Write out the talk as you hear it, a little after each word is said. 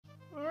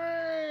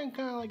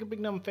kind of like a big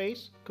numb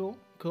face. Cool,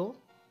 cool.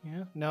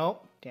 Yeah,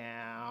 no,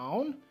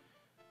 down.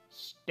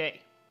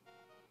 Stay.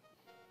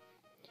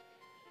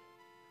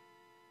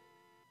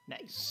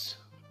 Nice.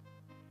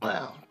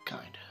 Well,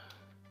 kinda.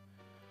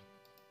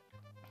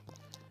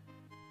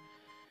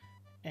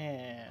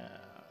 And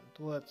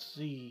let's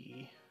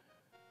see.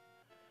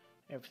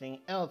 Everything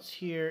else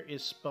here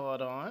is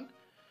spot on.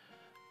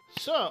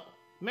 So,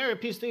 Mario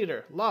Peace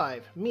Theater,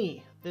 live,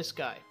 me, this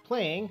guy,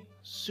 playing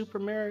Super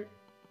Mario...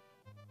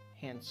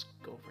 Hands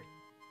go over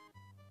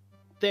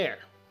there.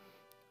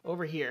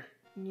 Over here.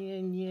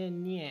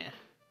 Yeah.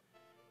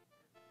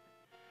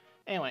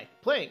 Anyway,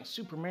 playing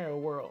Super Mario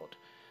World.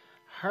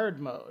 Hard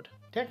mode.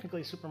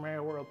 Technically Super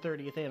Mario World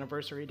 30th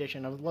Anniversary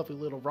Edition of lovely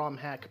little ROM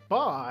hack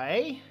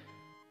by...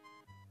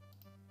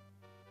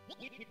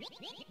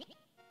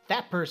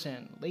 that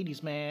person,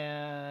 Ladies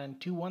Man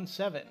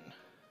 217.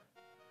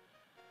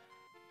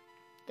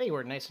 They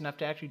were nice enough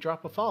to actually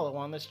drop a follow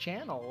on this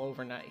channel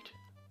overnight.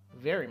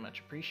 Very much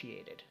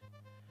appreciated.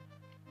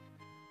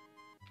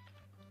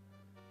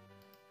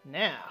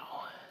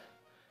 Now,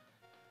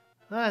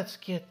 let's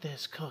get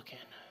this cooking.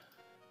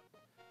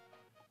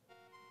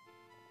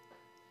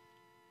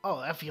 Oh,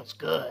 that feels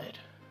good.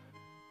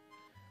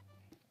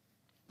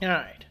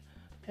 Alright,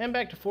 head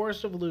back to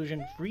Forest of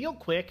Illusion real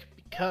quick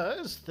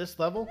because this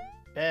level,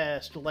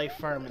 best life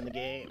farm in the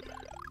game.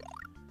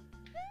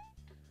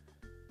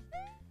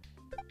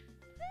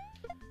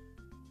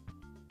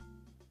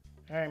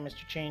 Alright,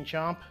 Mr. Chain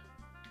Chomp.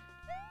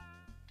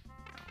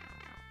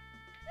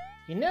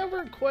 You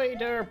never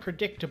quite are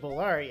predictable,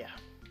 are ya?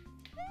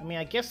 I mean,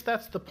 I guess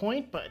that's the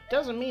point, but it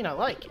doesn't mean I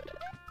like it.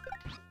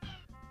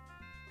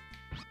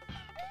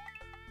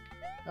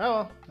 Oh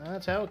well,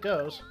 that's how it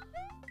goes.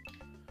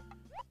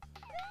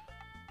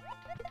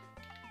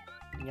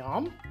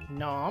 Nom,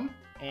 nom,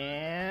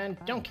 and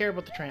don't care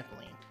about the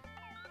trampoline.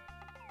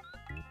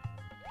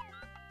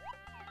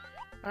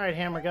 Alright,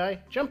 Hammer Guy,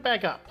 jump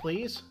back up,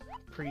 please.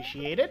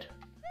 Appreciate it.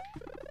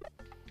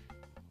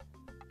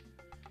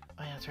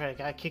 Oh, yeah, that's right, I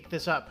gotta kick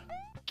this up.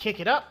 Kick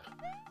it up!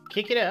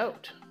 Kick it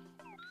out!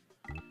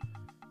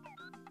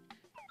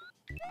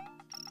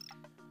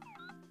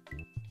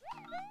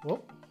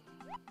 Whoop.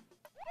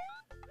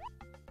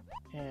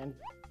 And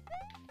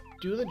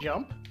do the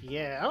jump.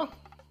 Yeah.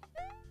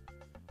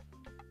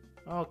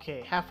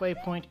 Okay, halfway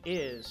point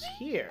is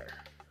here.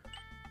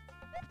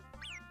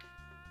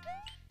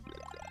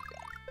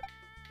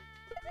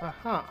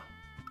 Uh-huh.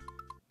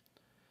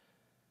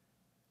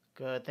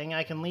 Good thing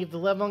I can leave the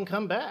level and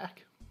come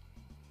back.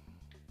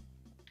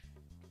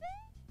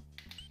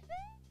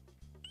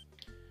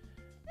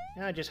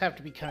 Now I just have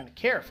to be kind of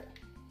careful.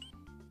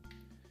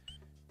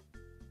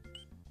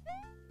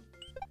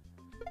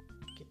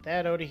 Get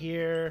that out of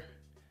here.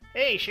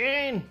 Hey,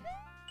 Shane!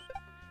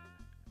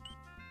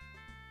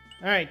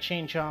 Alright,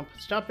 Chain Chomp.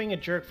 Stop being a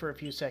jerk for a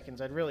few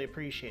seconds. I'd really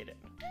appreciate it.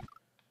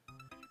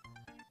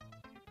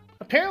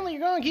 Apparently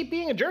you're going to keep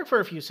being a jerk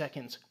for a few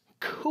seconds.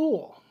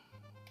 Cool.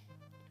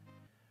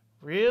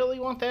 Really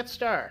want that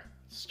star.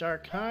 Star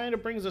kind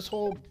of brings this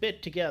whole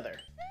bit together.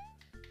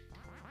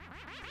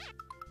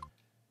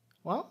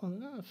 Well,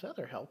 a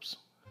feather helps.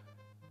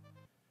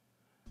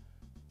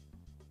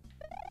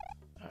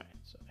 Alright,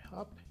 so I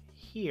hop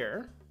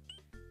here.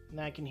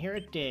 And I can hear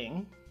it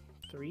ding.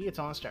 3, it's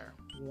on a star.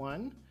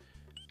 1,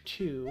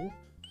 2,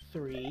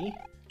 3.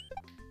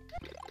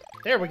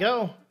 There we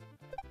go!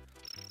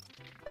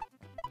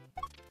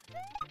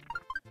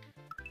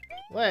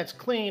 Let's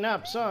clean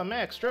up some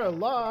extra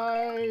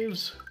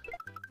lives!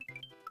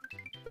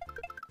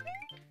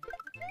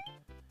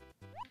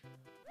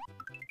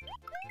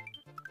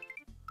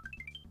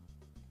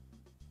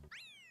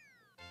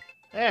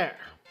 There.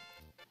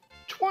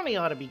 20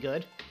 ought to be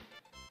good.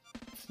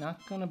 It's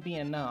not gonna be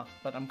enough,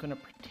 but I'm gonna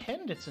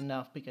pretend it's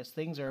enough because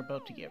things are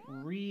about to get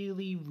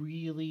really,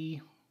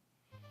 really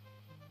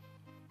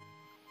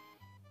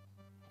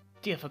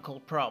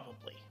difficult,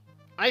 probably.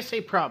 I say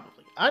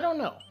probably. I don't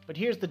know, but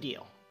here's the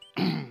deal.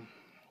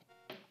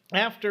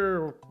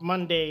 After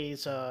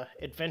Monday's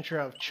adventure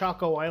of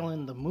Choco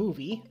Island the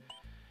movie,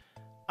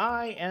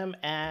 I am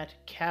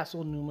at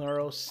Castle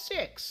numero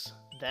 6.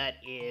 That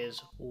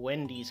is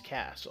Wendy's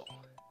Castle.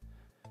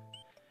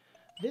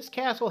 This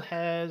castle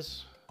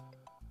has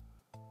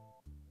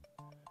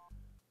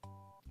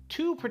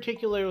 2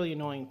 particularly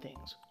annoying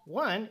things.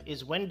 One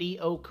is Wendy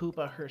O.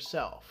 Koopa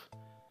herself.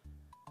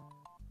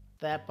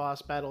 That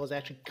boss battle is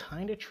actually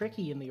kind of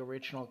tricky in the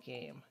original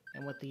game,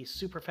 and with these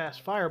super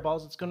fast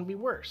fireballs, it's going to be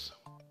worse.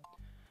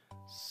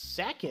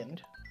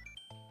 Second,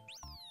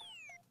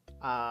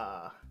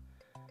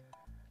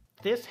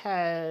 this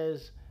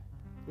has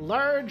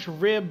large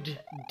ribbed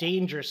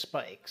danger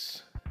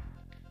spikes.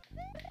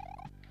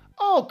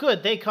 Oh,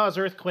 good, they cause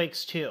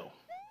earthquakes too.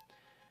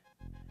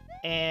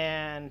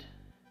 And,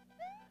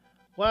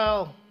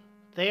 well,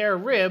 they are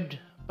ribbed,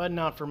 but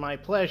not for my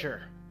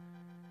pleasure.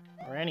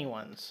 Or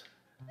anyone's.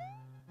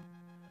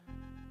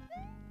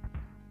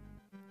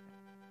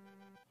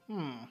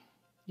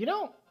 You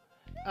know,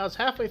 I was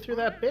halfway through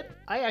that bit.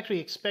 I actually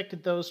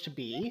expected those to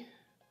be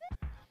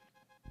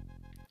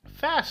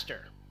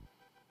faster.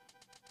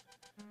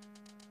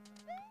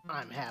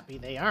 I'm happy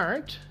they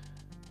aren't.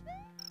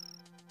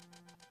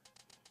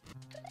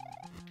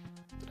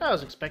 But I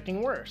was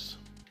expecting worse.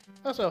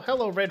 Also,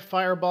 hello red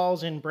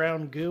fireballs in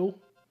brown goo.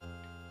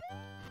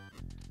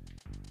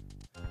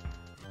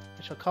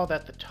 I shall call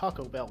that the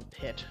Taco Bell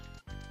pit.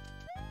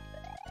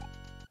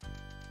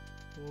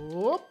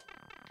 Whoop.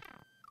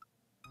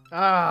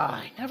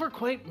 I never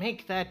quite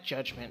make that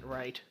judgment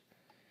right.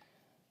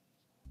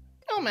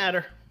 No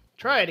matter.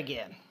 Try it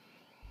again.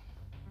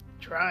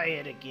 Try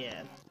it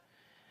again.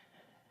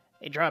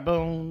 Hey, dry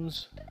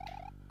bones.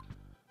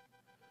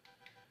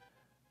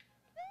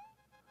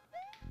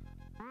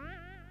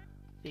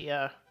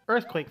 The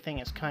earthquake thing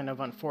is kind of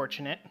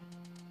unfortunate.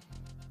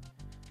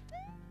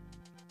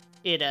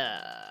 It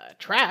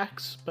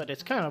tracks, but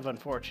it's kind of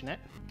unfortunate.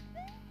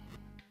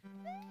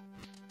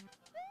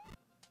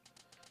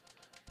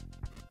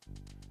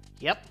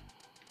 Yep.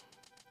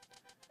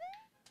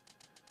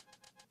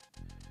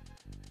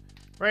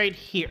 Right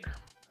here.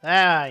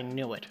 Ah, I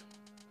knew it.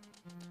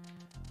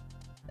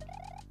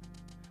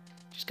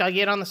 Just gotta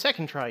get on the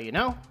second try, you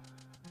know?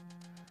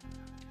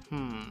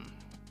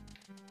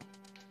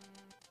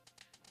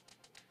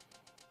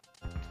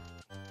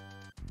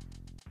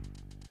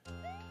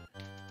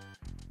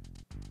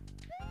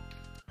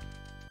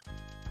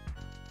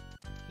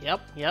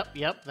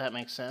 Yep, that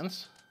makes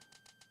sense.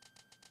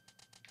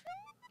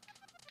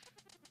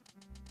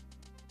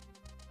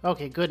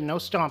 Okay, good, no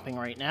stomping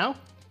right now.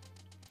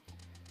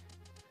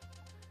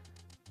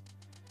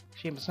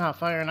 Shame it's not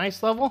fire and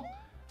ice level.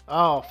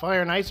 Oh,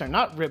 fire and ice are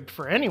not ribbed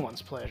for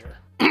anyone's pleasure.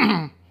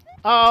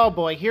 Oh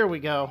boy, here we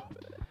go.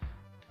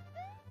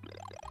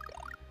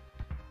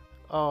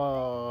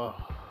 Oh.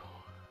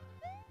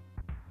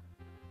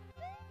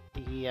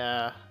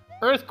 The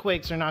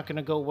earthquakes are not going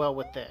to go well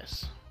with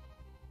this.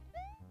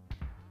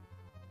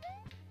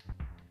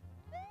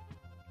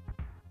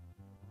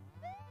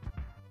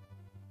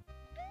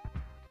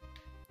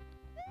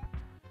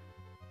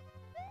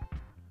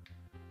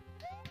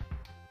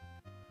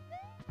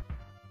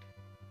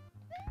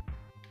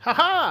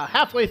 Haha!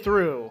 Halfway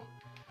through!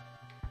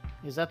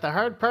 Is that the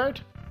hard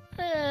part?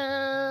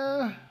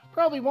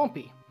 Probably won't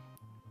be.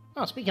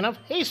 Oh, speaking of,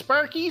 hey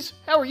Sparkies!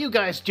 How are you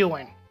guys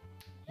doing?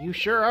 You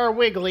sure are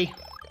wiggly.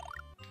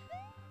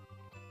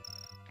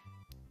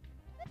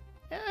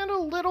 And a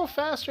little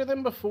faster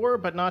than before,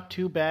 but not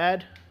too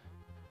bad.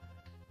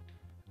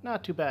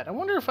 Not too bad. I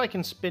wonder if I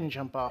can spin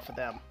jump off of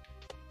them.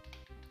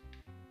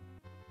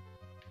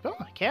 Oh,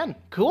 I can.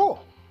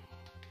 Cool!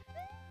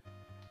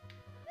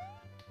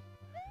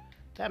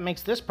 That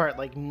makes this part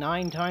like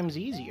 9 times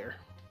easier.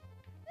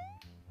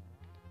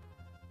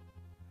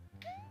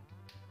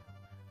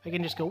 I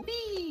can just go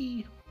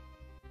wee!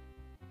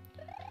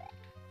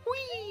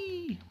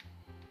 Wee!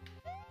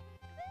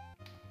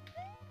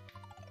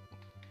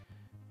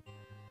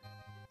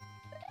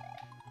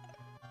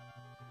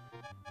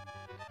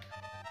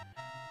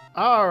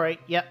 Alright,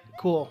 yep,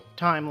 cool.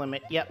 Time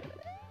limit, yep.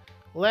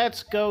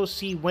 Let's go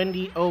see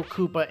Wendy O.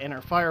 Koopa and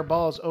her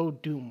Fireballs O.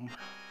 Doom.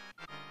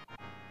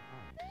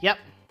 Yep.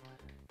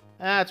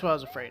 That's what I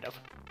was afraid of.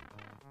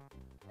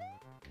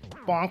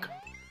 Bonk.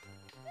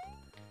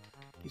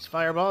 These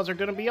fireballs are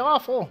gonna be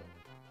awful.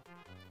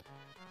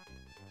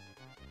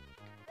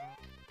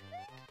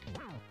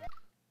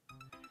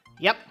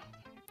 Yep.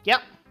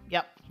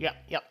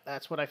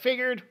 That's what I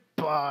figured.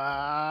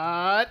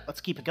 But let's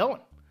keep it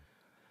going.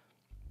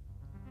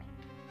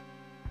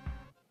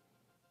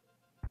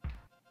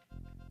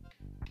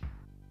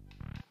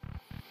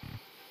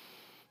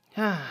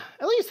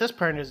 At least this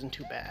part isn't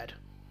too bad.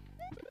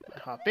 I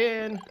hop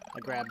in, I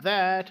grab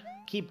that,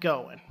 keep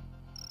going.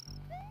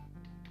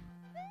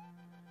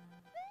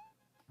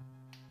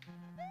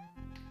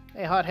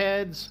 Hey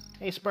hotheads,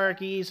 hey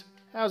Sparkies,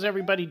 how's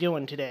everybody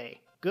doing today?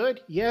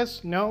 Good?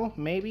 Yes? No?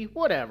 Maybe?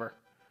 Whatever.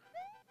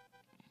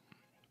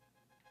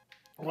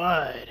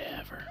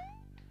 Whatever.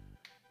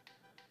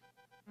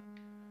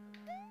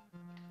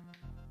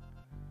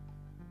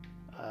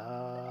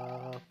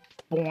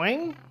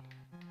 Boing?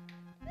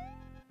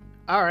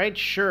 Alright,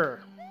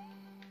 sure.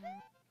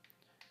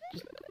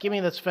 Just give me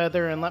this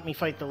feather and let me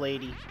fight the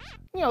lady.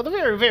 You know, the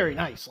very, very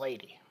nice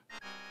lady.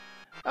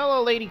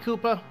 Hello, Lady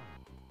Koopa.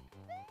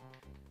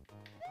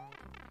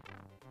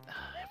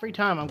 Every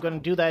time I'm going to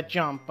do that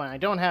jump, and I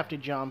don't have to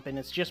jump, and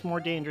it's just more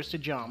dangerous to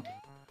jump.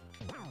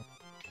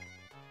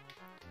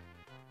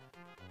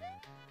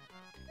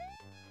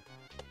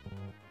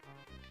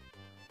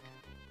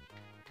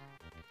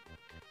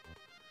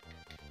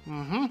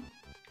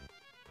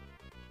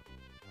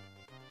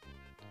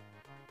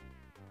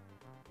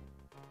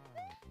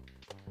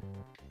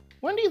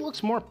 Wendy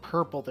looks more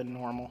purple than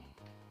normal.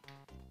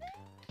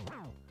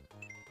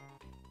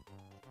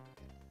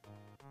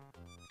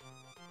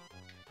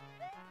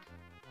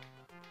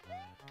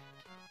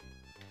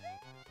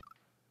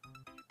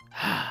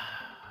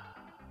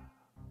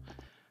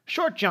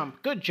 Short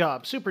jump. Good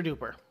job. Super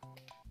duper.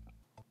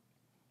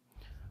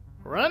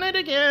 Run it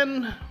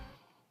again.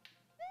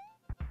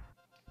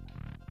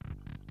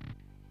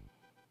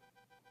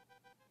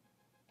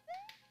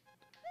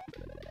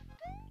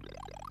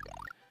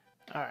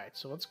 Alright,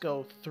 so let's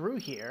go through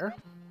here.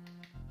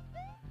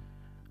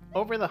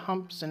 Over the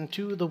humps and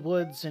to the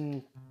woods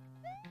and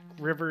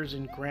rivers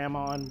and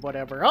grandma and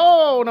whatever.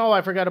 Oh, no,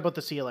 I forgot about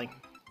the ceiling.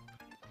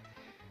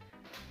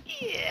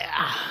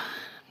 Yeah.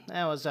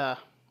 That was a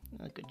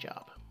good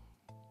job.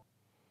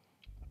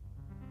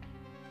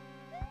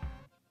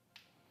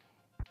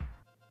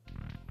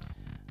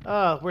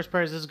 Worst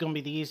part is this is going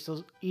to be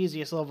the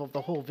easiest level of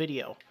the whole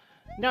video.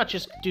 Not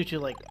just due to,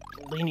 like,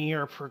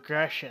 linear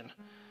progression,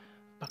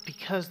 but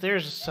because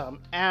there's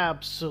some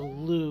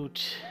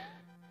absolute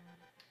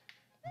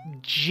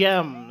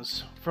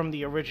gems from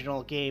the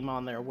original game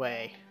on their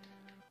way.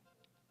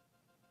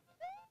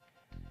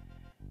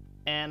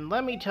 And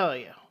let me tell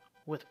you,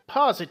 with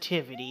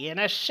positivity and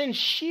a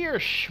sincere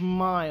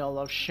smile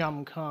of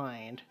some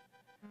kind,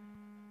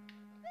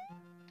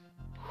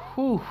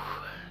 whew,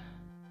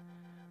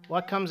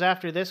 what comes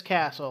after this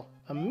castle,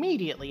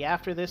 immediately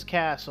after this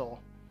castle,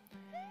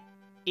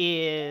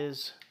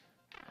 is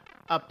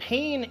a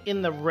pain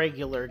in the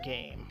regular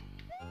game.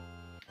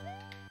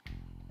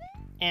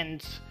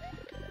 And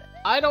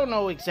I don't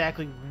know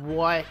exactly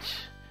what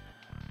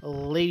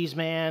Ladies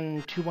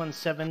Man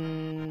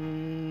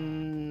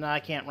 217,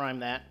 I can't rhyme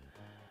that,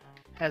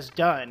 has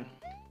done,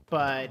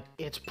 but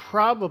it's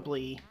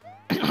probably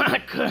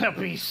gonna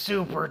be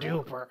super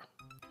duper.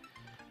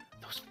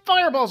 Those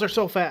fireballs are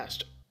so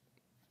fast.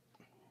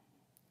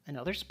 I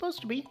know they're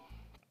supposed to be,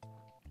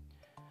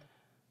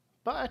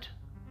 but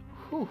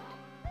whew.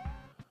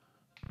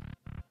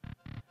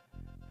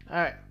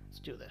 Alright, let's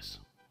do this.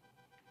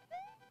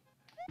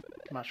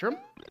 Mushroom,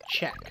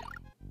 check.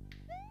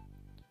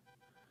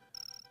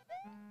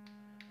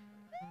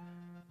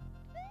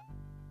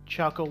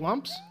 Choco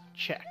lumps,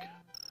 check.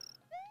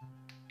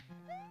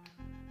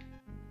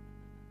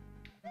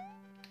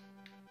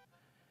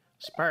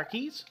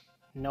 Sparkies,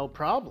 no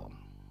problem.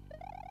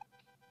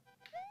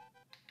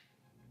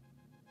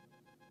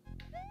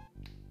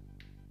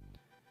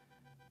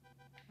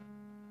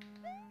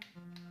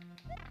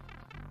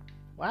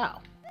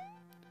 Wow.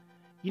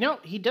 You know,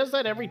 he does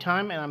that every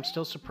time, and I'm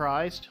still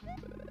surprised.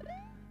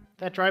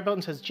 That Dry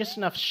Bones has just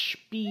enough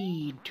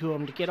speed to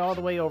him to get all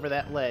the way over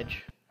that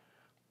ledge.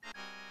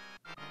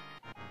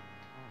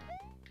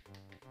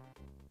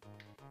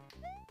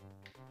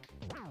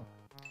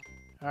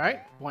 Alright,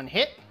 one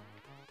hit.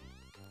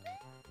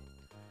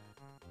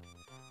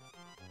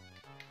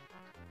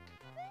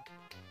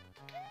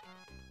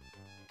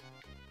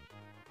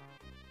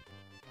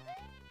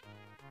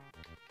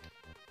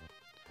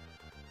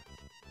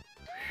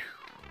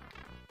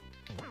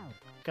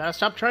 Gotta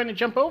stop trying to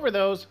jump over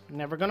those.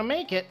 Never gonna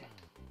make it.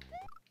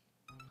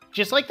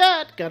 Just like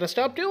that. Gotta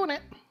stop doing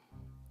it.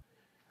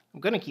 I'm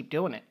gonna keep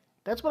doing it.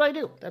 That's what I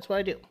do. That's what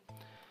I do.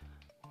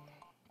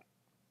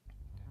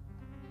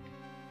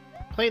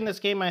 Playing this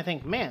game, I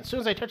think, man, as soon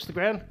as I touch the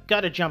ground,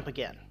 gotta jump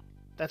again.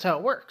 That's how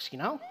it works, you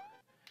know?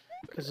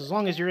 Because as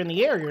long as you're in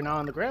the air, you're not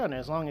on the ground. And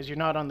as long as you're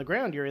not on the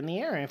ground, you're in the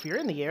air. And if you're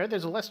in the air,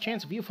 there's a less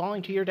chance of you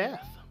falling to your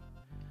death.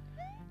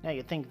 Now,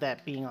 you'd think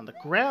that being on the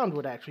ground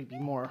would actually be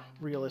more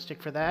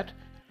realistic for that.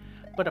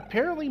 But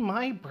apparently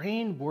my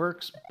brain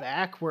works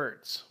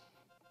backwards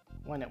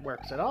when it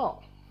works at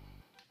all.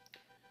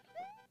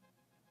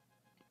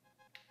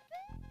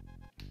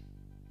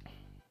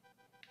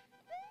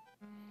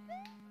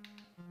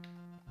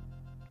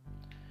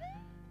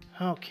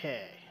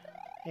 Okay.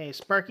 Hey,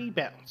 Sparky,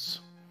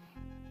 bounce.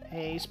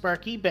 Hey,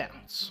 Sparky,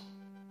 bounce.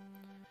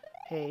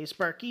 Hey,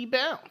 Sparky,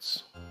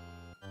 bounce.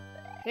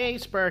 Hey,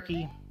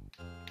 Sparky,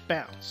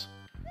 bounce.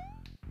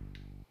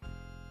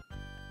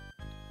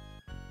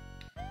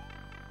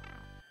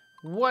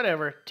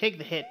 Whatever, take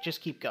the hit,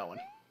 just keep going.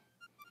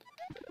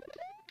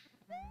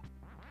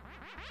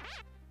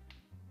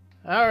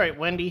 Alright,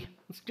 Wendy,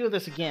 let's do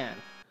this again.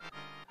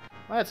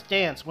 Let's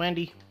dance,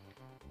 Wendy.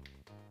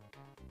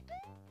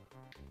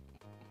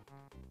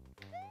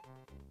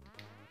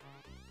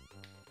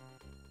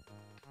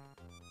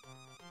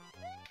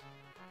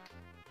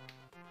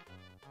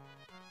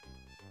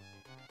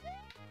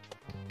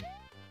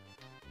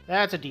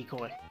 That's a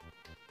decoy.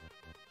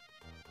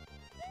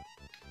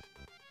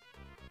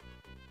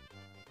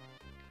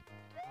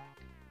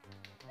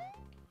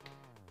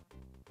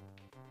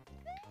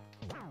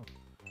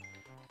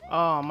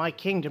 Oh, my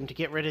kingdom to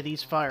get rid of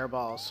these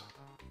fireballs.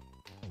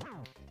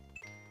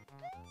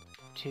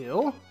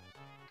 2.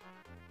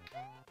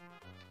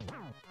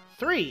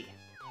 3.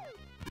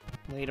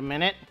 Wait a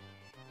minute.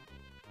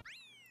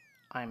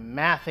 I'm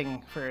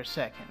mathing for a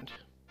second.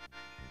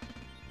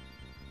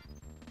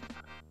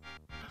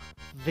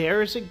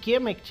 There's a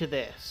gimmick to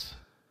this.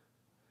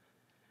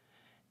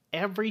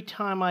 Every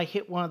time I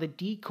hit one of the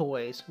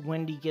decoys,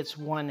 Wendy gets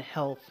 1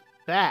 health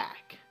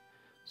back.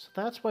 So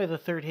that's why the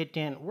third hit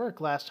didn't work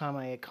last time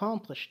I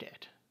accomplished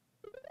it.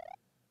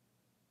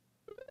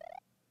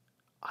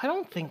 I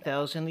don't think that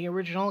was in the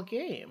original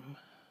game.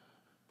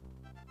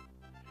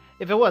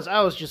 If it was,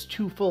 I was just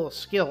too full of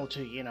skill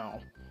to, you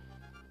know,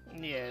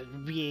 yeah,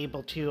 be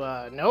able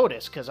to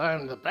notice, because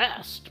I'm the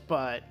best,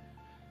 but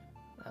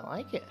I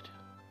like it.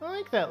 I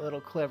like that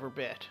little clever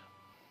bit.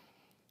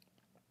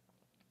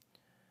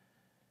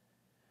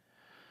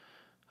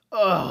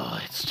 Oh,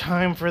 it's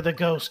time for the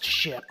ghost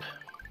ship.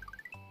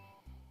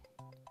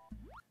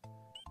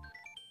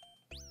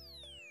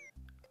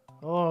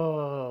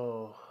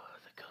 Oh,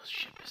 the ghost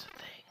ship is a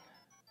thing.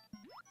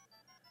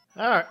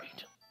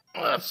 Alright,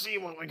 let's see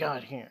what we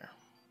got here.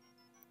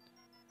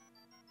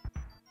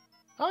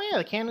 Oh yeah,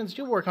 the cannons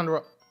do work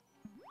under...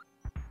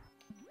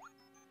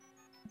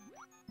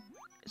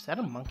 Is that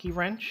a monkey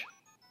wrench?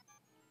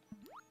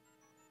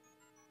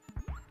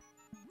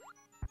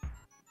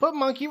 Put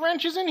monkey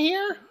wrenches in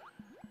here?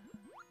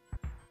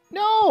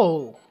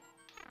 No!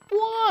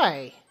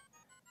 Why?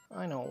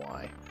 I know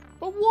why.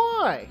 But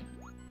why?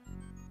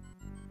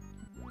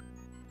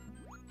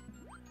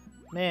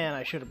 Man,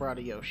 I should have brought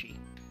a Yoshi.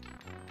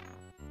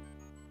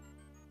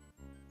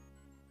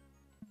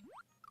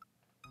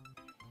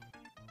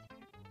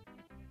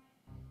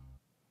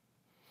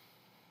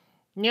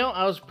 You know,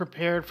 I was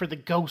prepared for the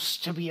ghosts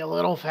to be a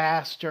little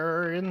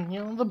faster and,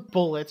 you know, the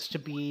bullets to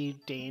be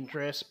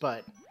dangerous,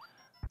 but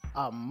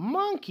a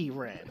monkey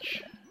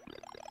wrench?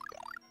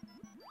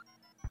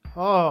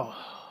 Oh.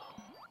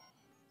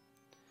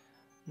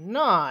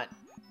 Not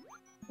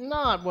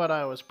what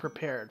I was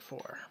prepared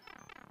for.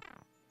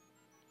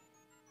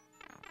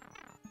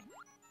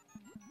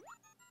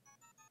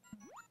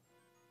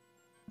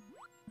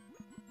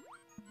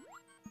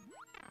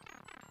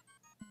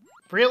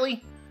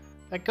 Really?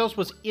 That ghost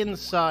was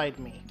inside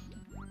me.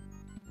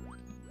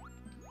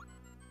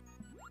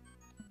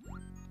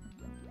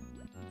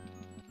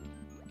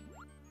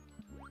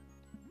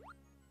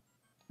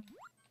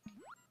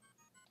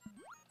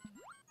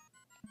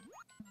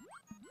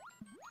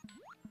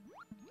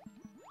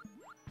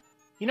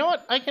 You know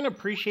what? I can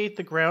appreciate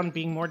the ground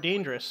being more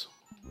dangerous.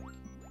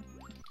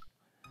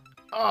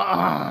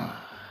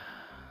 Ah,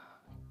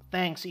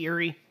 thanks,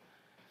 Eerie.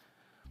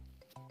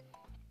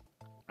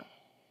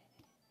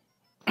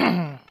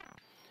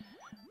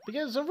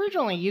 Because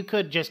originally you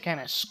could just kind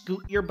of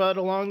scoot your butt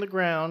along the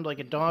ground like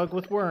a dog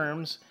with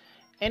worms,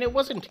 and it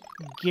wasn't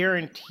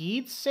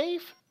guaranteed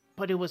safe,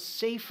 but it was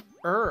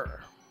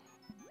safer.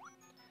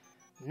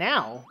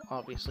 Now,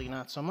 obviously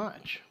not so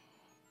much.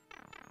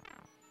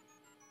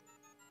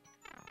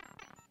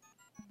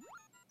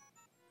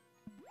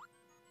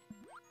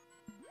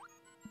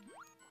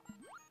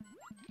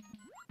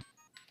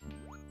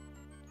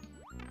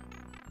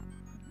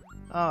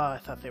 Oh, I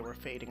thought they were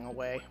fading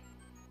away.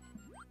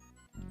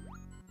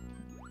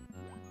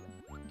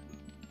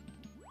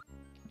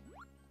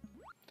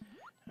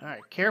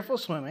 Alright, careful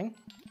swimming.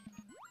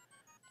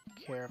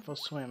 Careful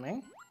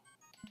swimming.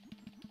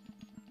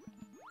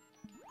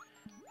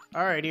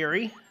 Alright,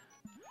 Eerie.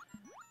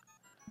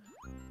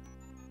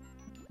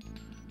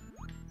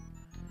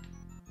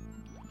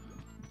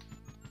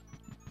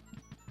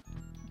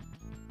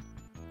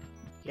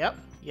 Yep.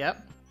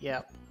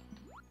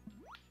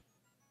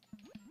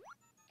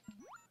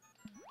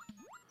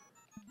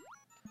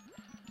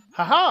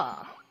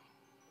 Haha!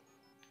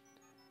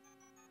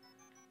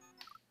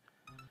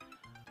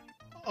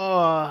 Oh,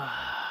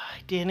 I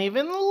didn't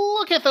even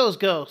look at those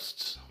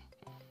ghosts.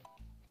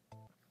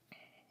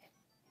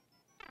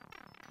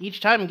 Each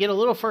time get a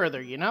little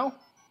further, you know?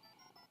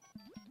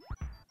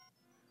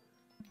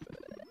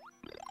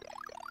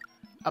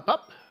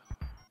 Up.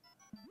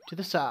 To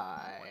the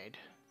side.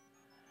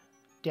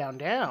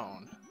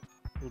 Down.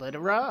 Let it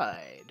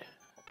ride.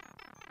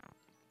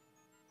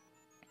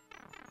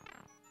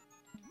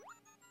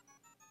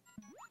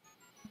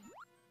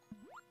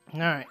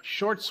 Alright,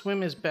 short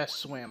swim is best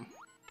swim.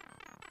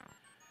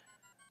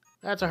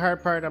 That's a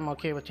hard part. I'm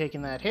okay with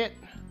taking that hit.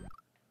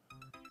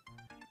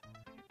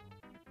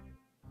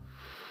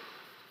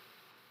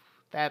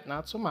 That,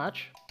 not so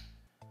much.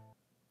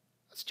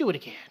 Let's do it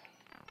again.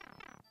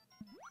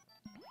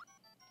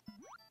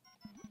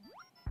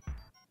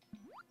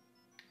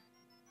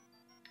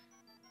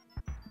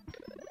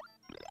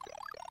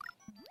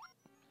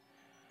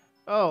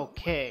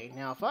 Okay,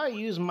 now if I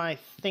use my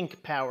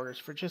think powers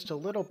for just a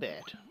little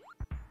bit,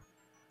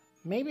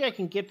 maybe I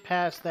can get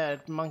past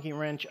that monkey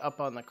wrench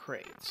up on the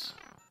crates.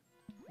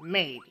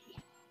 Maybe.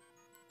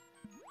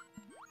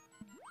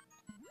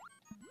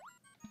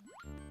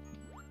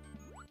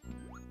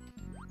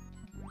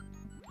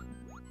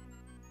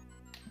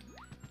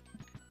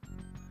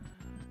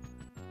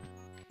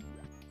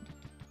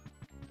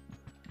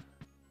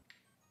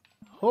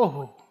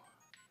 Oh.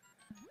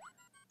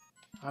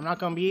 I'm not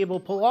going to be able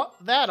to pull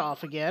that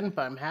off again,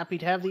 but I'm happy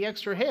to have the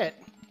extra hit.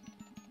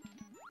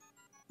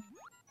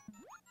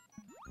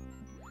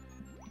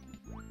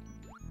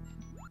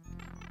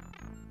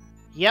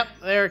 Yep,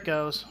 there it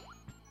goes.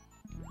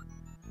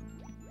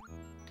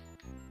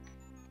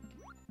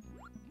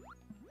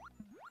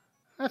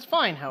 That's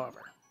fine, however.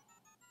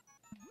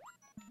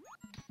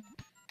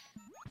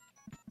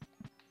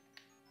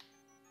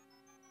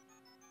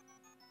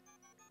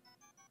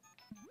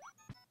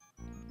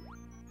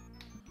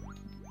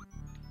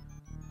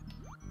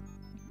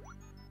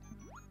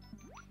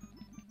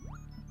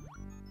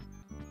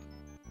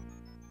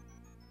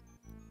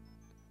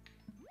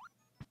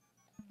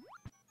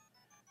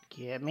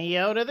 Get me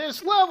out of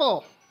this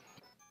level!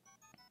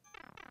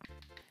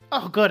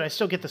 Oh, good, I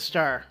still get the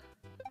star.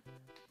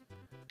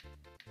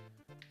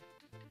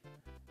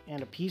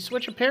 And a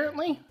P-switch,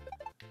 apparently?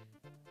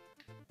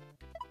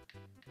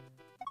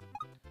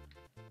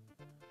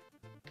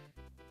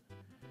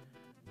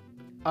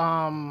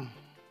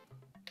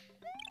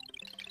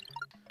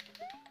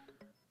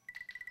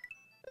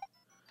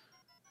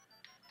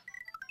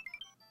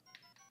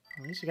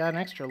 At least I got an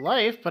extra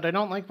life, but I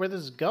don't like where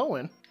this is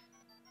going.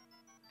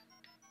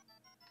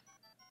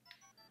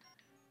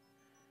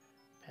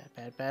 Bad,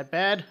 bad, bad,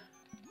 bad.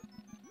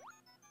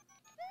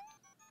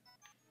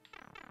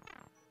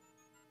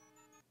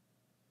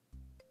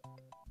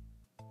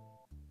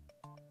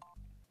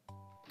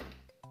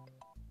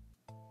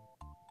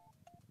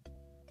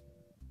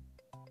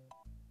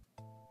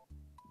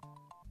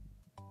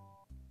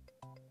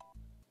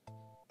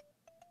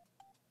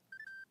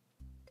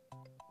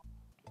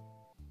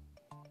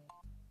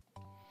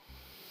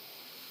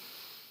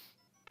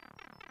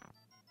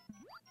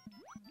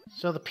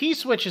 So the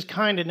P-switch is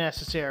kind of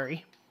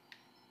necessary.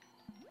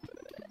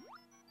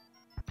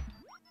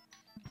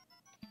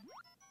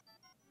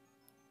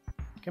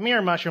 Come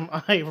here, Mushroom.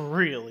 I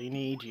really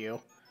need you.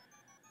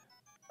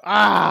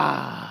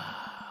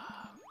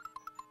 Ah!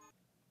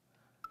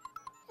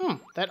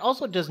 That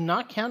also does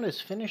not count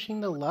as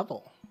finishing the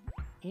level.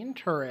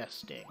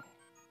 Interesting.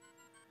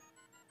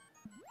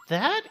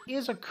 That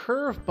is a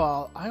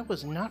curveball I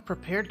was not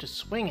prepared to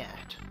swing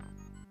at.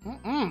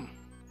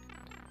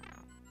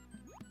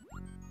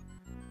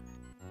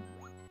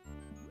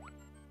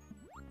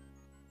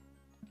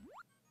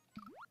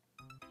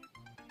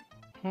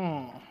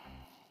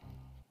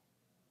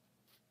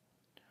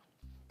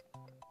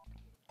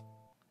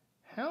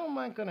 How am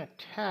I gonna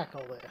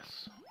tackle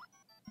this?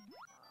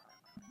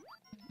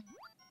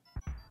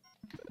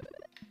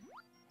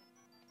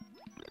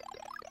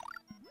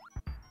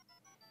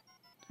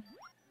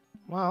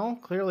 Well,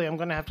 clearly I'm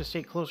gonna have to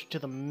stay closer to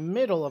the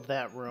middle of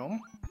that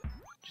room.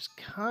 Just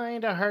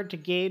kinda hard to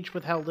gauge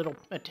with how little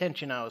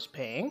attention I was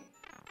paying.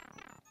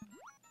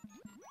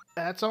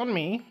 That's on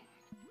me.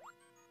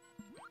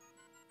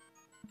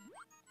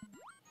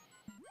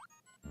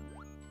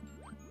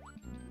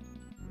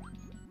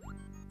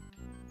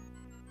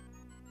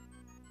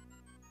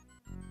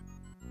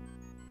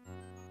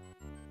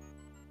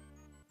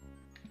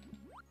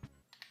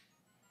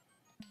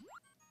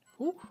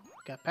 Ooh,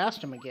 got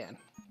past him again.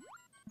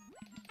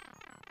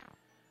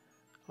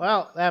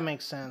 Well, that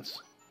makes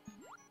sense.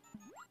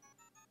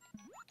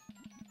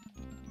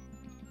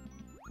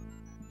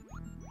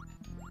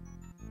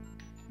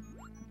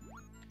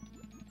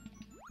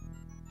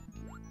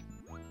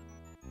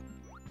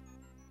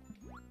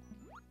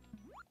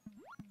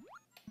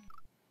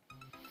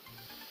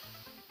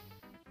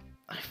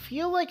 I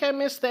feel like I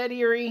missed that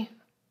Eerie.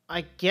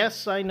 I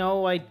guess I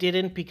know I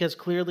didn't because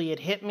clearly it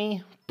hit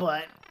me,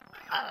 but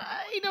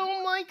I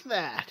don't like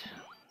that.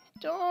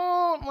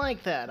 Don't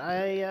like that.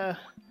 I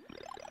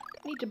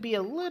need to be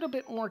a little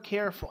bit more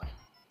careful.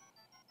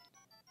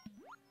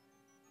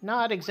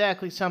 Not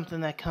exactly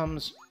something that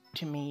comes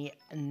to me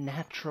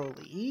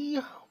naturally,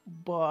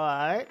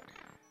 but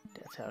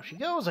that's how she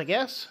goes, I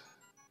guess.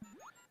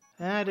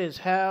 That is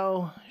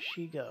how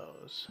she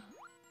goes.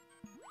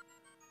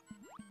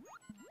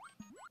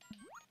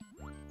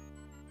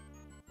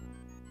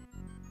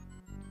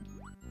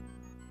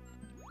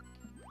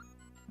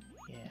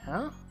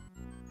 Yeah.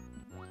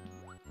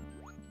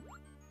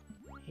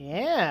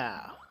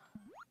 Yeah.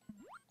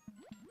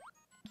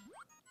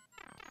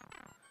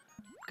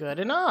 Good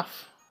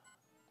enough.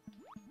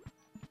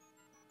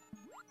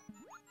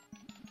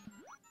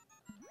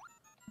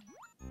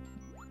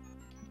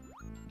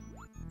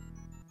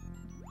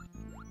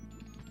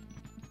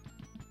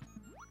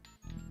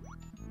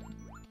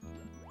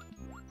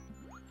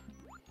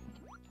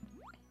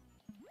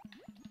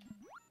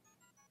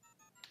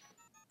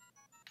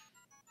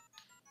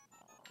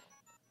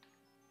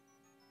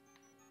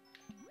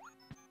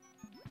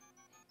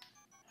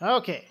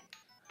 Okay,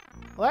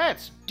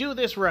 let's do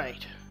this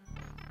right.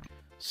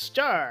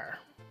 Star.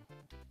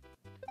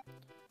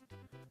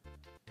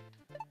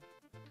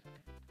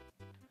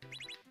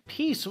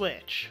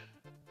 P-switch.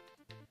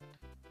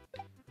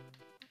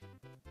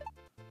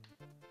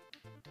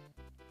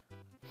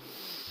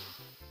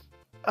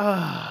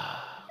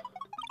 Well,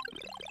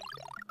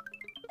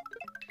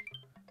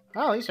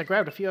 at least I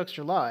grabbed a few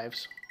extra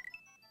lives.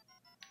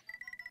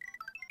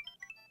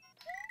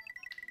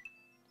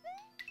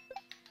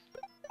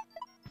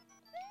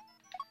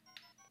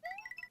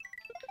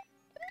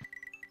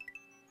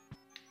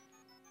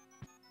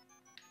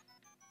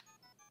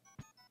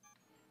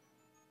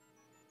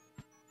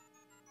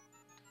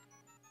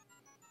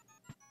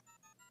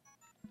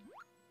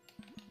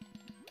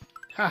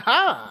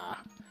 Haha!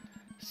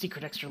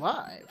 Secret extra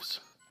lives.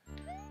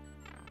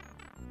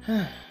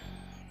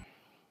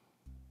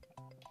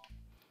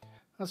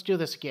 Let's do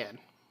this again.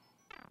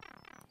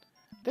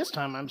 This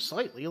time I'm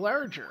slightly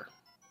larger.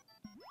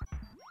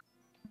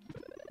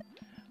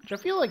 Which I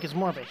feel like is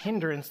more of a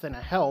hindrance than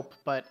a help,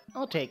 but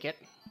I'll take it.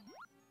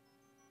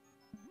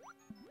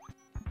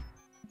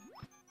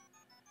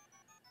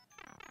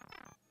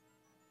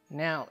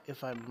 Now,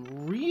 if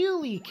I'm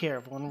really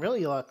careful and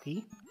really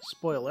lucky,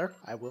 spoiler,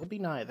 I will be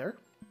neither.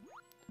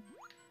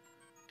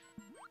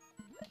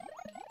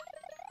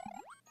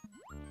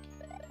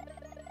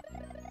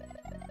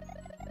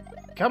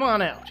 Come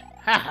on out.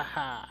 Ha ha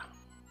ha.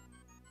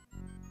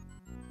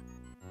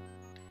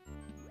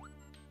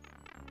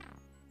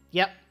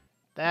 Yep,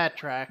 that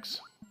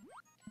tracks.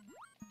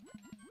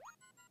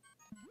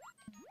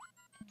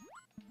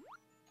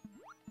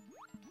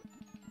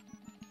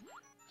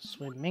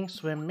 Swimming,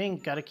 swimming,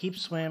 gotta keep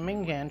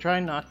swimming and try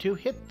not to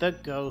hit the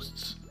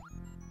ghosts.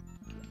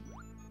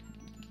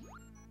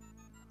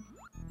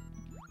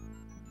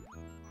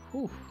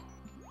 Whew.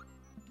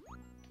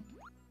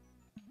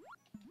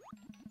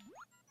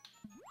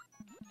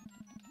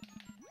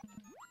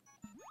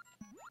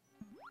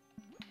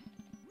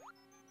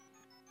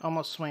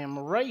 Almost swam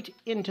right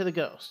into the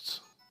ghosts.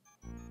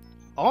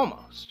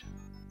 Almost.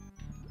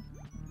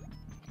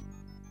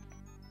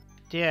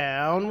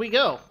 Down we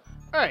go.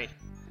 Alright.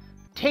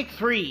 Take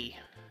 3.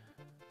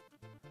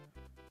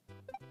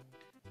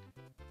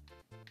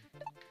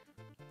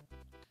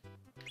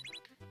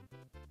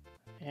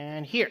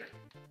 And here.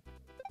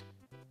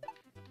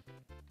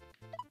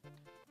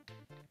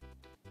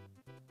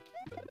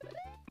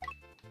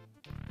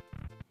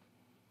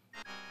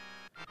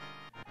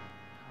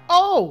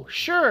 Oh,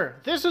 sure.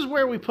 This is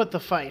where we put the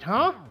fight,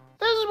 huh?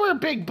 This is where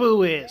Big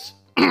Boo is.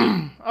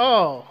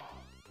 Oh.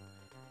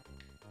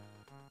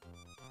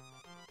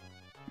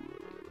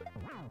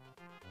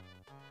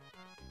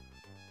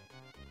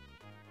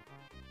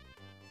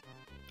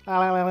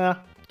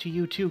 To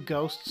you too,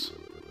 ghosts.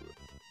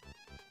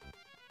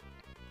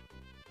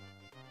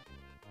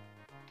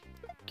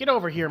 Get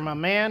over here, my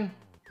man.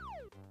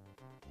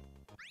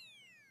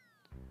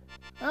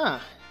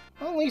 Ah,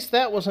 well, at least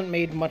that wasn't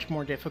made much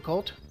more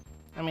difficult.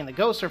 I mean, the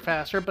ghosts are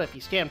faster, but if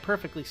you stand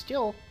perfectly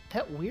still,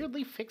 that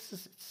weirdly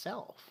fixes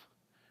itself.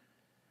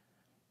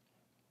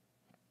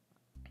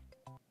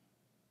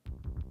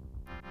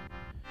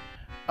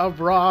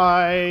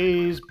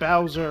 Arise,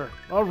 Bowser!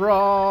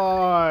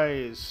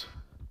 Arise!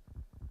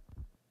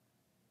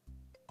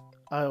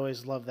 I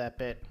always love that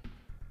bit.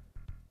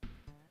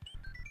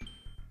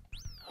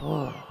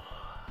 Oh.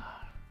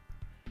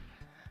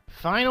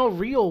 Final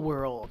real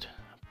world.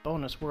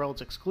 Bonus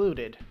worlds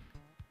excluded.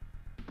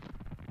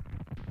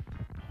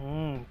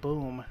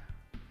 Boom.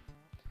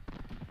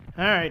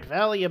 Alright,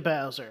 Valley of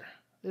Bowser.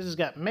 This has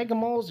got Mega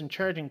Moles and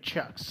Charging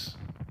Chucks.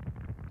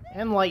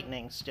 And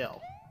lightning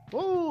still.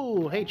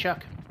 Whoa! Hey,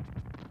 Chuck.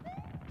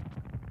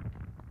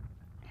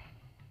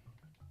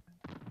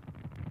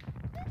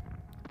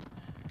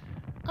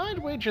 I'd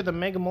wager the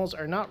Mega Moles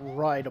are not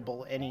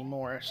rideable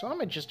anymore, so I'm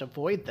gonna just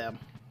avoid them.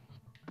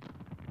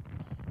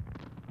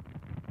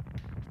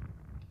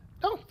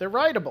 Oh, they're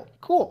rideable.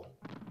 Cool.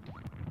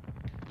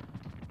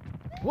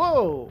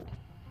 Whoa!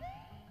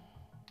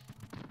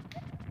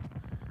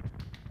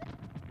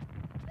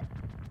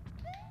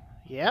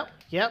 Yep.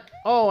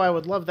 Oh, I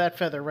would love that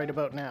feather right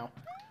about now.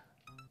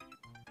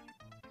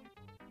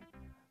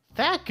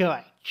 That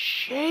guy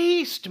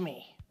chased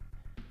me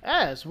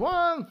as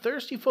one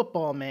thirsty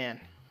football man.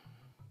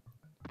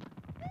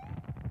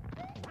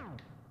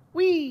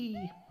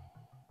 Whee!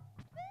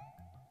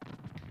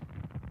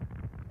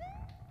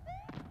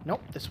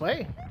 Nope, this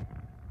way.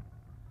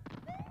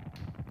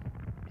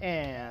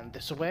 And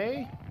this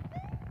way.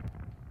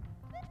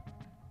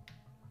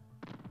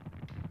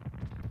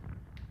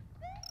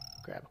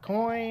 Grab a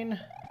coin.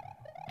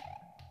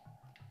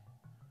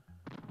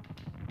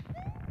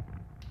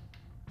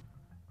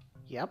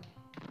 Yep.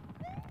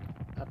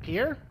 Up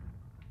here.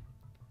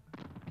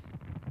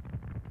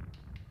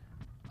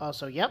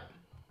 Also, yep.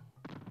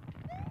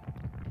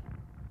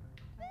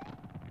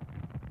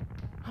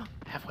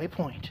 Halfway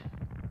point.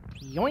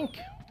 Yoink.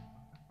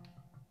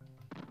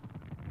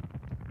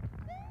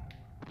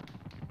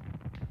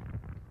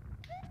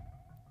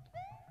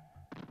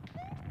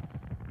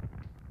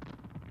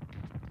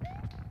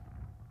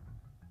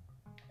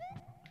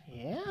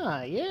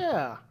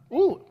 Yeah.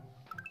 Ooh.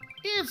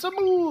 It's a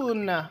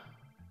moon. Now,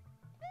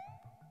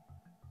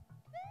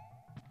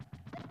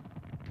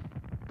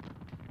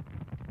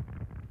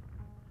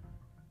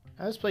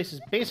 this place is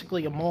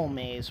basically a mole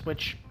maze,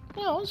 which,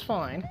 you know, is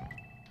fine.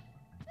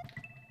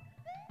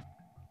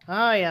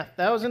 Ah, yeah,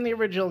 that was in the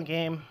original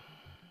game.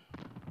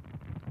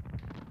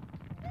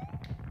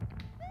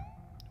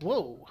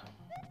 Whoa.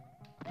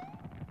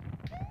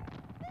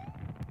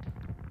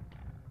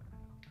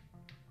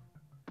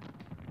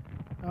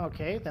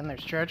 Okay, then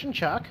there's Charging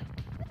Chuck.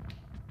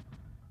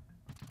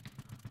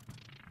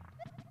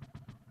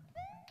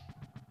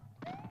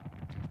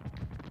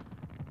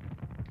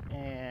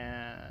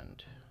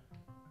 And...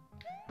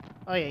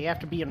 oh yeah, you have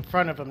to be in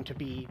front of him to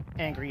be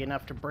angry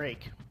enough to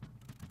break.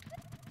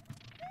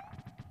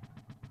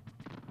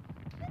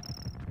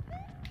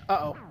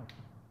 Uh-oh.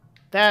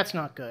 That's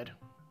not good.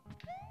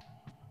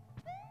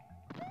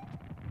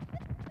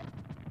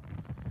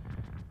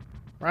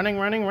 Running,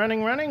 running,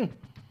 running, running!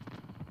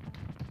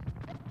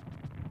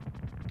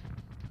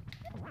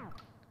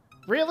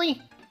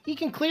 Really? He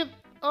can clear...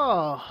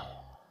 oh.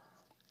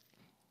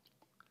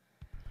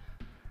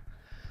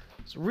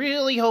 was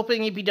really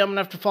hoping he'd be dumb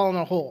enough to fall in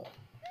a hole.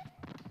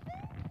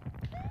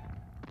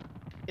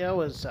 It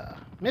was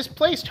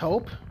misplaced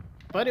hope,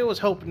 but it was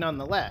hope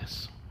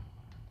nonetheless.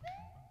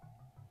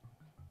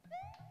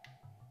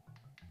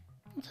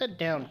 Let's head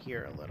down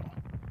here a little.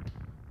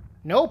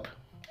 Nope.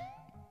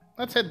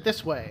 Let's head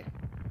this way.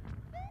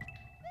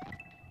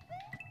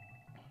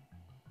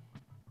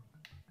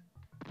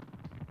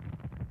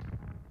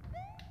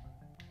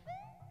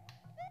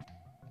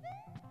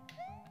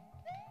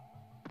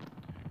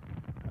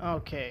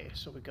 Okay,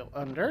 so we go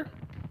under.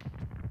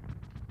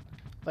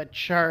 Let's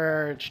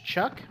charge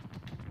Chuck.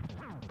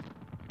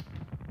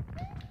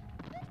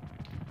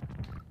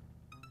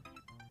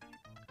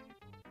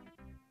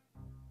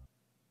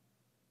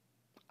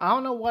 I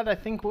don't know what I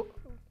think.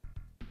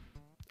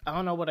 I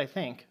don't know what I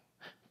think.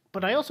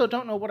 But I also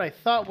don't know what I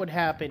thought would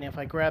happen if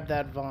I grabbed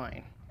that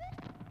vine.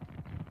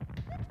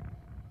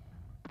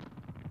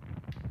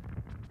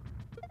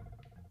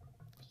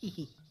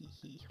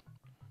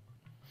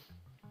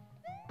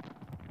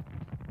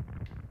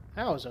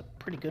 That was a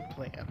pretty good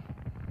plan.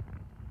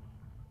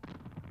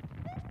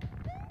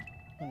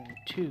 1,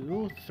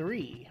 2,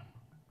 3.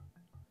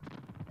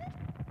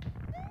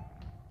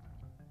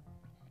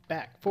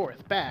 Back,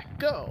 forth, back,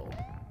 go!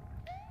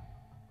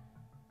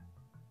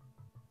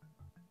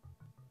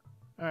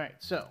 Alright,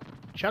 so,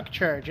 Chuck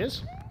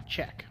charges.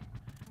 Check.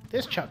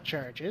 This Chuck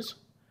charges.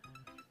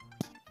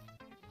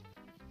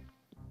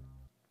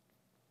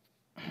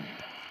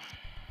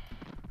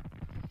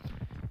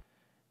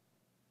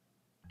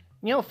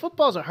 You know,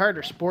 football's a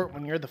harder sport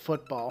when you're the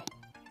football.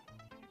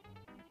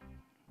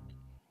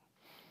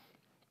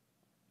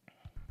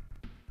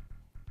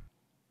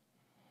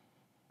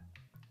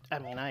 I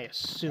mean, I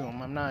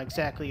assume. I'm not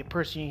exactly a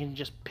person you can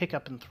just pick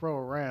up and throw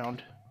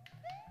around.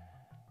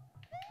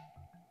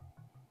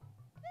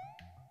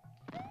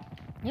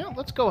 You know,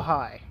 let's go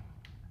high.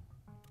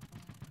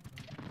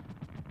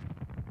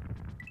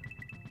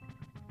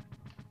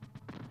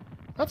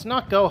 Let's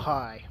not go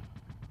high.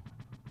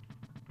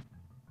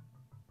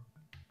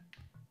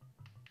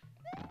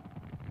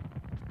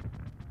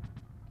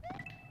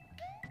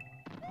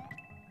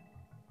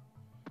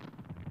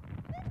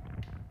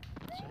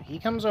 So he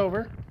comes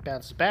over,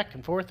 bounces back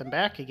and forth and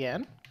back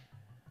again.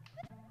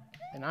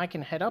 Then I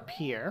can head up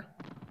here.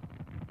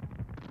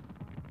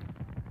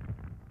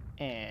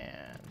 And...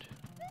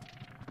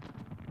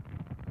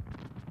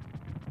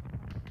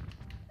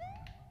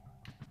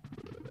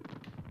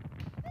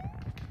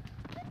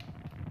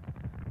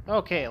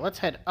 okay, let's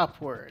head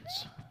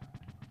upwards.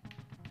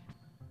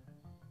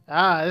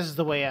 Ah, this is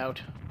the way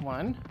out.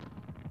 1,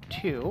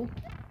 2.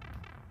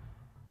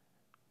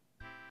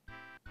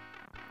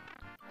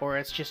 Or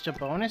it's just a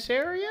bonus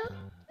area?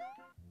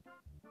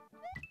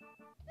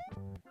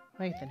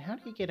 Wait, then how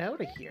do you get out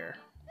of here?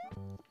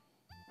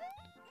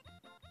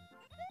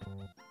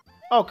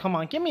 Oh, come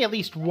on, give me at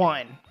least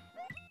 1.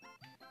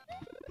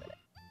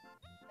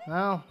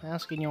 Well,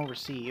 asking you'll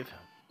receive.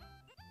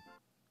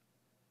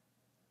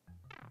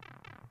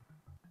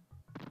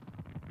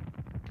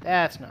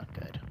 That's not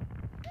good.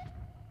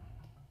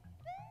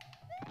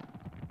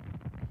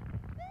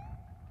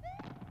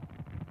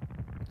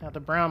 Now the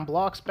brown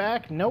block's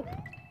back. Nope.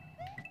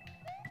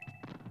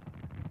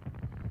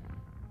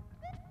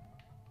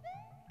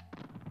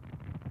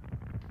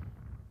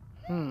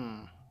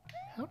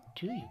 How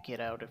do you get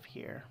out of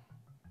here?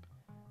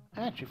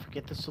 I actually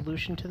forget the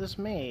solution to this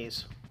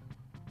maze.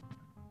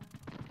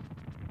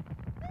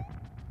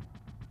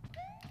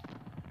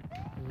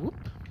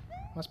 Whoop.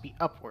 Must be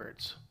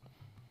upwards.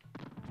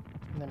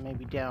 And then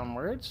maybe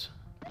downwards.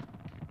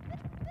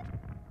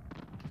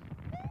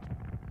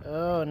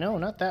 Oh, no,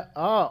 not that.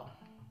 Oh.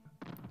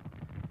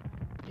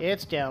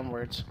 It's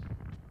downwards.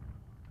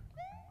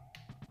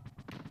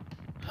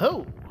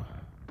 Ho!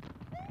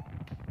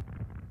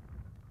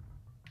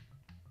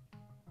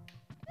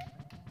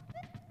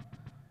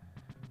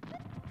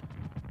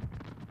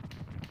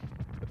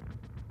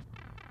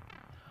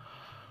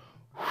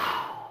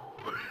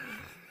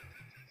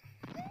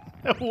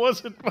 That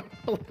wasn't my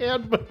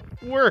plan, but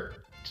it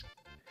worked.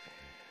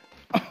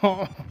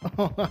 Oh,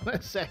 hold on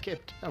a second.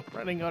 I'm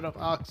running out of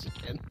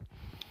oxygen.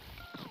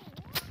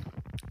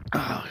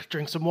 Oh,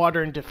 drink some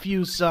water and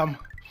diffuse some.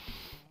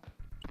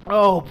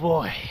 Oh,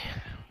 boy.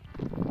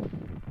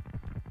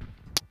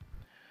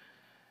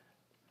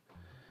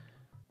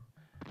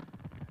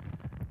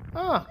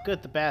 Oh,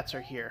 good, the bats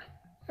are here.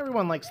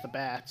 Everyone likes the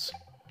bats.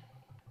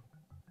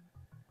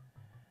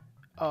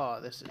 Oh,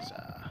 this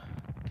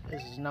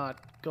is not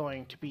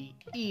going to be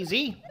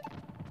easy.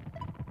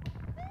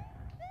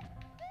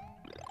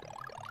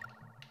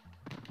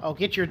 Oh,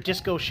 get your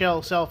disco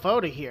shell self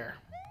out of here.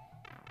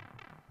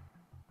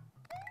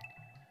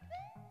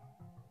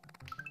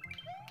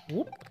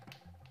 Whoop.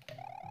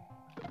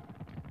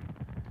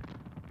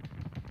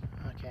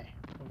 Okay,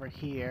 over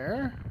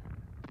here.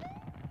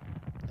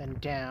 Then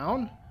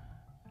down.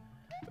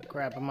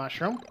 Grab a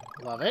mushroom.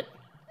 Love it.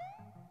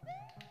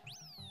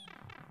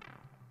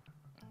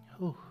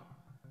 Ooh.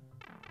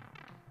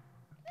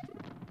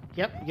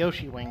 Yep,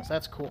 Yoshi wings.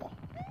 That's cool.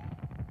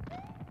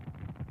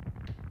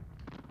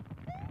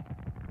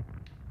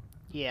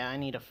 Yeah, I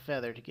need a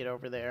feather to get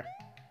over there.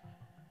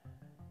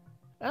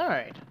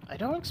 Alright, I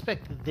don't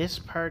expect this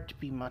part to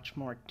be much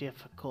more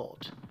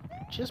difficult,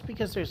 just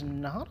because there's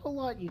not a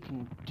lot you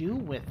can do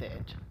with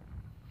it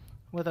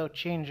without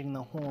changing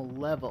the whole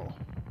level.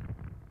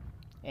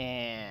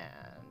 And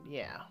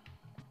yeah.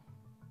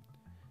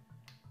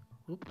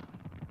 Oop.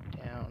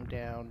 Down,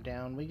 down,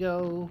 down we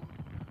go.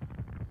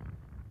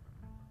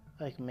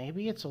 Like,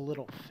 maybe it's a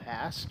little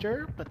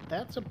faster, but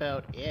that's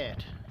about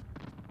it.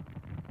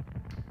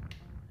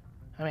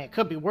 I mean, it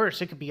could be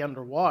worse. It could be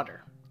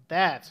underwater.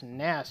 That's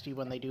nasty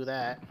when they do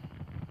that.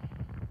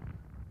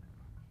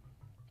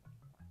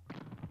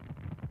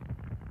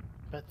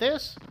 But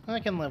this, I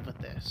can live with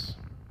this.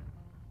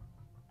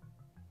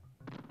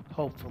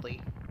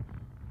 Hopefully.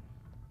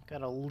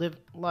 Got a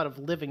lot of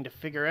living to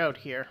figure out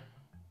here.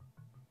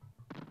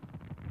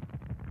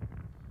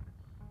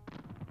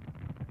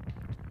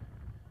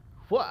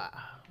 Whoa!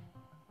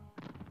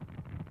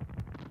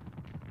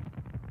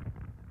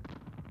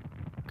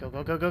 Go,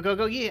 go, go, go, go,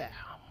 go, yeah!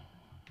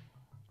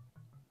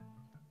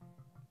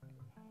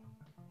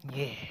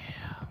 Yeah.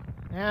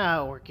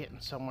 Now we're getting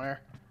somewhere.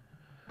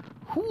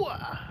 Whoa!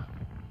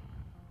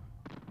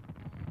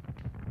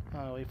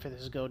 I'll wait for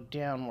this to go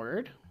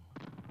downward.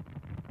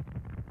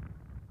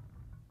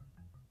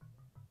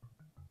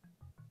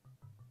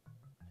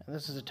 And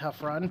this is a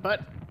tough run,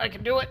 but I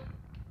can do it!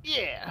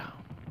 Yeah!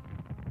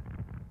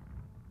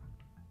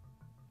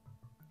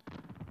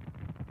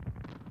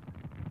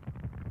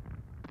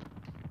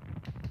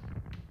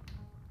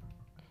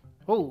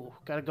 Oh,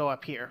 gotta go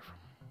up here.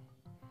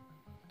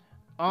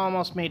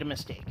 Almost made a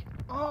mistake.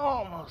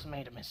 Almost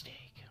made a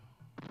mistake.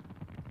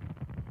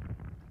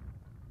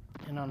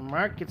 And on the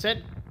mark, get set,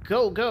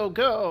 go, go,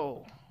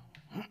 go!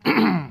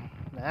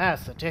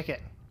 That's the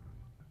ticket.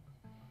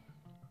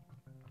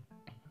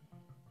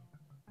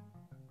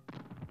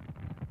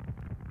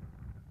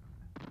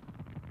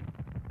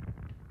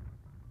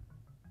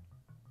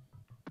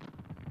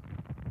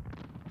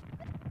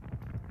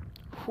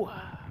 Whew.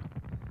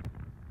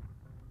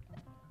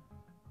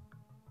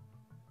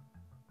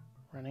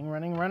 Running,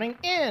 running, running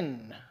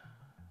in!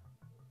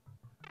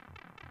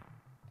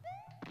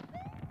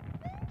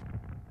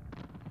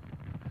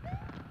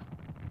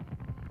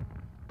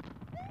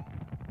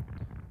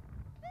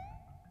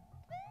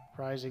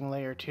 Rising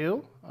layer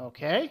 2.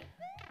 Okay.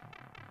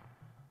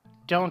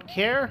 Don't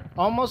care.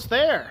 Almost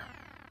there.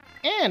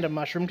 And a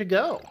mushroom to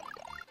go.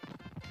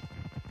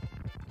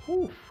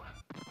 Hoof.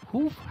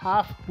 Hoof,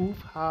 half,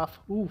 hoof, half,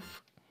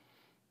 hoof.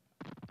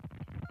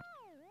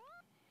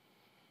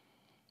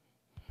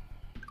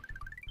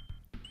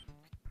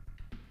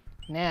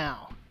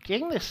 Now,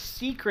 getting the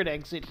secret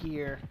exit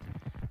here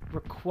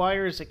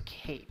requires a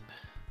cape.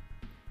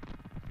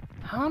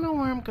 I don't know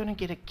where I'm going to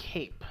get a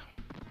cape.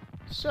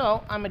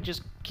 So, I'm going to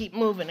just keep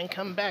moving and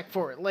come back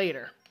for it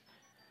later.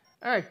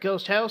 Alright,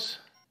 Ghost House.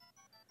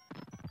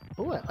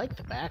 Oh, I like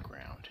the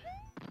background.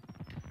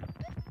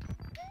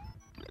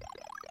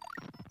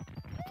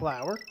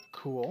 Flower,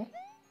 cool.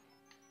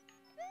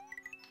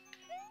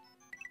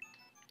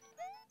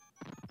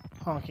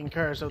 Honking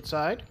cars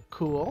outside,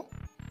 cool.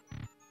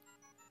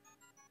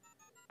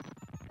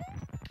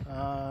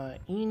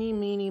 Eeny,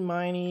 meeny,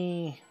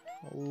 miny,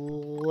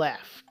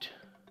 left.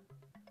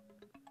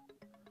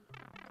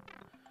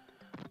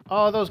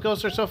 Oh, those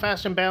ghosts are so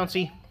fast and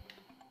bouncy.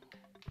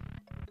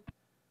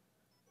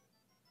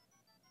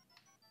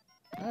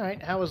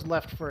 Alright, how was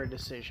left for a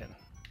decision?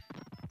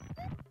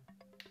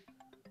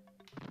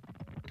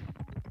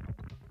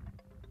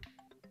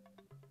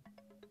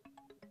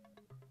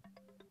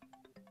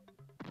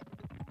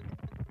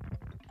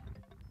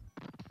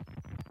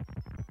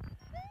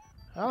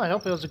 Well, I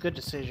hope it was a good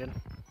decision.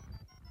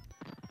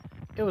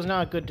 It was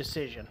not a good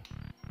decision.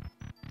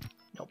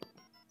 Nope.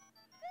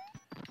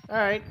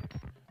 Alright.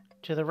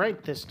 To the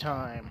right this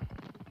time.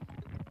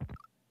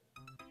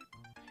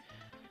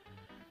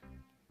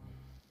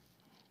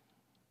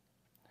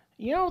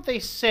 You know what they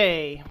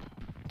say,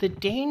 the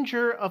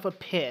danger of a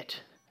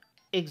pit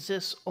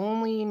exists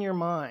only in your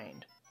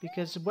mind,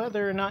 because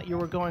whether or not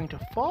you are going to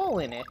fall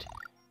in it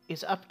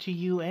is up to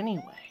you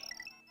anyway.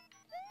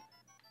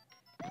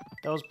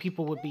 Those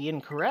people would be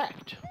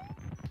incorrect,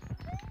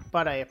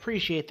 but I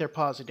appreciate their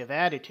positive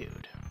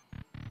attitude.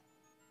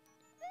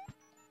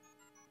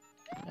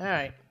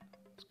 Alright,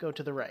 let's go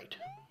to the right.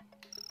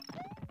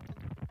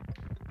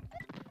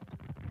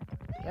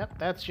 Yep,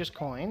 that's just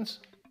coins.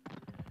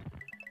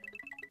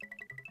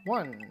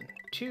 1,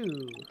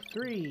 2,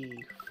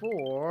 3,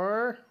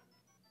 4.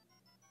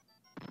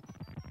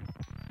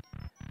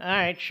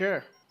 Alright,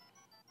 sure.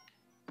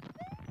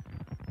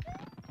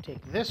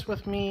 Take this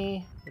with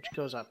me, which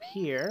goes up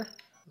here.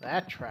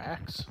 That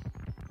tracks.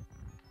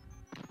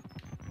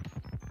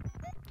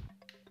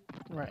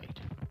 Right,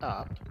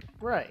 up,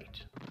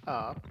 right,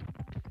 up,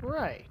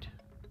 right.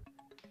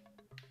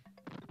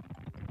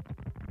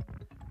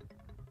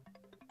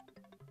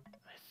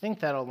 I think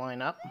that'll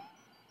line up.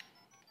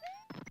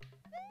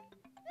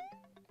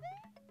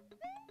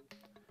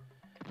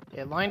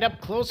 It lined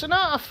up close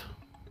enough.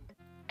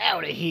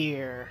 Out of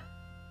here.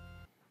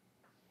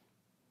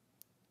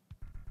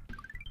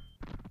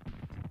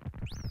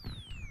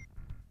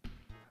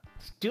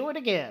 do it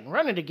again.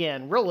 Run it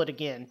again. Roll it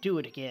again. Do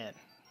it again.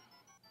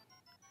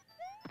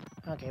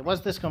 Okay,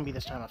 what's this going to be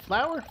this time? A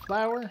flower?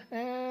 Flower?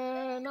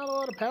 Not a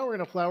lot of power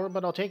in a flower,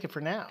 but I'll take it for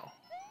now.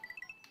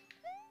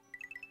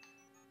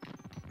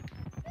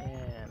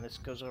 And this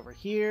goes over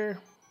here.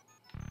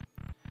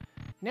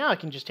 Now I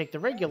can just take the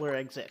regular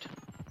exit.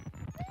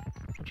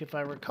 Which, if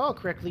I recall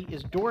correctly,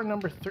 is door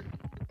number 3.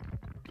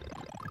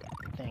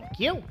 Thank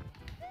you.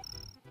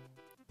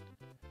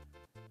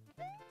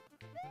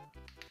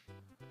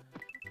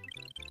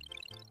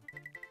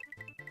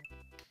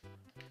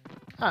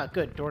 Ah,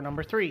 good. Door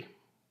number 3.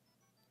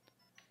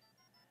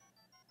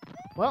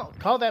 Well,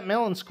 call that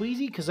melon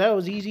squeezy, because that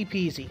was easy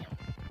peasy.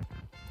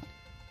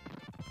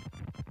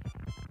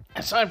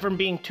 Aside from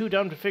being too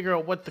dumb to figure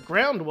out what the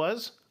ground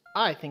was,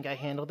 I think I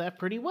handled that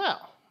pretty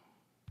well.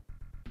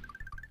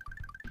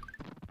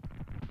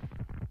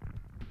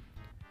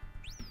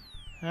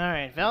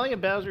 Alright, Valley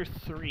of Bowser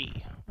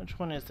 3. Which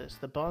one is this?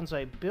 The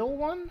Bonsai Bill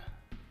one?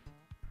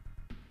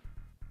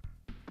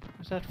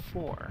 Or is that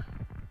 4?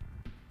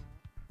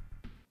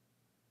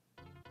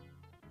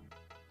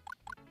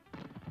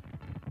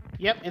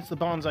 Yep, it's the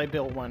Bonsai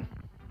Bill one.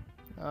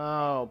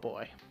 Oh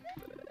boy.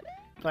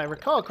 If I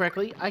recall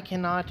correctly, I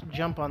cannot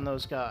jump on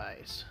those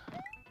guys.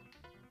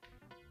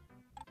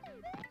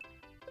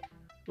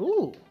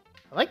 Ooh,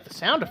 I like the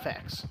sound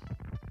effects.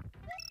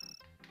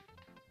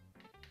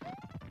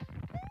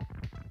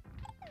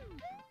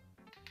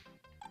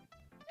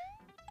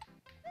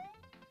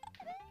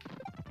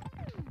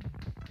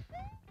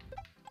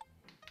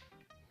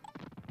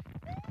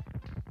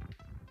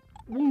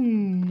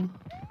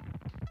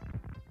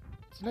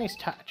 It's a nice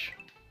touch.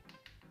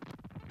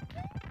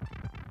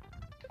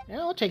 Yeah,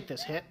 I'll take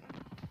this hit.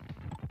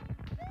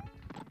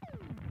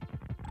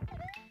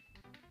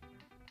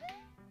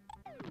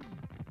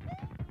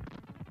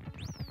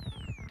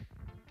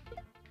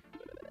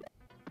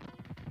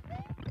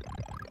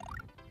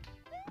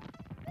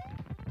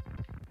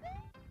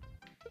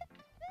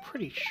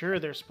 Pretty sure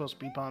there's supposed to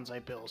be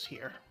Bonsai Bills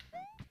here.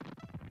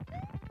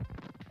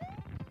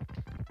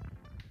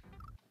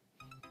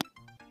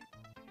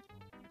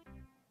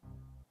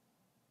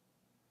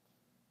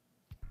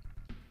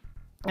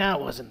 That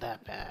wasn't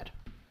that bad.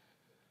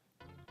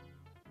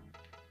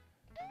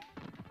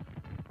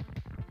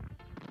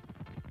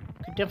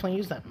 Could definitely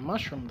use that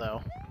mushroom,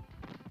 though.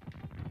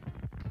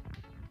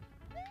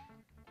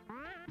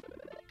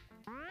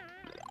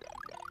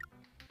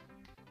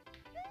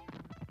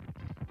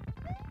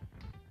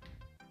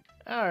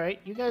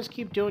 Alright, you guys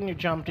keep doing your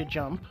jump to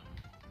jump.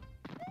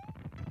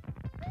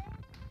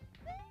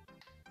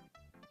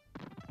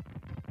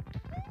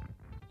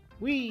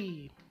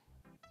 Whee!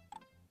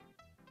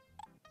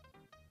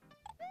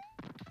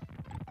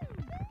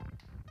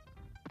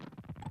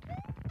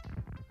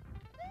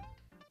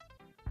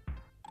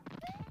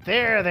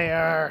 There they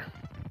are!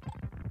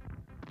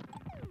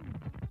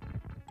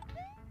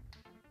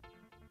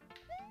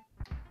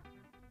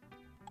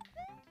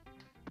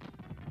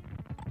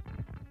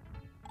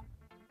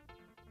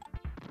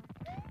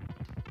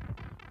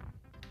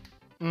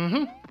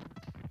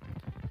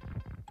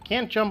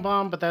 Can't jump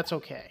on, but that's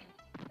okay.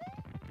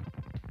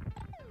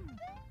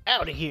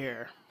 Out of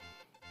here!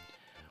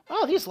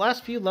 Wow, these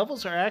last few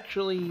levels are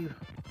actually...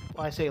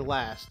 Well, I say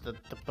last. The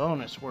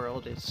bonus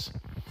world is...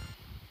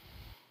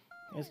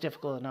 It's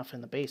difficult enough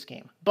in the base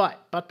game. But...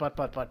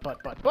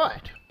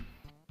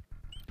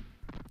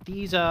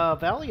 These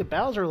Valley of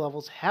Bowser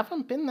levels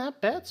haven't been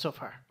that bad so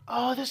far.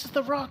 Oh, this is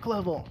the rock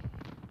level!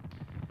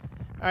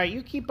 Alright,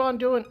 you keep on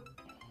doing...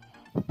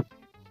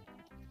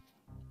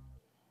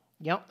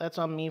 Yep, that's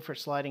on me for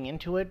sliding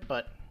into it,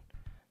 but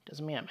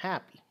doesn't mean I'm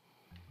happy.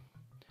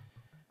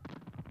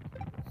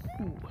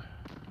 Ooh.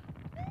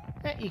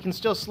 Eh, you can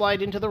still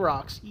slide into the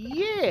rocks.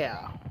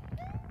 Yeah!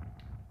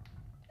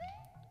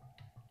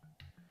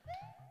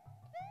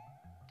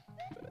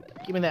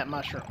 Give me that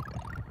mushroom.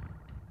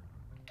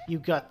 You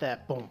got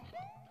that bump.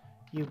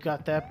 You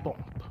got that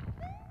bump.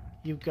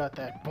 You got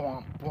that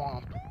bump,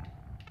 bump.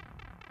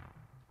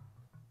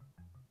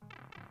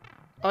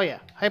 Oh yeah,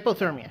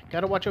 hypothermia.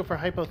 Gotta watch out for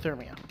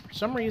hypothermia. For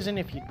some reason,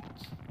 if you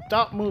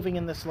stop moving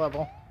in this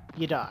level,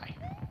 you die.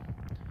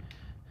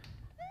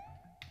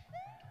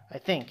 I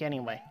think,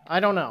 anyway. I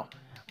don't know.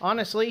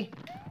 Honestly,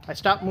 I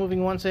stopped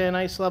moving once in an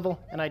ice level,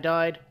 and I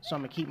died, so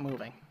I'm gonna keep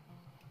moving.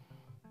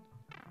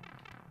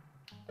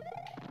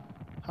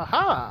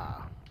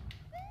 Haha!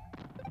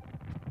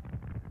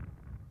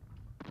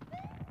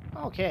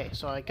 Okay,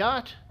 so I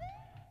got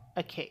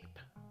a cape.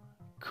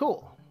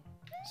 Cool.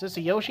 Is this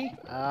a Yoshi?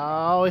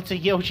 Oh, it's a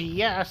Yoshi,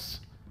 yes!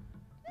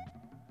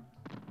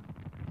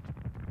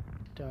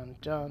 Dun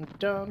dun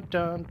dun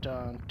dun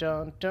dun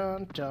dun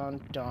dun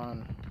dun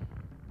dun.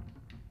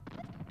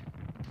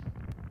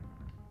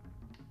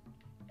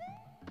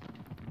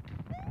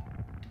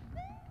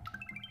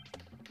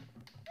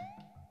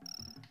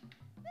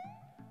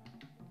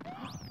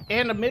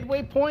 And a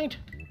midway point?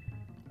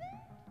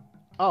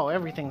 Oh,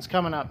 everything's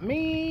coming up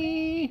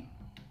me!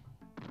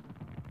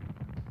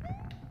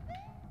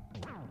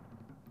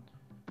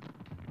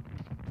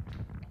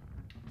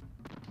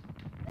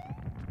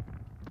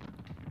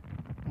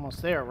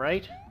 Almost there,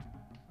 right?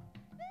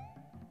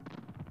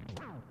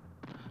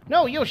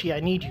 No, Yoshi,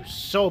 I need you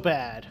so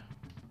bad.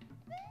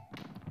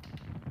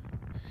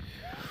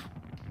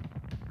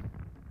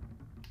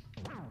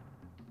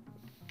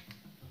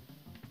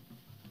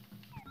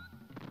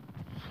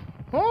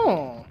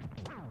 Oh.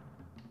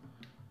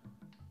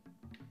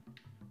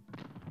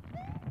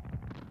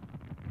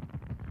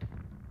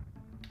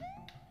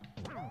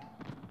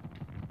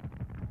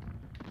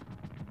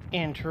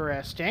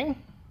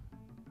 Interesting.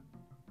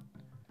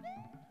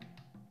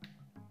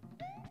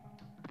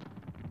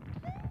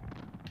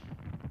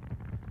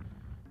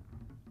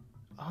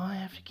 Oh, I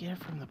have to get it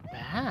from the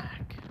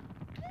back.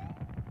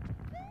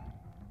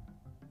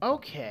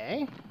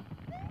 Okay.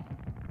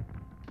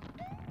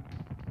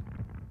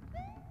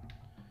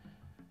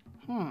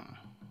 I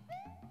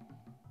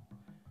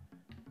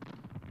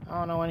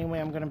don't know any way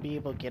I'm going to be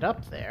able to get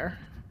up there.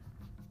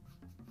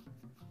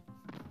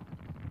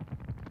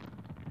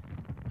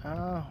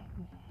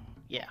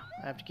 Yeah,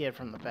 I have to get it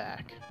from the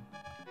back.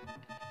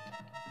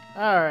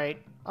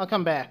 Alright, I'll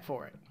come back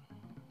for it.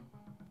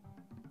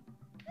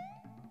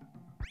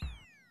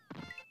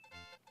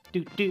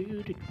 Do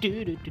do do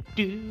do do do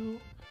do.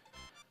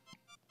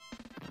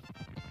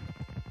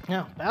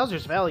 Now,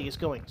 Bowser's Valley is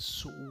going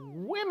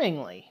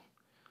swimmingly.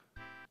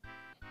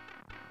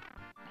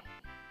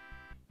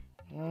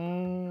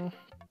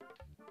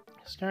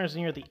 Star's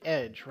near the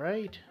edge,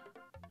 right?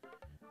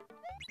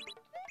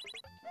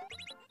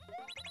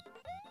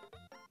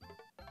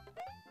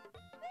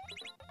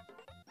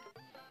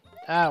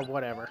 Ah,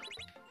 whatever.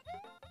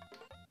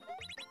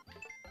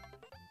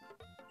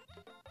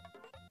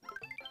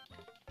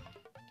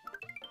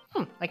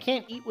 I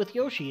can't eat with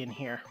Yoshi in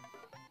here.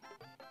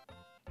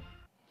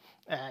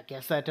 I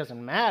guess that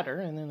doesn't matter.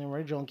 And in the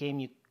original game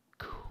you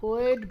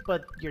could,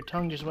 but your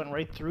tongue just went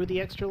right through the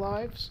extra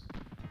lives.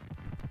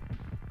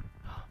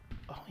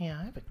 Oh yeah,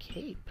 I have a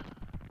cape.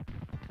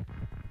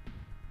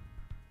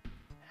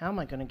 How am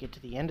I going to get to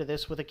the end of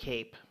this with a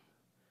cape?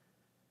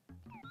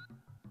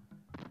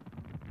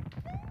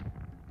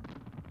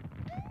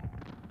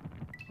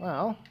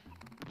 Well,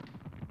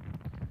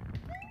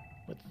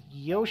 with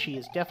Yoshi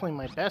is definitely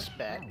my best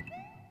bet.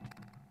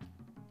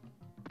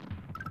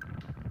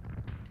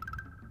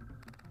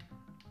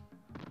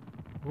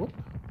 Whoop,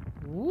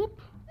 whoop.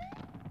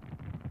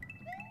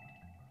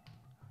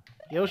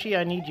 Yoshi,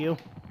 I need you.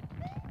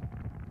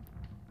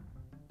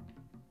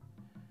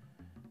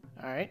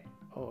 Alright,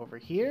 over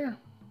here,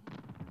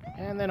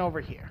 and then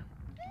over here.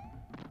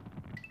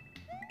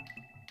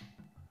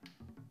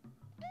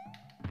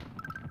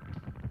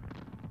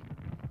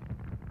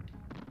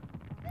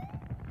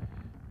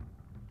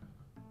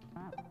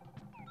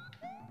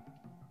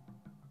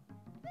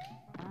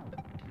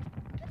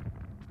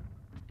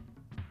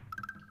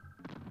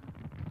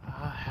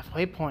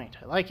 Halfway point.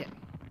 I like it.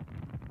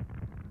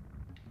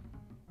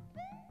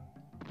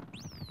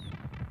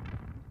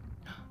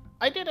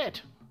 I did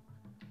it!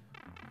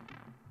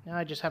 Now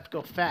I just have to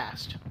go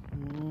fast.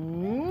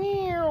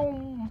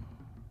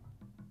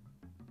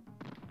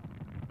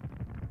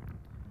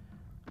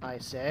 I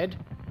said...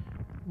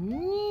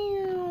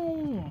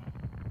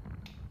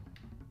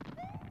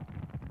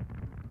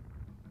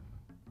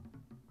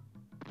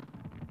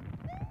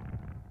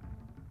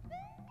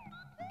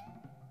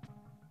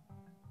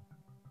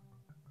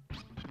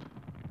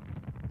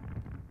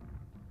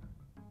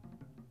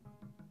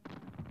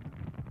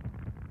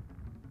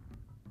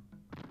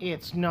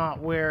 It's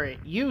not where it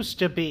used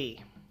to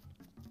be.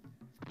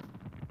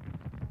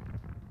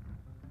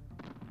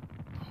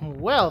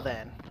 Well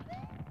then.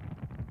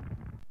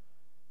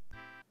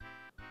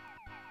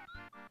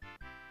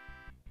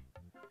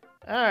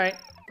 Alright,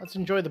 let's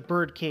enjoy the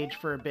birdcage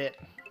for a bit.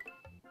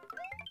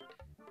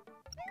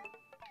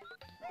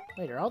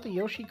 Wait, are all the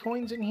Yoshi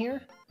coins in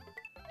here?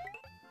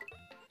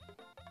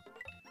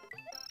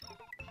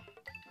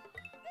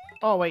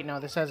 Oh wait, no,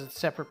 this has a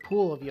separate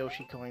pool of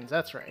Yoshi coins,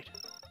 that's right.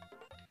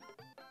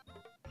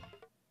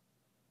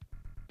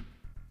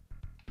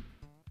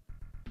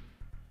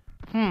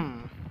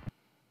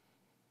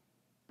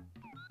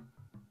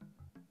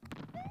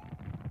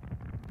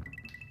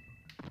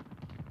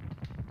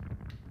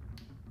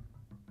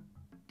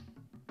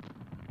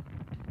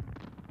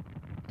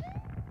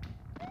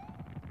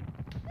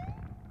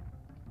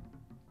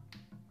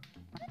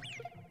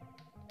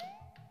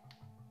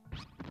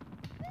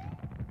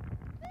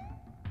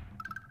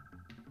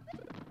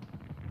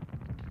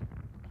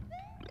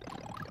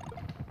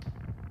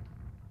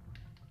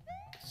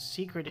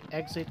 Secret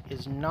exit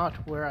is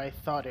not where I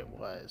thought it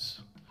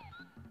was.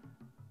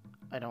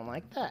 I don't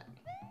like that.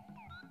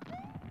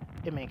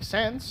 It makes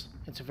sense.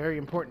 It's a very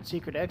important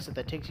secret exit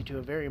that takes you to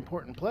a very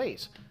important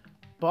place.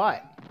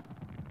 But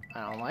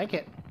I don't like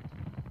it.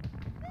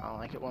 I don't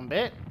like it one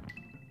bit.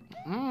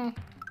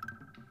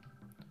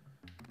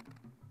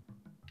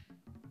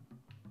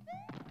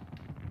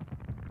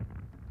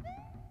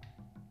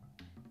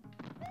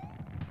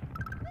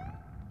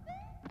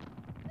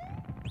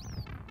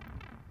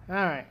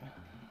 Alright.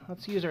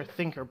 Let's use our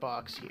thinker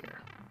box here.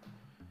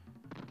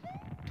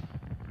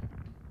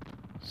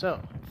 So,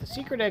 if the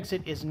secret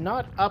exit is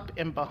not up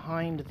and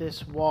behind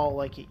this wall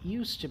like it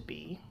used to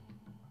be...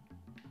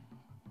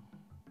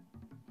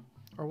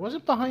 Or was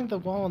it behind the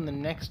wall in the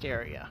next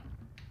area?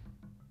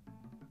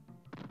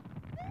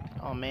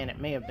 Oh man,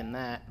 it may have been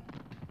that.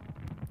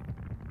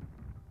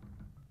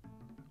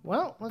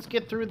 Well, let's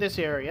get through this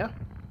area.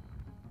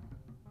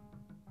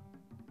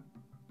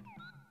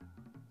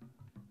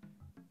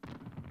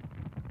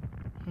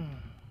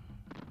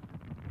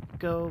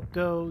 Go,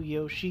 go,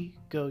 Yoshi,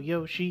 go,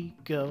 Yoshi,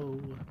 go.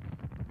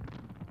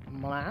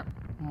 Mlarp,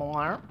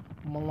 mlarp,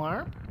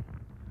 mlarp.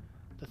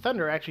 The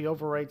thunder actually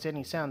overwrites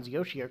any sounds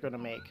Yoshi are going to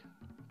make.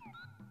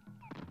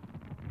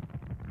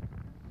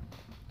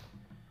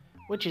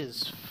 Which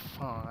is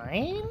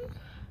fine.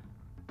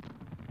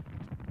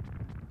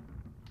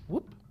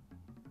 Whoop.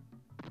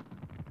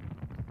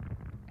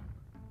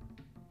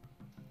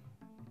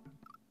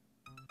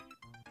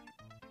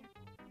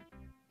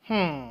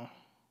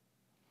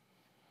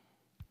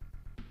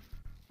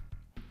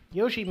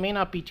 Yoshi may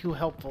not be too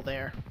helpful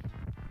there.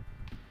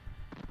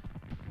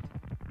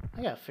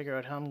 I gotta figure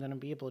out how I'm gonna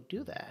be able to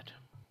do that.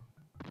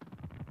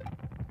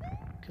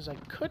 Because I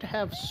could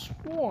have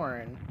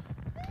sworn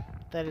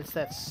that it's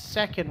that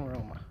second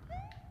room.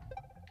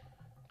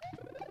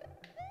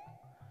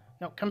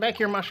 No, come back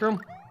here,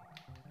 mushroom.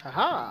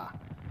 Haha!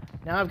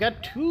 Now I've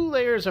got 2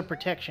 layers of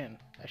protection.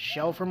 A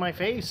shell for my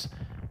face,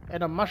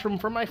 and a mushroom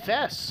for my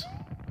fess.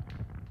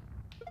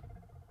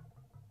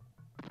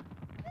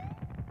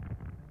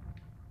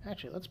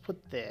 Actually, let's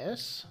put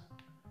this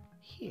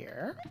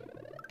here.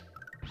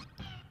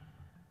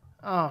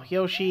 Oh,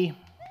 Yoshi.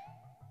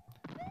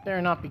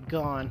 Better not be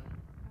gone.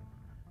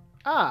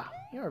 Ah,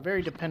 you are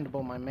very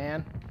dependable, my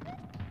man.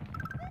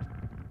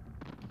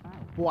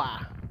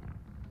 Wah.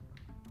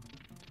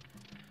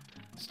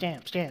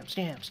 Stamp, stamp,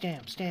 stamp,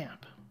 stamp,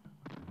 stamp.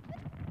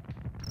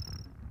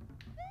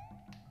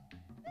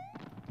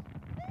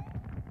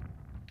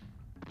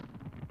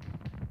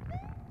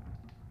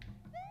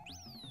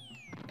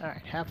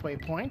 Alright, halfway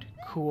point.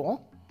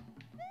 Cool.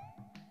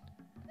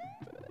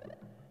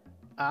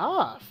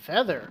 Ah,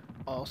 feather.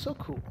 Also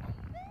cool.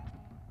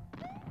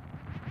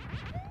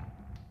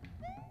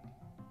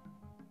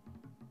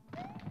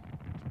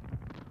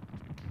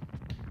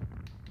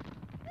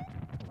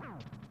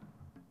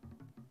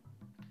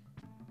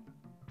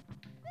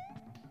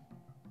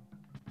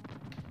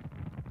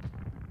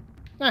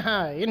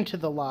 Aha, into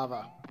the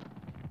lava.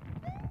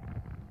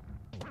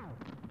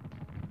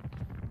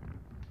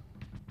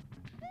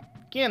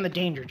 Get in the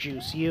danger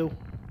juice, you.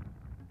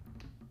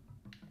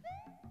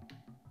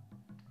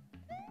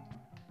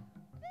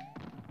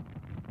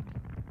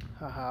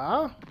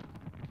 Haha.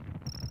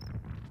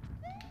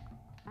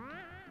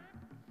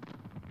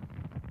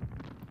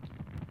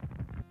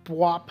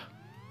 Bwop.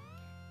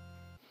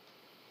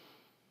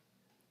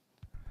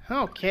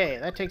 Okay,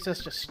 that takes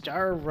us to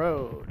Star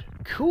Road.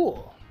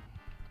 Cool.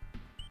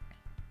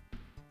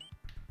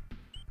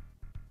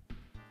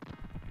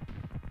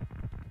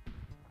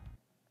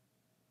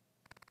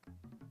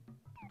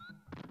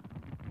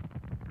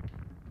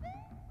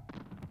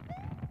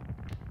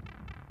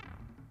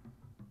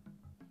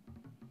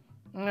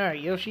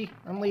 Alright, Yoshi,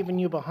 I'm leaving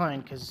you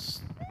behind,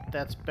 because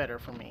that's better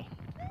for me.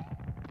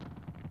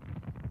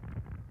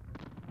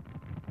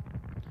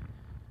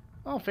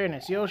 All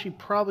fairness, Yoshi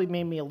probably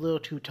made me a little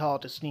too tall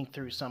to sneak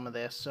through some of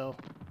this, so...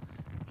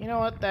 You know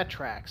what? That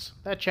tracks.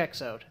 That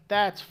checks out.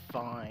 That's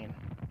fine.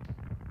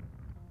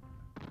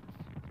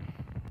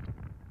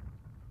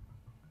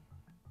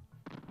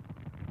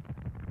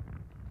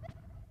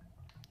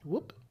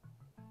 Whoop.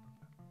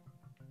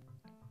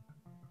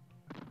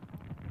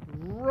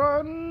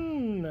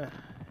 Run!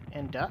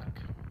 And duck.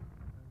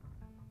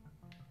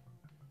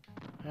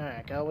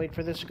 Alright, gotta wait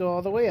for this to go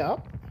all the way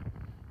up.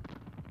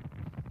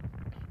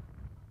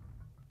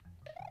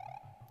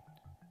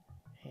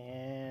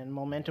 And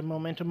momentum,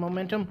 momentum,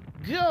 momentum.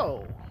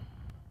 Go!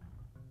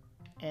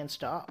 And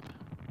stop.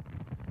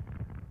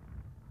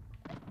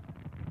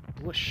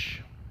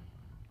 Whoosh.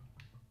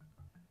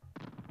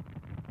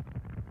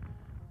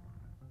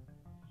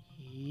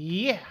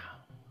 Yeah!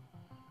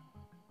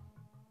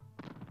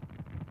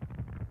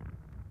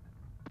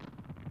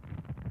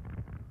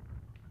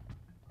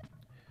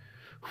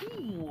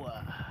 Whew.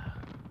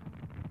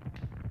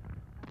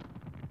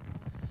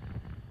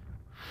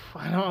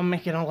 I know I'm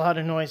making a lot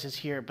of noises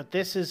here, but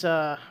this is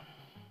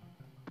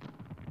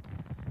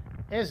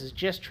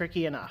just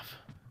tricky enough.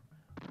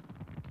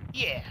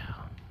 Yeah!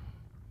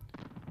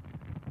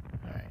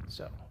 Alright,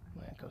 so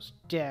that goes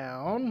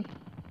down.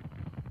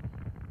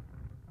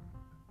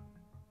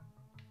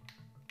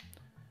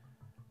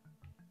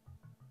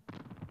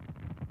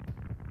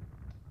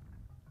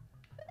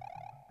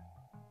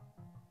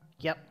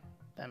 Yep,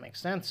 that makes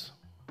sense.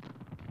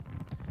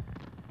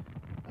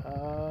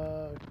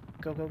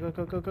 Go, go, go,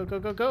 go, go, go, go,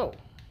 go, go.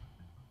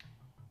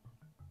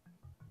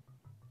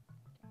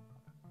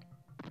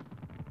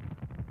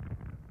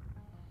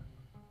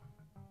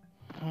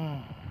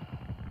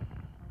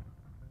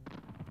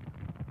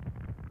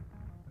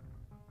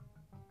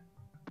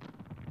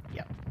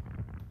 Yep.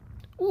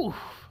 Oof.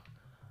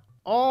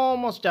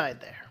 Almost died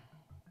there.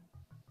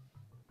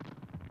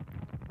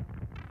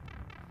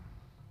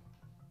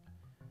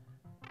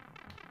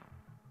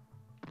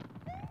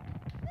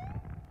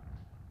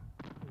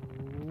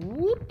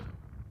 Whoop.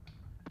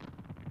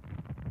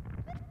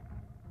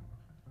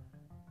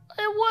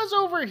 It was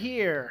over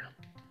here.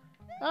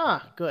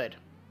 Ah, good.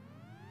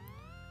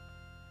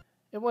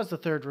 It was the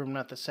third room,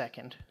 not the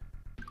second.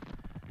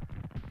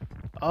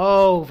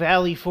 Oh,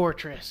 Valley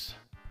Fortress.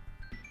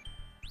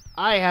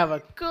 I have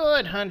a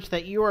good hunch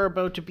that you are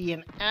about to be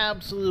an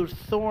absolute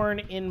thorn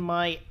in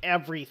my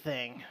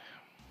everything.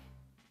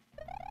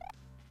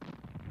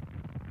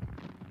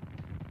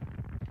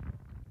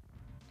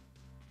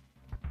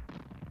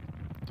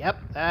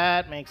 Yep,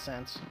 that makes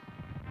sense.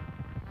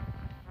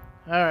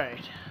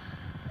 Alright.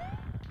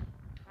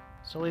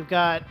 So we've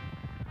got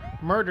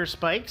murder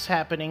spikes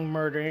happening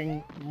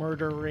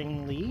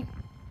murderingly.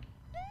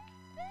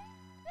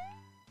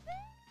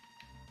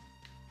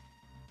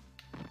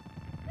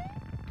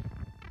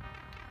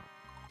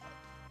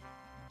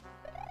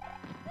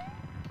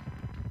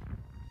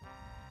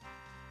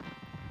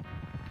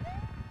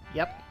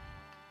 Yep.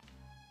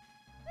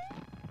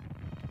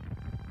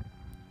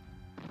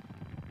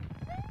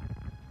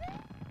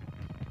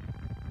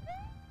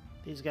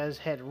 These guys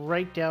head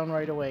right down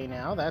right away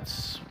now.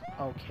 That's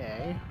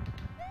okay.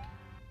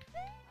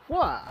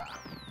 Whoa!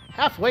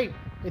 Halfway...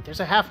 Wait, there's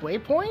a halfway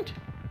point?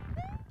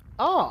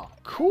 Oh,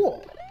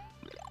 cool.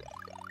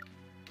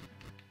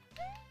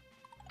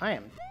 I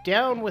am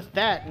down with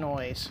that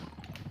noise.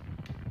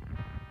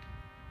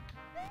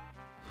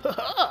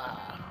 Ha-ha!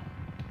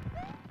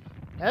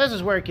 Now this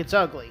is where it gets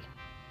ugly.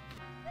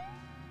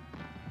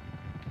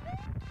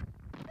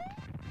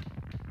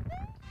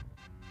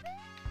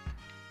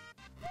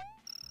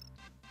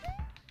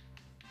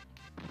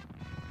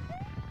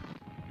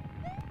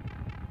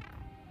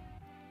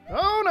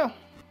 Oh no!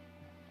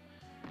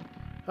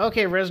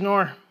 Okay,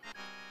 Reznor.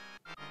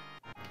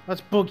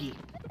 Let's boogie.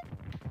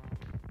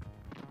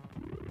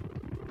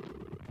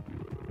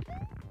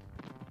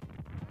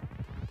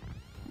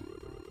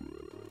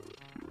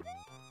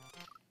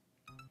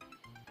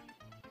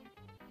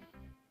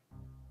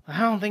 I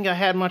don't think I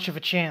had much of a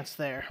chance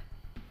there.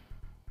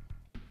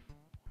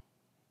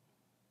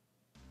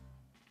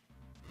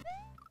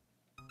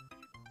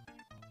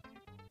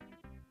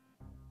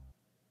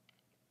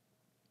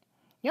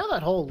 You know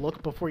that whole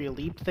look before you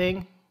leap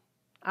thing?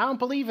 I don't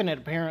believe in it,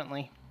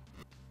 apparently.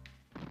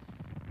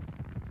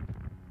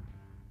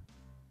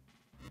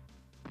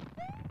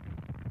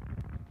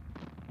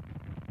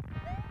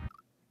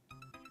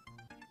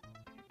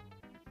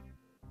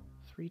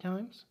 Three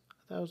times?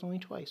 I thought it was only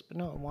twice, but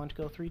no, I wanted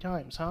to go 3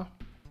 times, huh?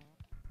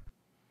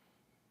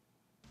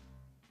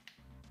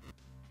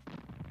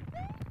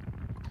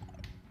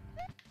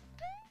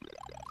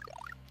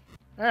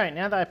 Alright,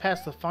 now that I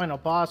passed the final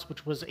boss,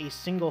 which was a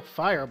single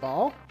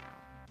fireball,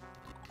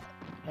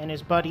 and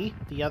his buddy,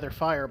 the other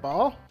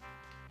fireball.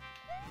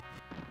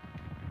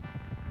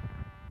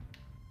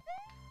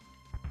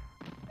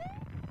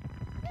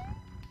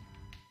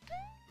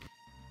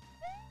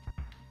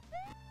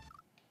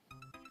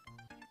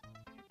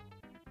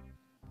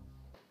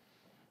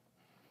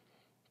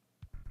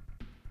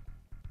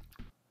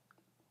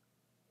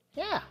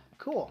 Yeah,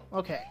 cool.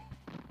 Okay.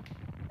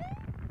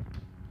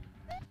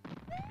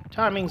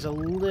 Timing's a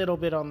little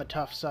bit on the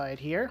tough side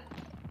here.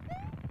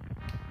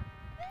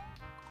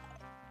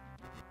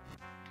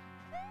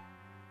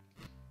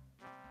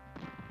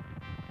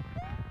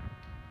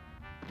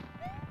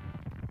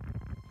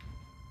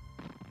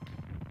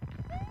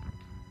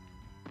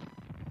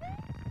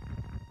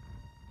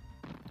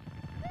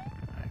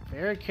 Alright,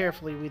 very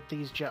carefully with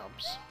these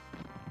jumps.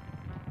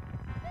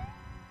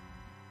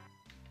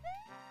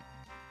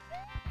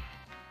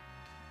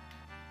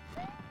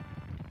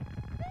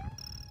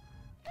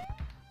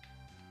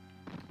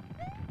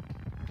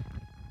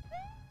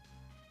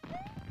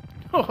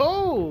 Ho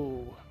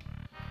ho!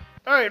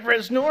 Alright,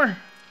 Reznor.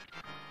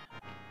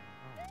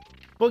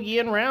 Boogie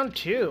in round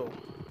 2.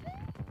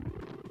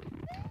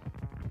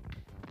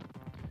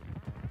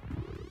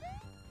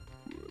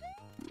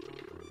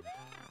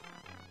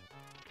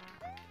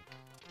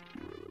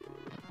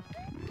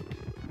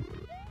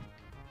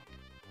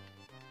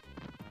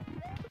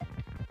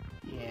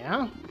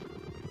 Yeah.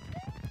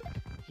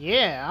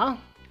 Yeah.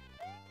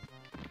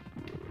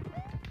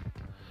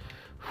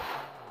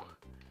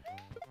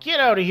 Get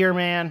out of here,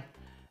 man.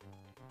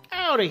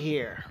 Out of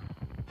here.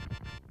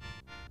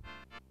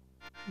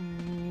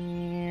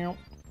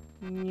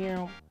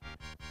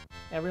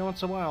 Every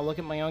once in a while, I'll look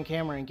at my own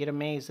camera and get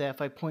amazed that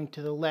if I point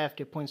to the left,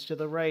 it points to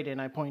the right,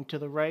 and I point to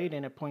the right,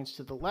 and it points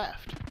to the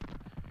left.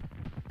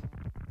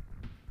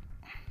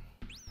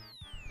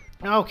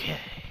 Okay.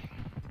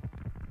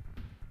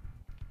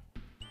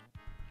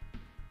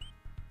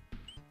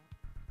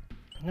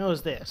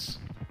 Who's this?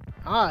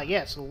 Ah,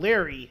 yes,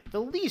 Larry,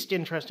 the least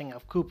interesting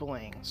of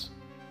Koopalings.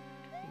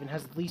 Even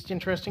has the least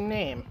interesting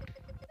name.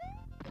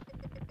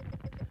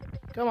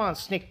 Come on,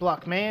 Snake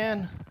Block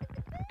Man.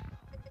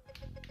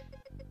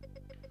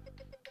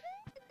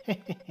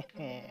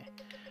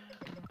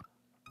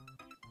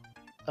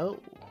 Oh.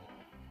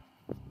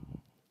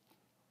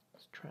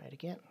 Let's try it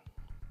again.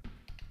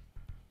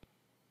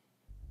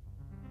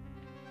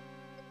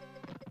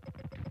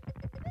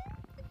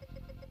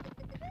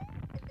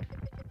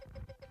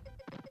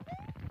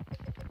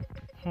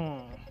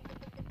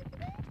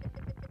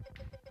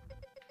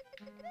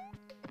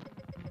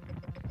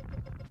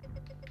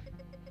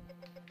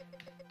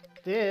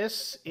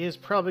 This is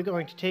probably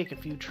going to take a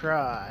few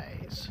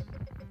tries.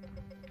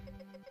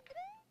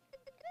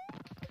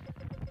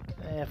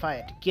 If I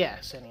had to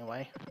guess,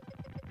 anyway.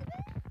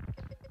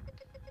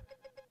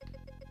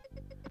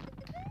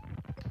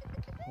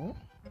 Oh.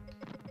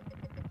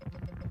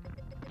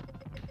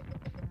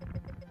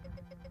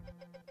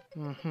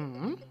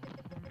 Mm-hmm.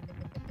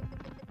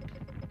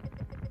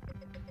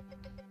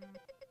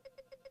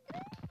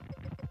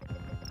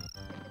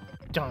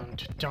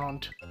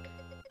 Don't.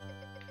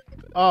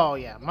 Oh,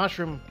 yeah.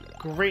 Mushroom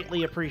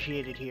greatly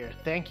appreciated here.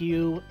 Thank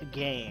you,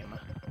 game.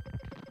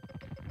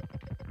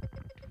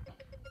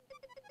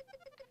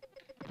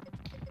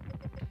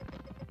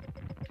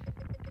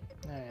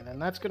 And then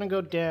that's going to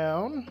go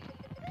down.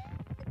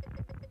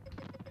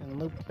 And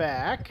loop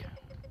back.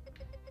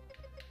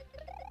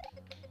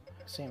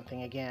 Same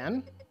thing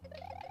again.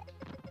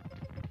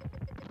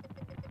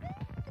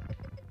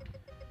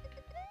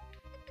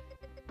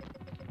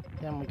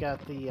 Then we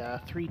got the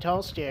 3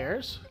 tall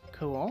stairs.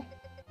 Cool.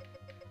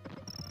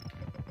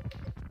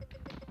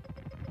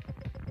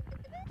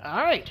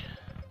 Alright,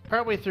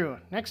 partway through.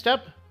 Next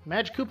up,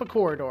 Magikoopa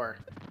Corridor.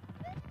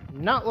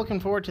 Not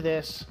looking forward to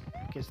this,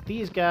 because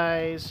these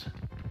guys...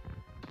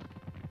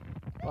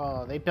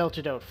 Oh, they built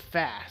it out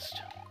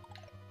fast.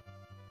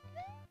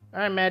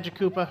 Alright,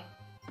 Magikoopa.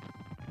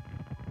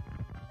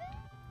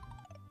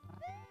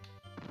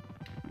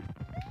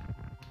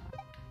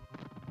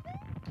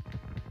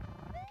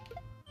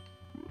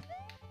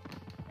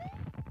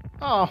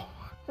 Oh,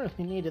 really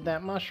needed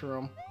that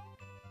mushroom.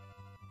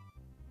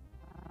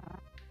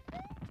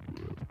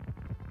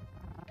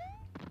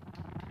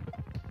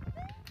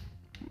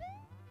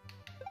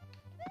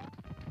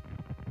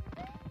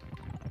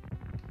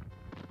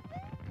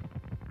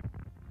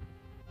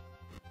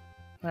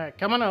 Alright,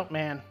 come on out,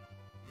 man.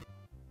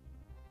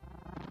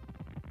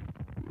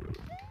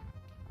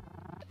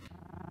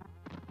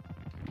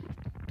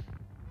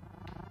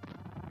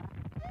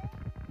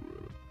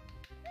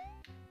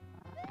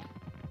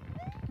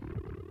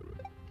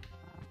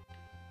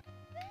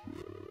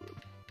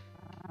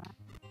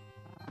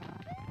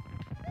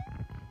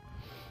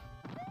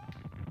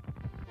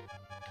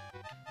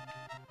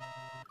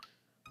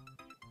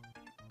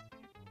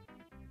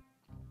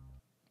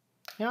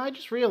 You know, I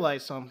just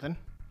realized something.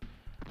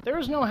 There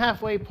is no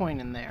halfway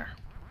point in there.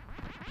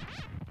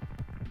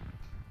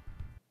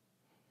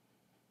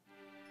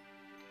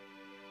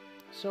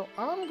 So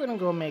I'm gonna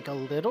go make a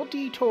little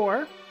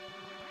detour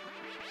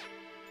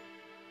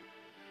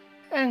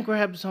and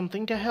grab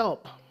something to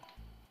help.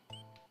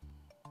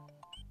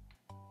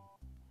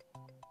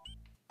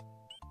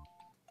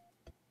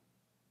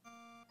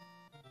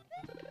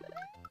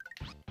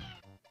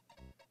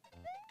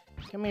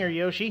 Come here,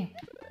 Yoshi.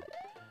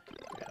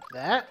 Grab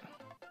that.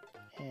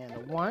 And a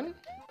 1.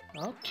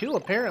 Well, 2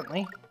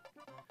 apparently.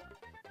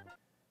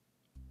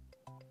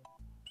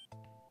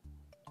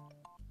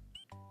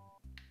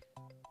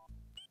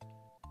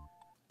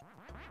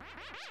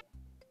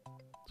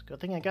 It's a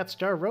good thing I got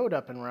Star Road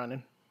up and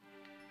running.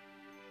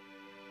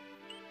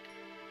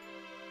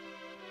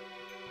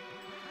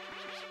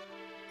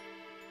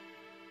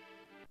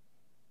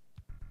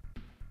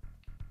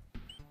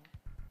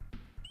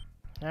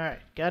 Alright,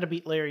 gotta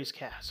beat Larry's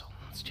castle.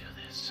 Let's do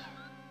this.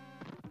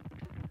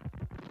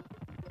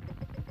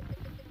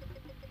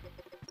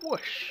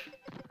 Whoosh!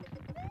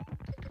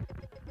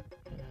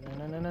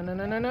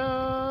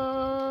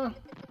 No.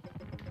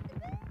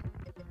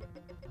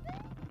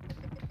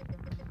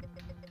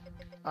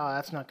 Oh,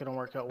 that's not gonna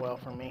work out well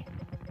for me.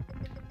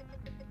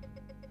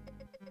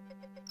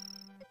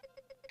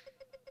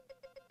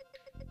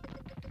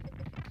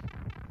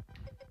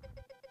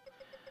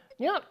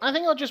 You know what? I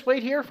think I'll just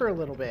wait here for a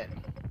little bit.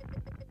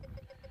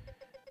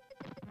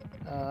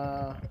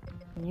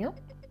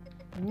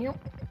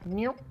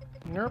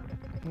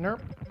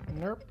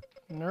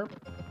 Nerp.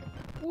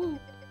 Woo.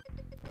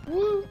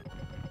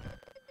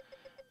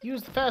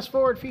 Use the fast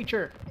forward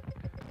feature.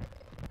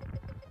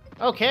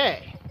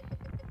 Okay.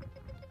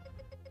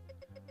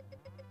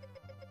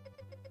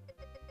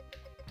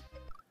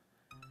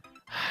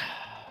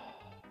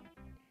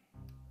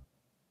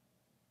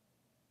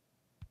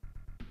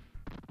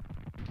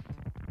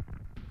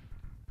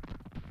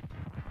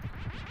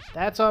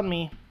 That's on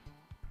me.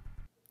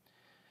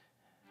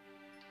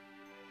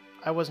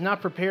 I was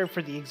not prepared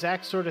for the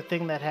exact sort of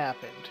thing that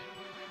happened,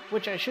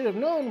 which I should have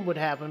known would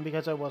happen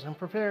because I wasn't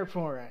prepared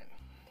for it.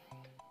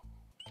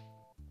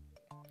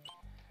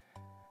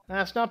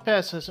 That's not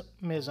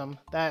pessimism,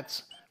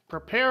 that's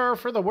prepare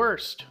for the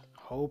worst,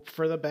 hope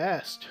for the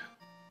best.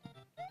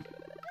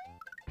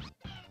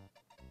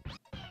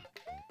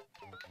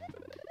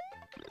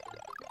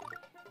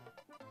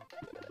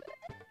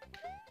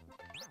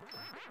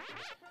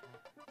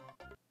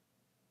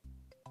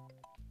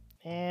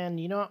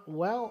 know what?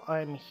 While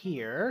I'm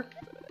here,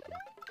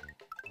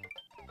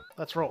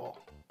 let's roll.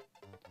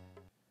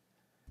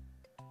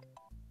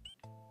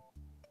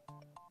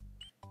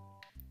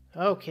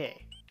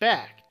 Okay,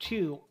 back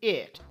to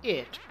it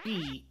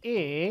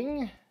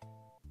being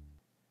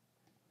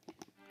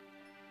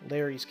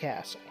Larry's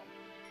Castle.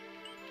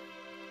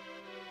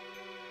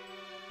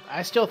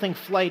 I still think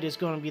flight is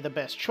going to be the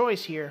best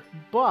choice here,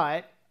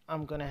 but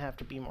I'm going to have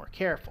to be more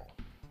careful.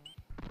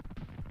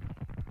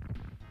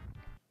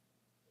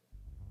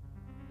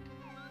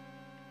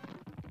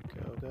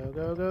 Go,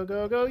 go, go,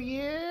 go, go,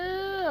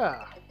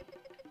 yeah!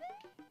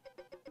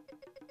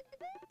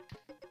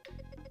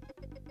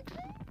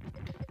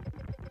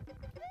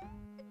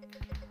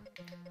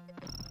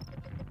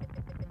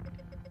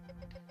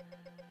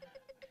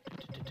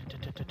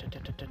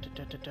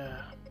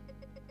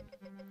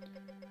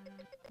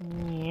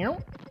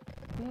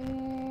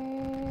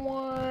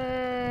 Wow.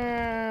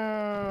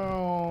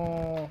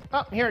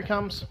 Oh, here it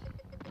comes.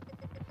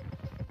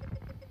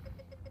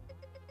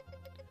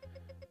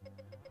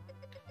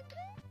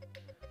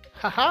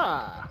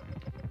 Haha!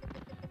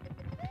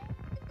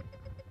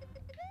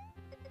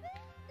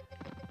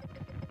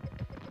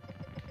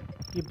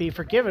 You'd be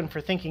forgiven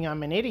for thinking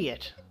I'm an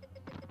idiot.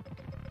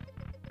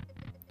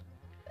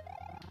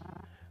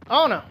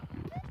 Oh no!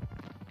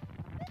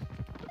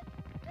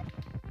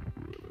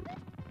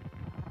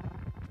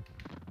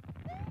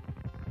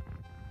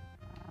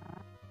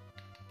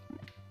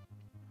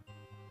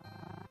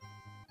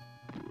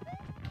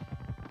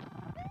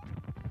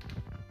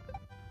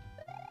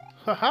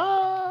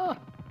 Haha!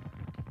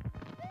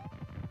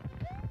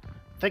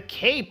 The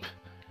cape!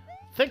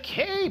 The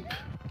cape!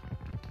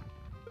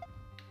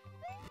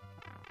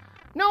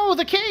 No,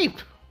 the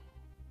cape!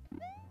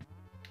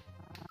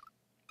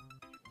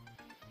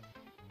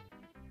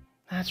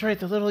 That's right,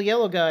 the little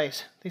yellow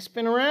guys. They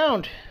spin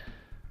around.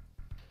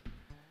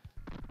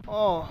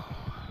 Oh.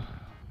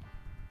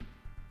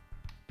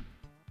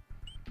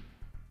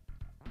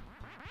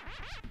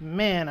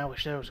 Man, I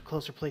wish there was a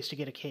closer place to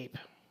get a cape.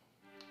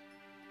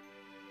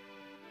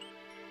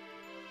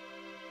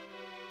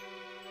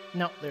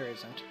 No, there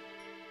isn't.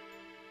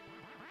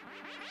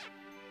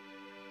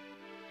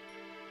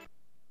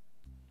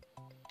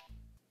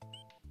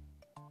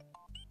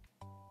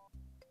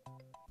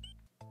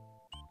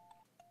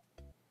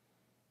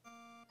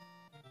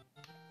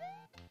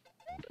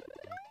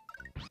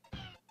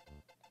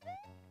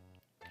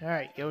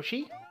 Alright,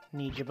 Yoshi.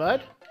 Need you,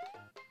 bud.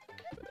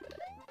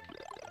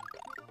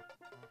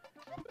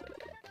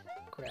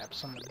 Grab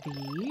some of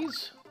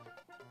these.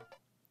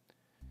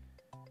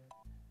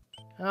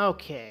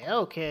 Okay,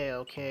 okay,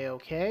 okay,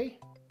 okay.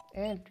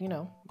 And, you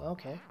know,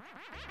 okay.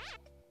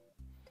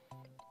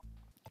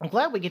 I'm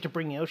glad we get to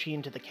bring Yoshi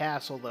into the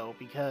castle, though,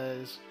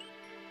 because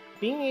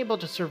being able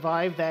to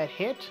survive that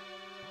hit,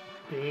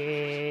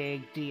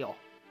 big deal.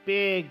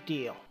 Big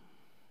deal.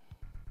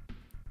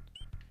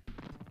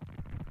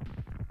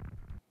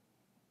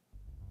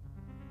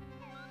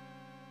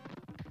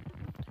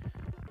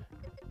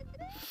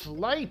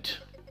 Flight!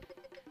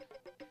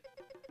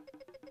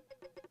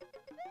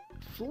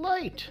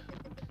 Flight!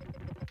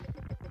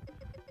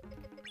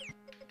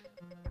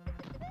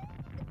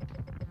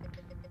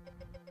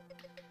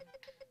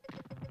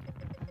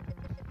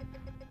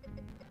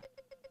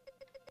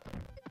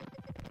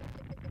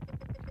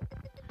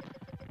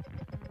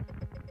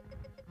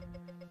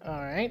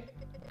 Alright,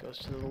 goes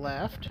to the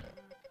left.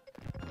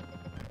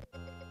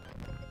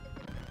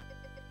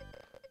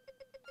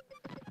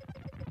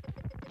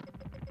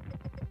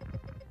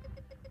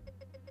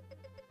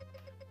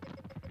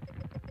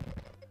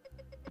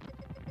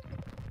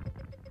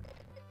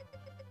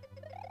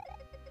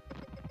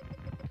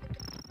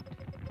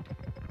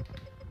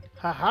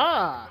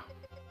 Haha!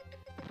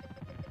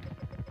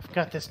 I've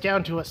got this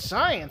down to a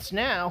science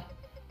now.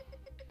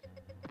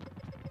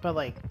 But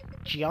like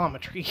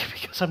geometry,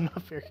 because I'm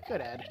not very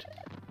good at it.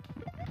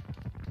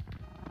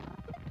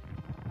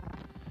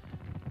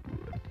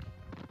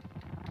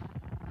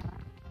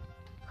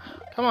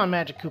 Come on,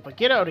 Magic Koopa,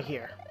 get out of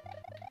here.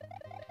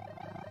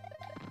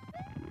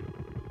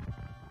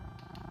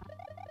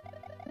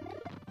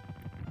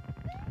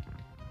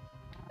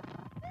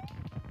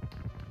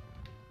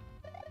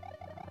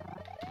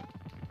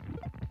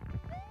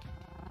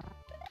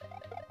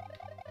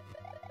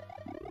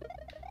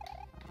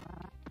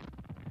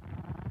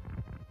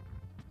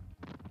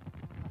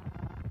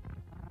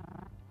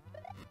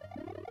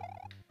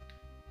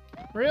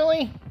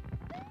 Really?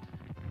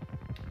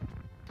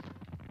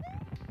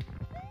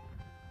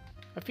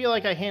 I feel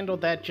like I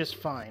handled that just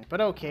fine, but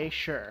okay,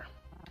 sure.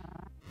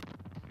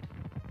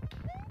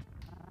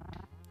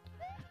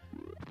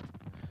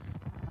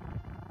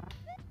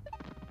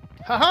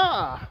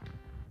 Haha!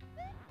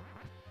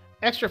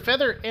 Extra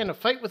feather and a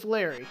fight with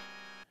Larry.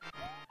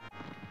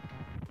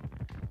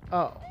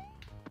 Oh.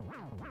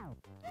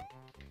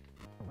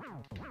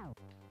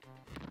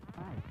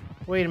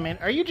 Wait a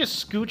minute, are you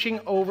just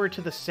scooching over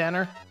to the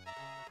center?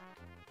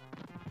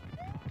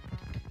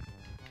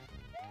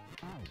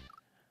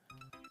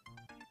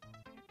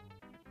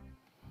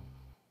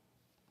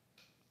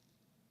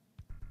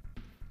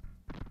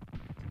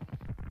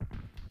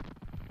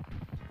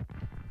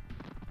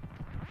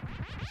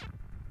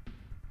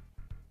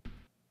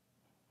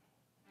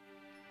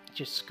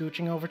 Just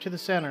scooching over to the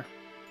center.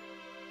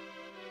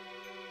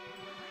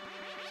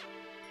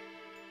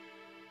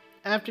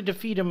 I have to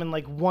defeat him in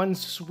like one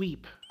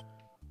sweep.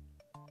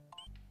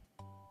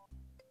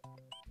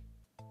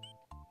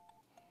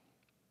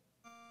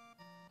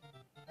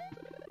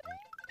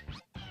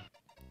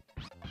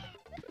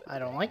 I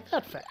don't like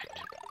that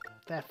fact.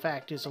 That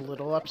fact is a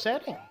little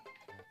upsetting.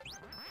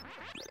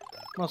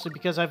 Mostly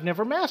because I've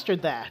never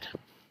mastered that.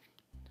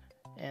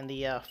 And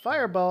the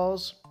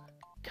fireballs,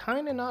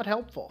 kinda not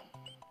helpful.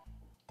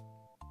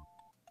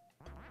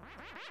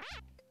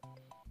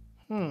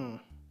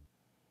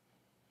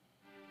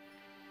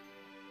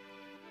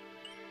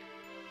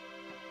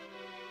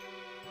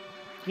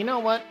 You know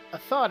what? A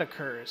thought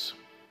occurs.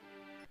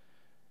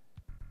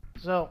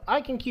 So, I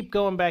can keep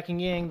going back and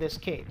getting this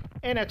cape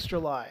and extra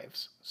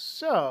lives.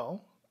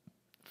 So,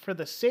 for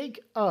the sake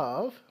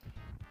of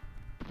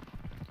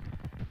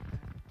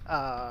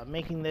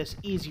making this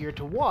easier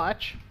to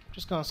watch, I'm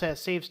just gonna set a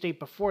save state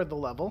before the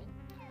level,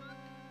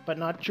 but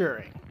not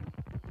during.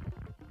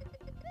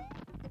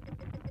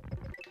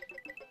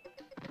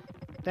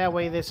 That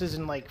way this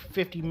isn't like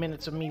 50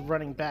 minutes of me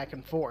running back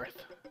and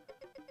forth.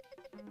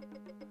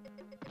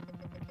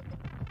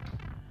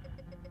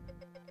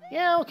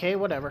 Yeah, okay,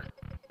 whatever.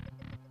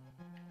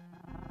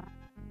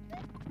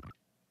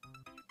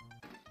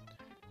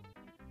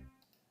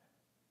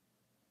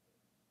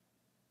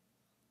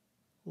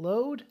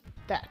 Load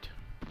that.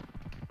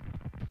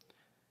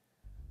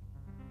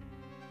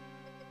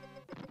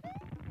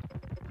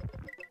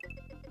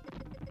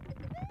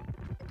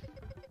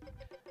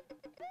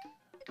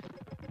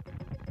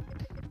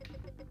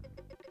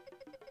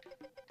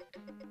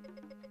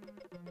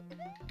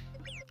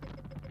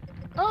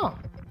 Oh,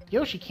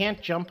 Yoshi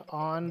can't jump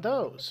on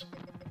those.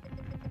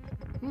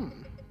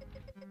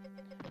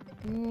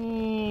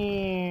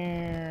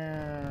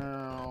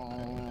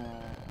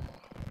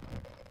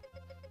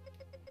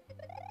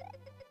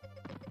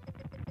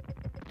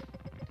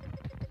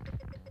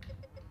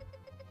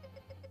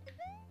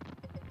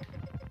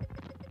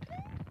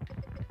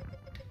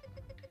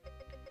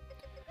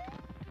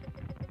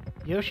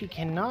 Yoshi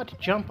cannot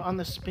jump on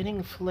the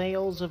spinning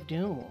flails of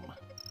doom.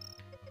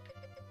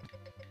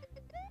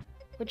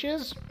 Which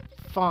is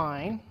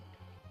fine.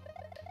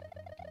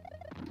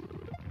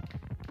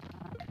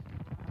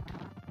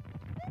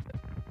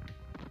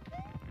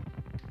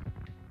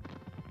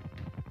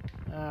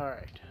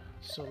 Alright,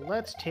 so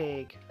let's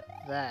take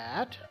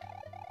that.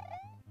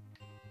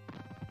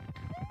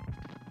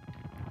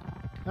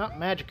 Oh,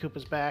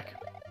 Magikoopa's back.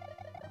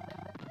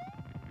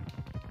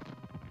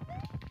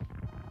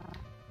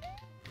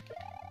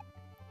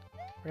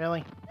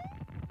 Really?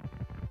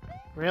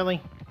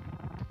 Really?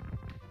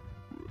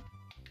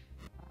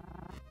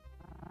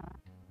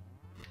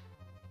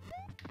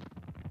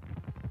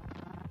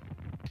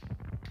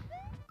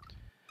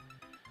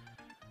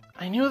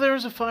 I knew there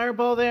was a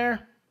fireball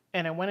there,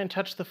 and I went and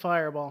touched the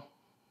fireball.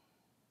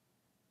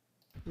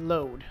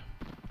 Load.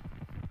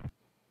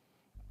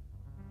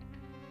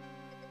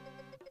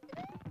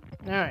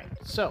 Alright,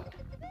 so,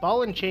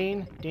 ball and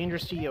chain,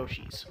 dangerous to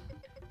Yoshis.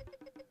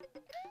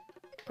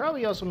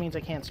 Probably also means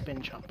I can't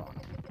spin jump on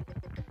them.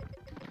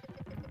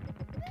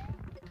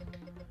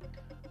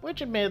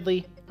 Which,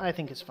 admittedly, I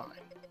think is fine.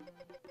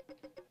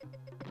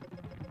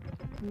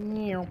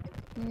 Meow.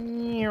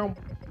 Meow.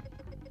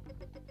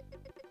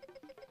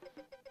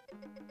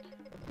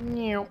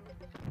 Meow.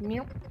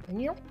 Meow.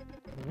 Meow.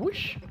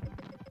 Whoosh.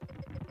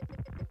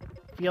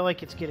 Feel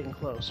like it's getting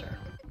closer.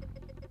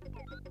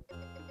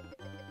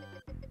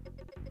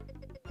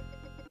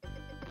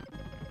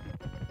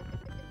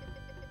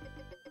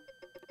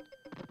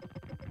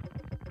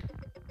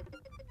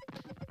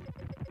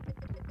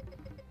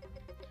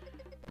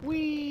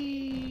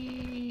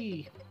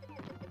 Whee!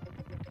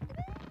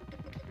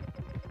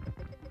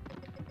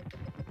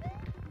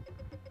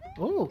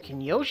 Ooh, can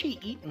Yoshi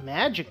eat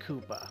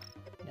Magikoopa?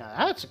 Now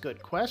that's a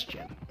good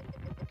question.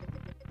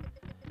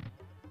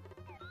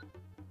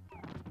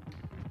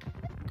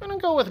 Gonna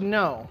go with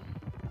no.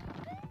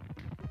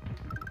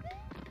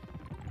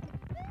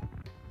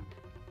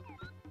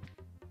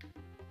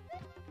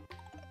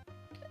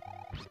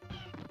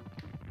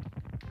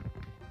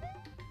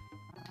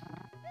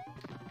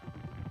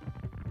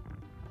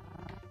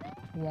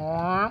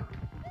 Womp.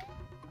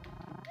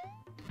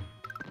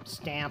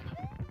 Stamp.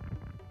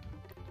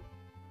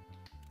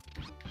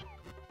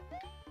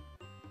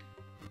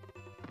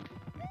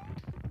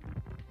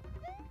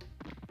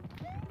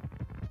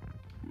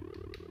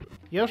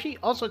 Yoshi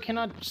also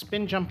cannot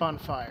spin jump on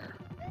fire.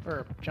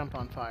 Or jump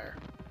on fire.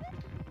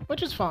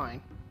 Which is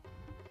fine.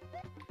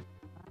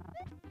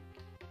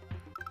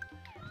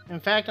 In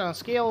fact, on a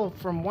scale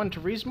from 1 to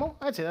reasonable,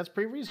 I'd say that's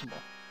pretty reasonable.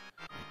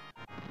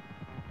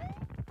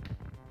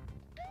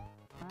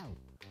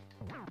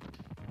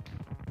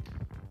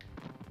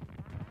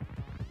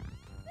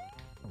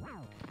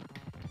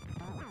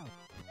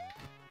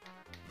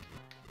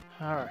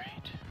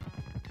 Alright.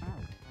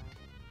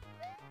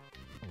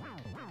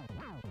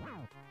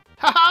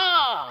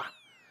 Ha-ha!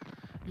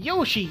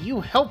 Yoshi,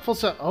 you helpful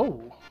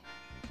Oh.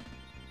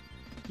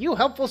 You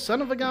helpful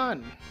son of a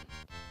gun!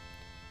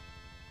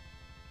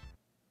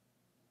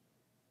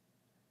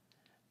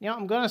 You know,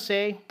 I'm gonna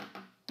say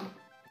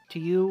to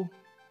you,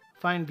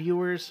 fine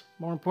viewers,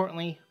 more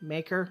importantly,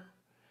 maker,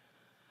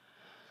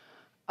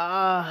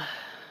 I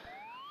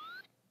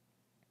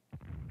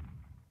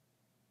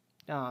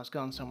was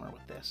going somewhere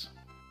with this.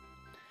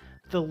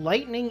 The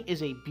lightning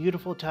is a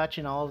beautiful touch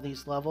in all of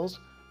these levels,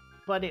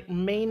 but it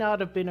may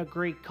not have been a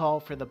great call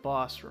for the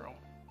boss room.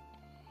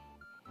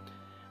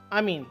 I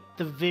mean,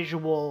 the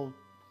visual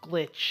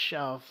glitch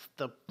of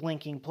the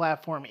blinking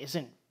platform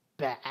isn't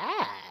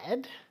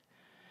bad.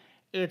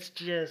 It's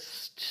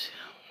just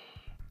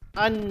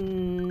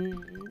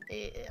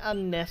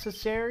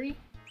unnecessary.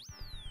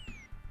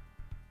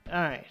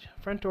 Alright,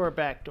 front door or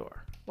back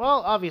door?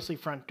 Well, obviously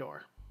front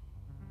door.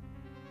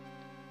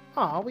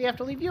 Aw, we have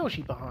to leave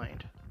Yoshi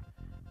behind.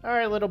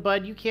 Alright, little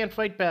bud, you can't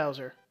fight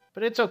Bowser,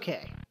 but it's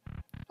okay.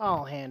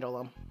 I'll handle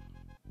him.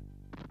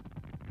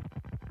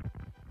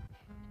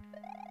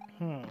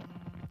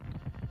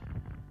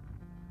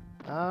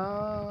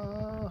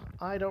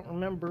 I don't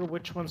remember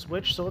which one's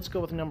which, so let's go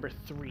with number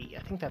 3.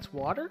 I think that's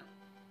water?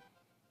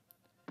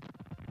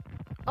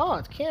 Oh,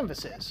 it's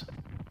canvases.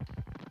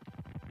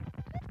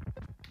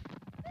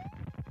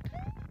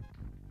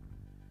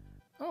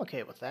 I'm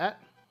okay with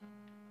that.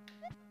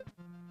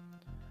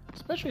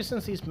 Especially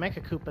since these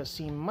Mecha Koopas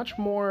seem much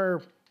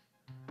more...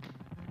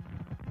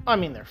 I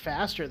mean, they're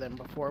faster than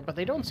before, but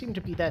they don't seem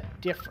to be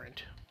that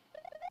different.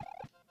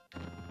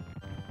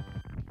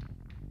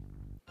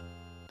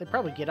 They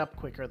probably get up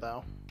quicker,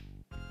 though.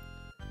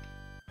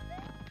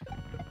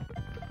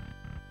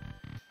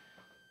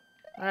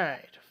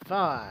 Alright,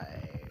 5.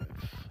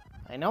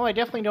 I know I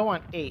definitely don't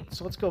want 8,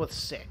 so let's go with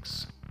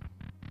 6.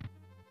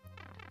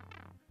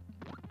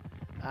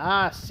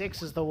 Ah,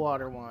 6 is the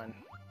water one.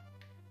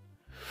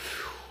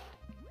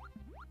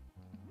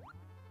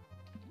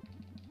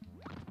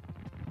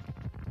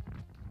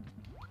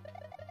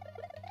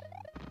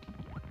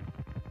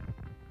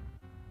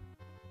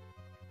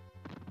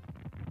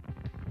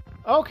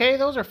 Okay,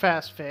 those are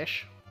fast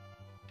fish.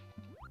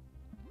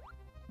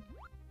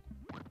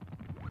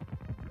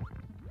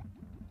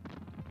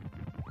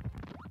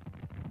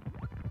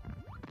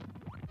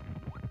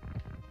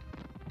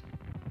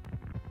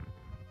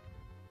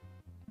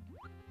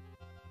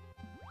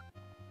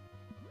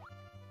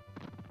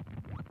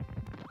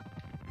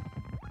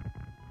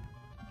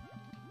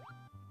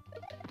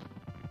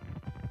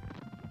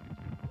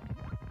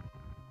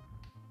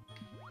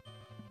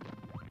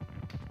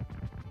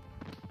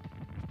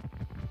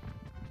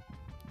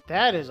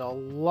 That is a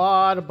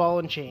lot of ball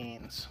and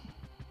chains.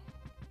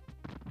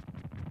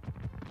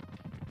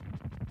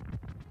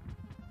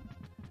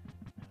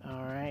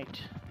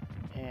 Alright.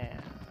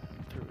 And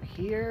through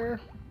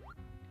here.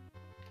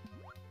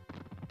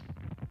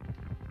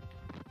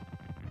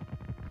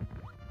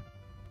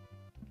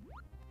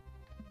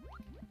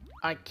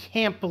 I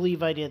can't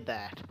believe I did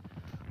that.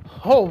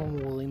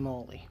 Holy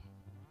moly.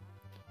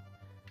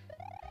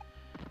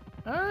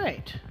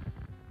 Alright.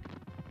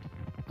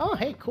 Oh,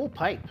 hey, cool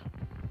pipe.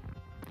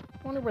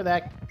 Wonder where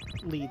that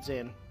leads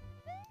in.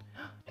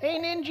 Hey,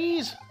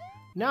 ninjas!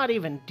 Not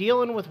even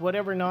dealing with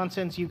whatever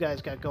nonsense you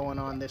guys got going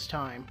on this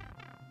time.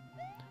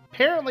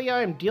 Apparently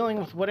I am dealing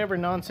with whatever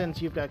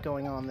nonsense you've got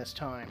going on this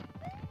time.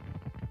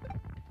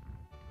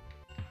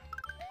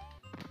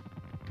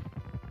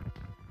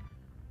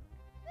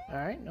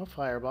 Alright, no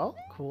fireball.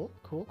 Cool,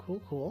 cool,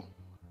 cool, cool.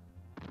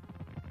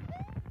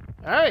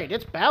 Alright,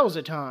 it's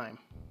Bowser time!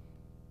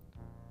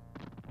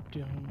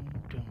 Dum,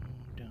 dum,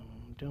 dum,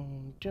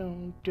 dum,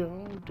 dum,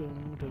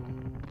 dum,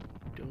 dum,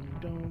 dum,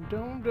 dum,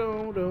 dum,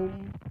 dum,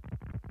 dum.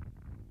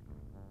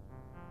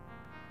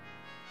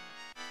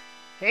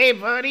 Hey,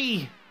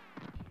 buddy!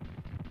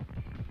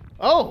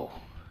 Oh!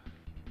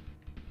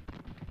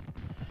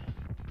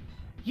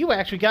 You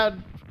actually got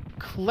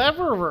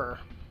cleverer.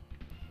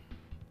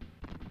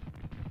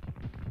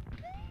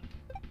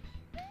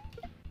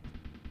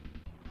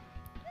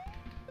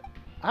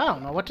 I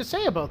don't know what to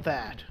say about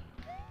that.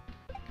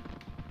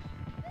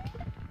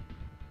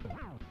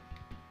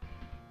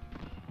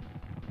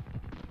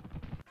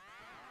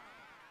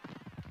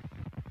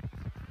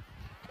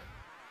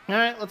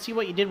 Alright, let's see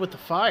what you did with the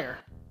fire.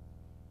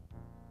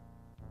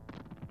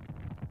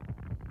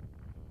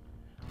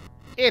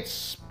 It's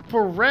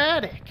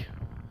sporadic.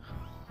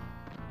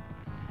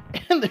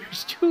 And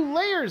there's 2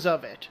 layers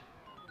of it.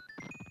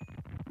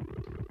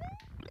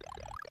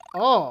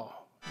 Oh,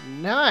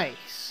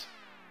 nice.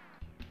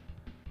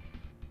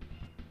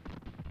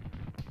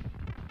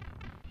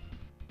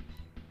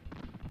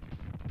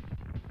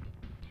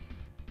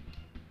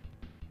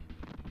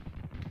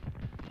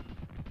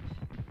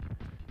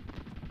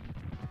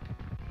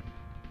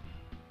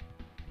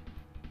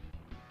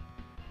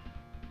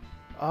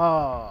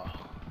 Oh.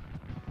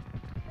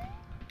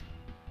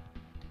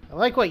 I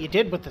like what you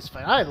did with this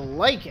fight. I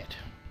like it.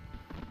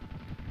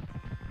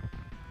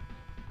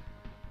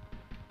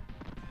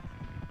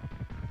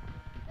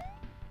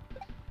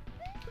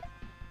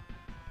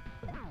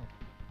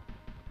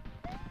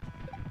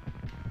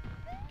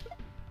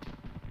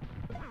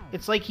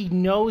 It's like he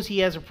knows he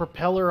has a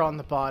propeller on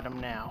the bottom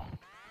now.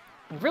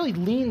 He really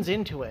leans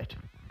into it.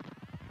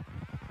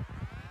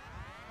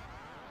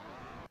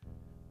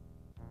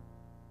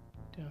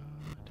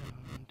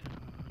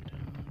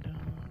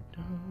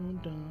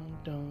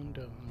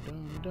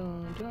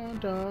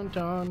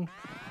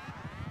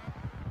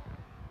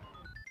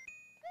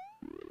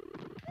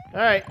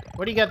 Alright,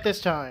 what do you got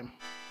this time?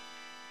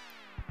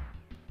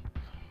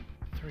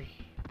 3,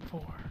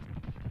 4.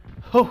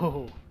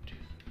 Ho! 2,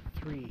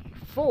 3,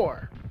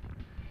 4.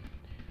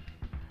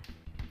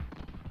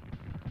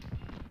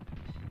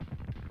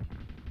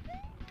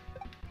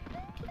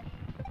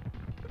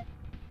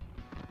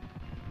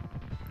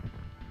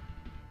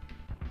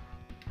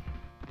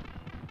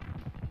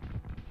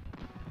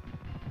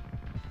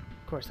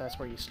 Of course, that's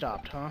where you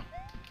stopped, huh?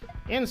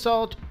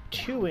 Insult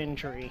to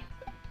injury.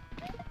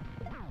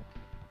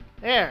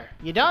 There,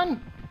 you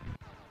done?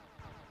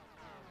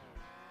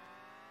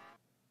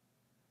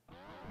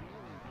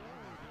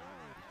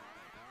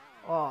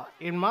 Oh,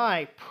 in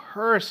my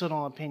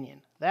personal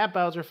opinion, that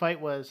Bowser fight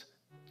was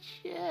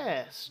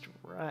just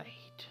right.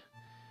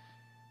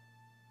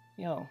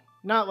 You know,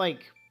 not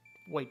like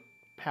white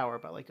power,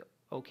 but like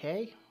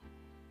okay?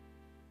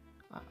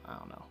 I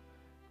don't know.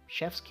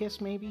 Chef's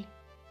kiss, maybe?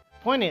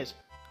 Point is,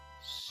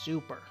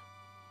 super.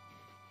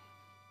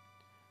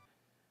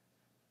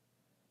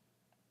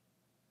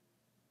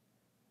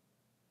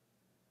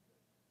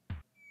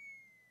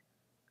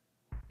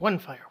 One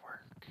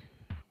firework.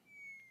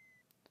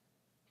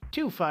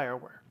 2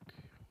 firework.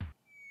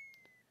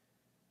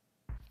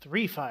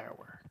 3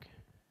 firework.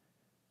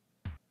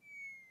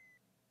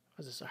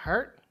 Was this a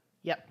heart?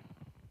 Yep.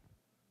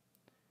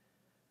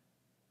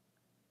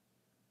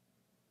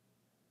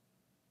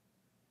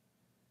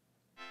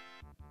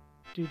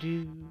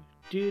 Do-do,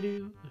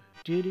 do-do,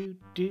 do-do,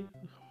 do.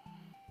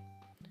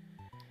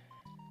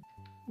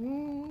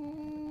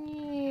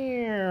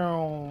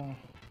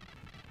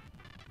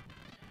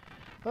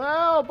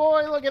 Oh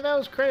boy, look at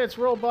those credits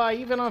roll by.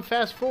 Even on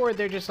fast forward,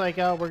 they're just like,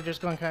 oh, we're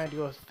just going to kind of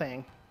do a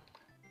thing.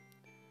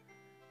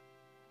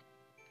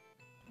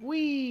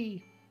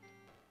 Whee!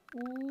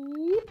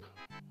 Whoop!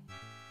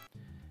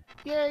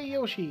 Yay,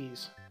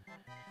 Yoshis!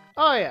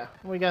 Oh yeah,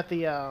 we got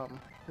the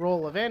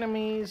roll of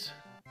enemies.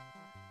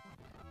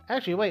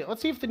 Actually, wait,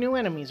 let's see if the new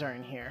enemies are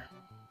in here.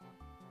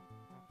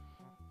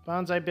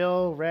 Bonsai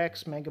Bill,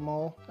 Rex, Mega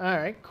Mole.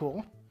 Alright,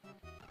 cool.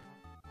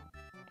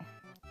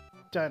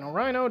 Dino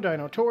Rhino,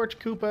 Dino Torch,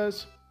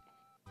 Koopas.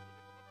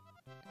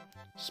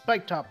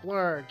 Spike Top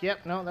Blurg.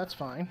 Yep, no, that's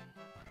fine.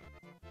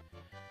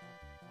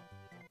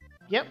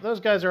 Yep, those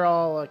guys are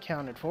all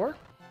accounted for.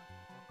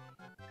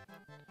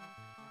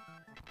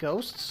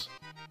 Ghosts.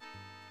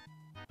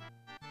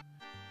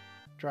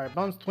 Dry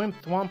Bones, Thwimp,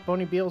 Thwomp,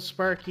 Bony Beal,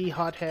 Sparky,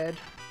 Hothead.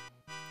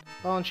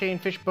 Ball and Chain,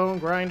 Fishbone,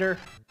 Grinder.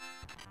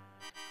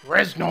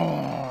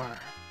 Reznor!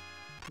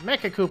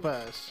 Mecha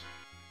Koopas.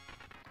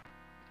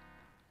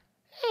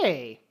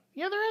 Hey,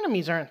 the other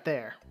enemies aren't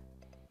there.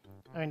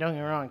 I mean, don't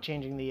get me wrong,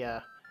 changing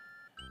the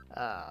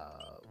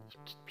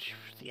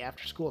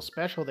after school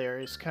special there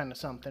is kind of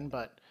something,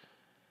 but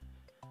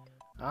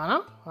I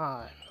don't know,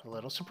 I'm a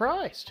little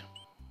surprised.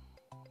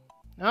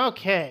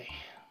 Okay,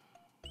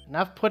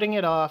 enough putting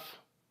it off.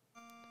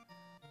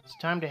 It's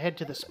time to head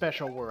to the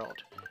special world,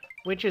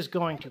 which is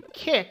going to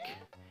kick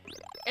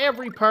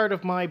every part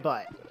of my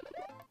butt.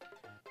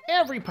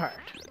 Every part.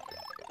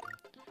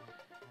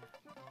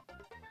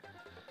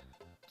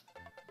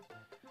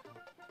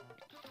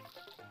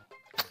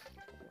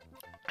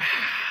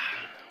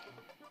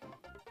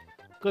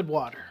 Good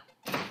water.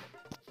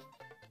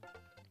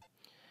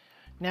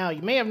 Now,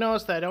 you may have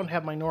noticed that I don't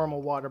have my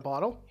normal water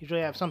bottle.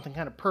 Usually I have something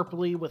kind of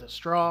purpley with a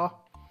straw.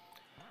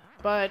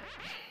 But,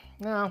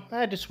 no, I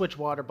had to switch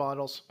water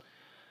bottles.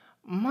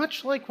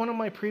 Much like one of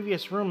my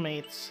previous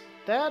roommates,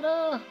 that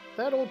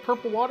old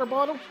purple water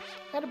bottle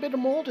had a bit of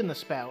mold in the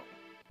spout.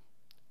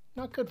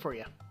 Not good for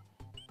you.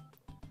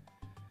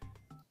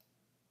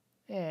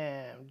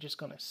 And I'm just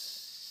gonna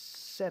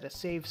set a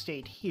save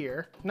state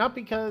here. Not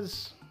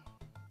because...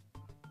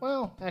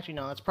 Well, actually,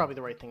 no, that's probably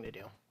the right thing to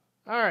do.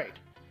 Alright.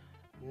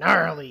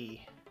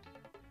 Gnarly!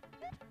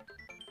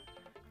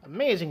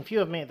 Amazing few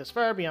have made this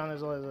far beyond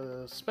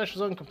this special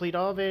zone. Complete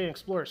all of it and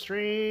explore a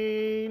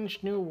strange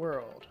new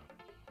world.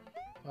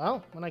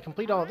 Well, when I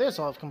complete all of this,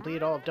 I'll have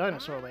completed all of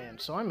Dinosaur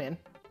Land, so I'm in.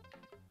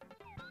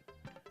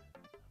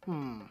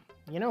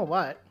 You know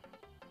what?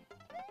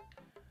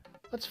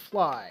 Let's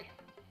fly.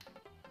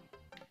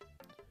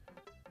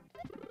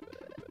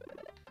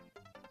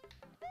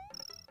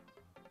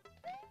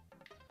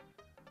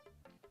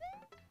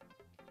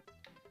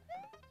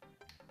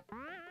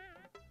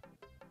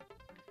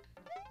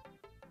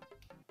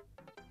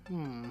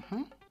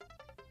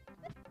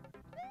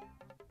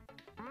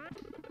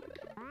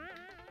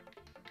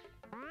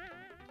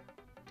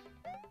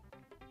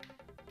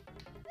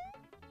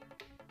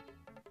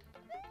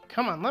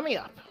 Come on, let me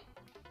up.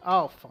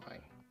 Oh,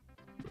 fine.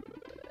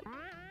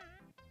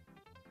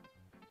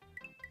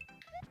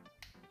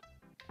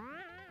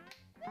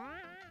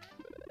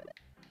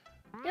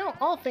 You know,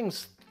 all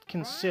things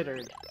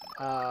considered,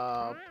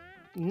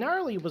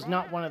 Gnarly was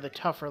not one of the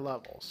tougher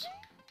levels.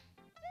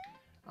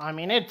 I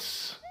mean,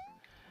 it's...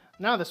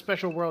 Now the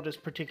special world is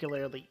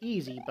particularly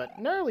easy, but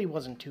Gnarly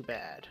wasn't too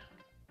bad.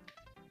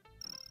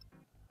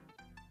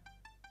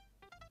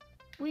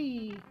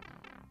 Whee!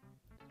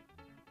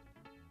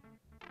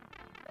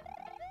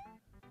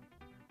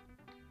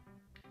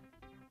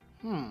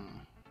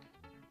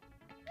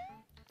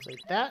 It's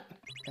like that,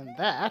 and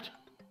that.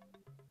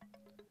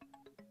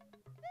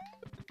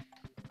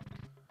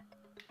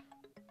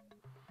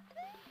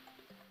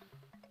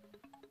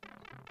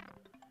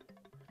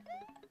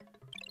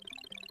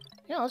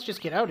 Yeah, let's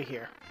just get out of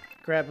here.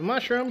 Grab a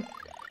mushroom,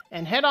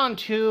 and head on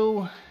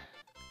to...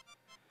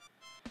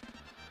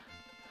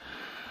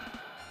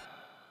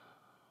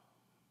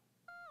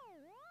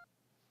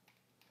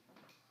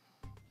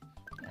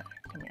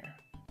 Come here.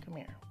 Come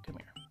here. Come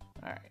here.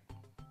 Alright.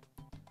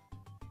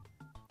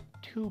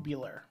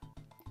 Tubular.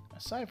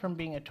 Aside from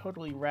being a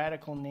totally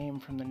radical name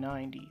from the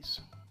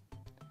 90s,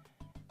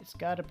 it's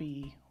gotta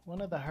be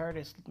one of the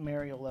hardest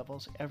Mario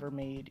levels ever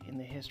made in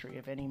the history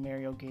of any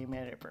Mario game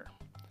ever.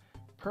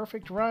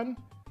 Perfect run?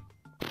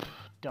 Pfft,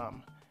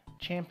 dumb.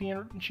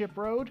 Championship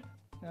road?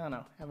 I don't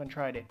know. Haven't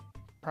tried it.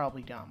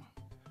 Probably dumb.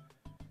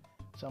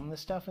 Some of the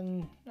stuff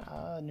in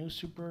New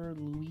Super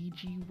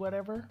Luigi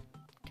whatever?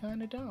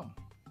 Kinda dumb.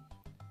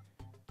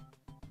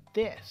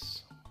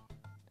 This.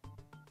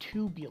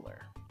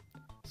 Tubular.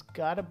 It's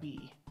gotta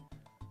be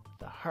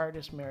the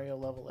hardest Mario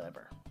level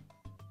ever.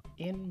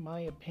 In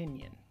my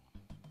opinion.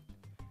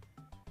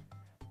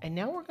 And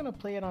now we're gonna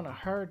play it on a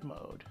hard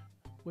mode,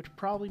 which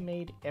probably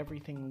made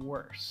everything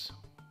worse.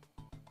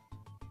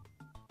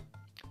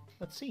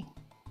 Let's see.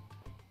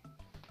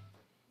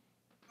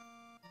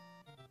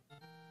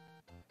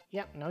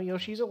 Yep, no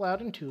Yoshi's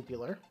allowed in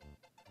Tubular.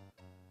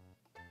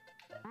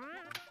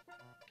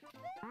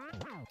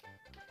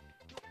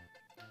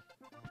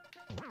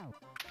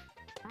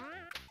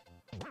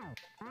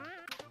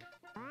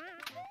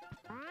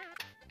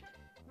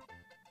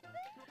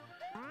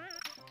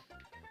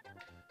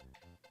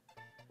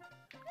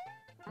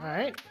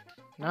 Alright,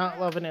 not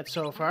loving it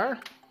so far.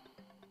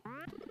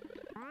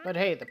 But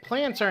hey, the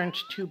plants aren't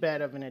too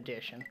bad of an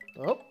addition.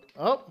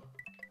 Oh.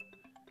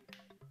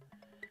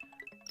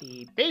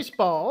 The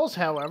baseballs,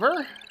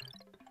 however,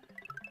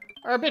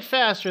 are a bit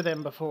faster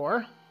than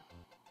before.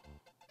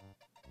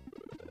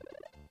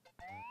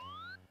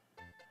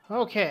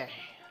 Okay.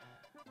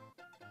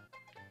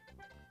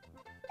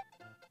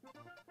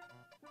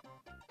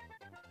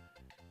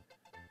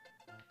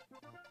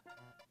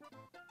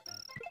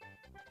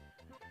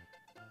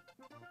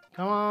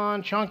 Come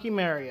on, Chunky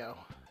Mario.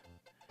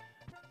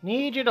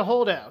 Need you to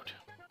hold out.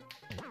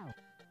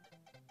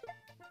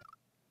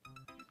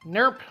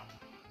 Nerp.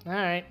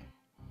 Alright.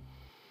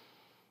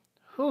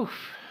 Whew.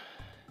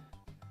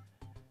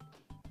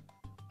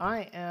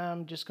 I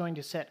am just going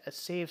to set a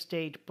save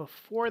state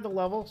before the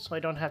level so I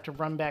don't have to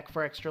run back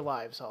for extra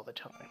lives all the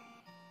time.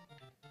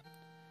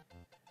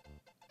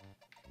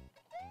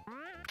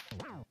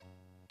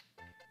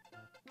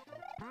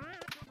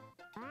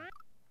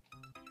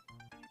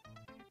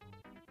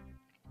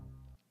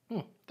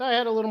 Thought I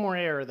had a little more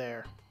error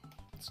there.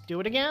 Let's do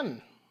it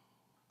again.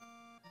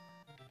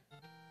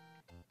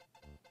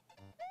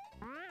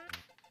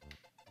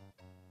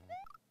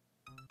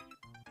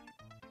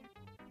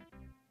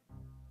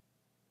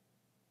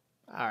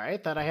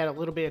 Alright, thought I had a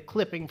little bit of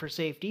clipping for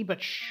safety,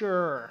 but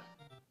sure.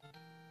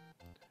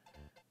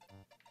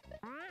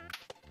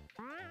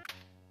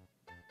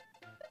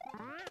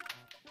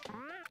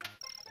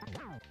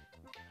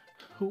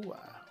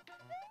 Hooah.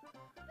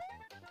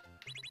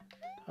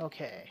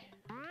 Okay.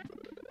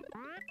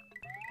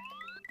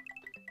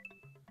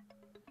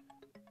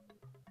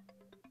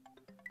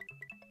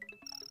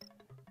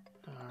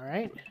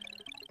 Alright.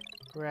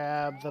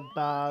 Grab the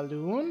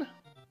balloon.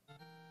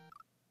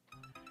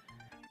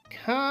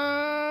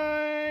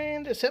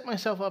 Kinda set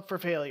myself up for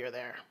failure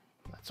there.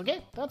 That's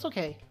okay. That's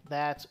okay.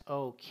 That's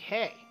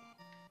okay.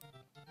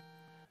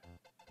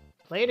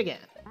 Play it again.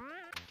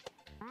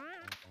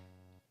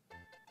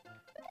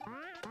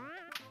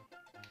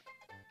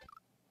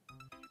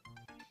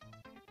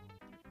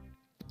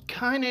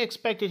 Kinda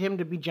expected him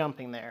to be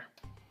jumping there.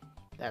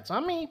 That's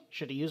on me.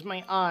 Should have used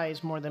my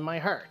eyes more than my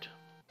heart.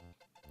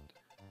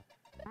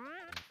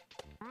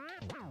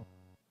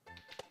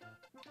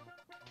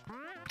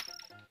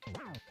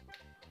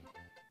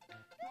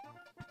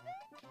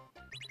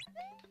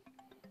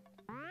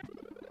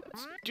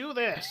 Let's do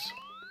this.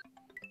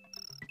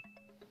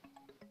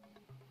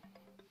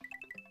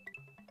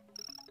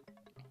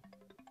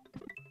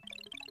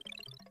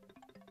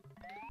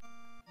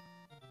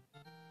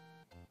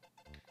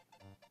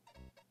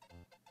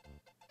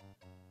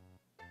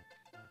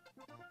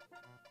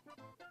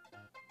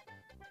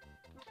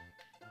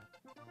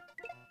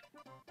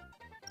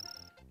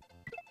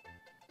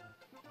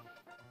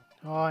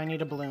 Oh, I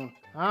need a balloon.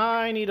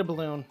 I need a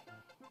balloon.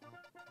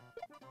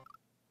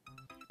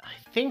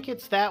 I think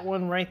it's that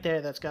one right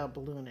there that's got a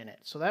balloon in it.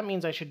 So that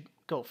means I should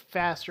go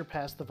faster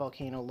past the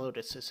volcano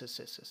lotuses.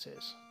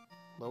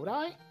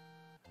 Lodi?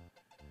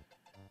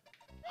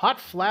 Hot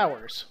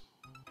flowers.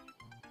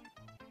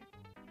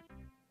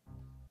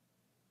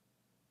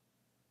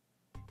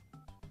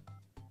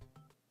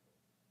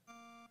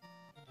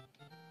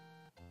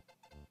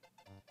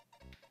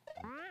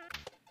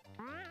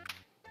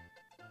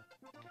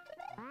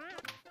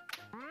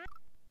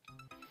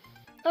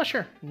 Oh,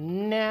 sure.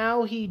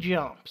 Now he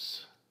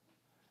jumps.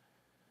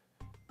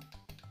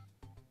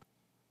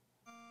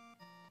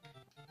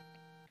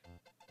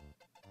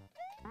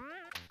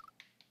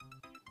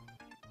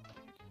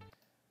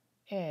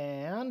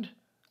 And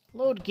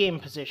load game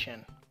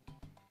position.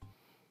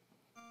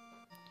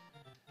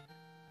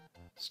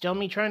 Still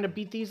me trying to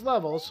beat these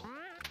levels.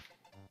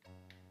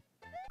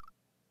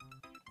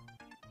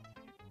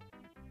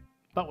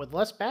 But with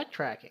less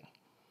backtracking.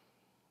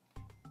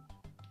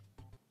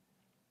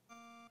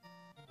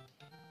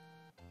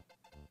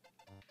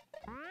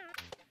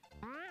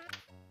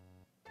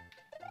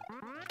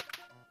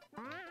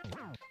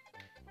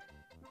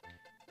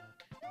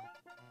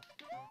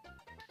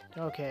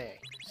 Okay,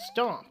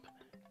 stomp,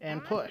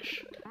 and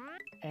push,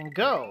 and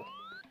go,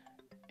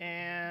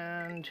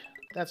 and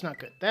that's not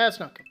good, that's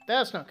not good,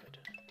 that's not good.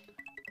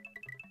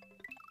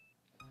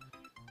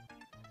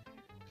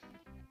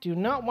 Do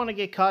not want to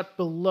get caught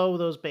below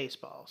those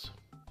baseballs.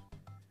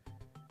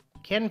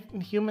 Can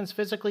humans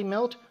physically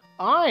melt?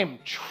 I'm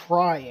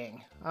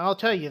trying, I'll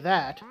tell you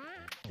that.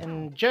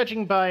 And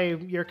judging by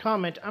your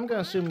comment, I'm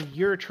going to assume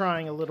you're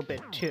trying a little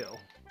bit too.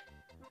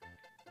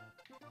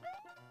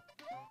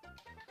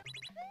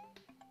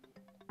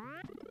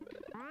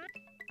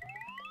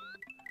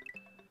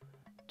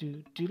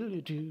 Do do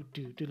do do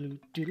do do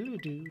do do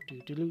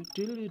do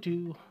do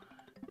do.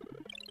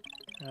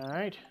 All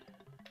right.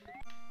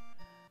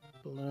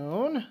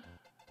 Balloon.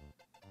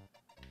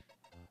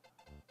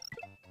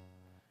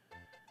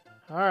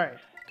 All right.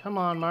 Come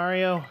on,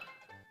 Mario.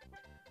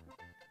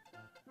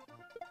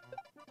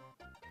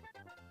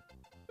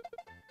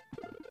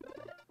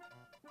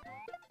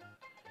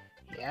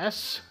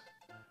 Yes.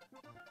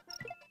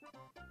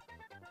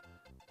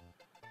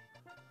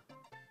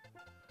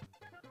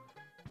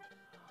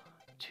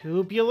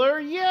 Tubular,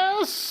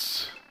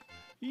 yes!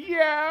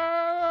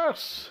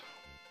 Yes!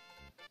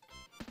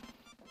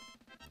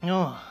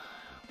 Oh.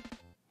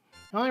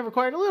 I only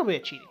required a little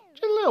bit of cheating.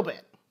 Just a little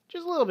bit.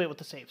 Just a little bit with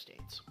the save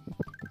states.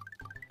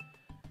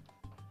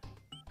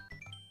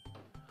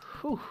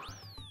 Whew.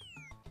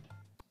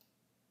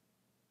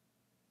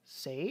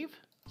 Save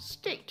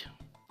state.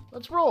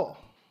 Let's roll.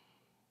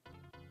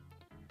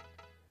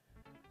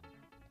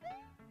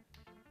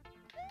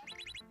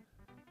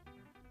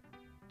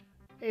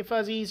 Hey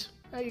fuzzies,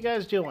 how you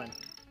guys doing?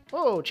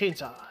 Oh,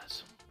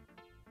 chainsaws.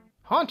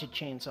 Haunted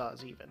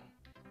chainsaws, even.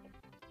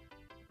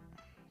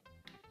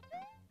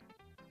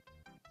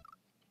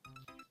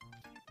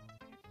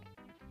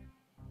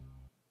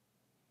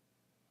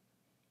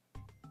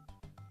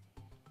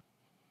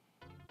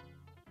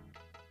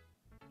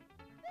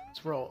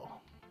 Let's roll.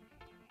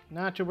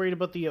 Not too worried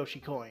about the Yoshi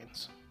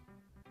coins.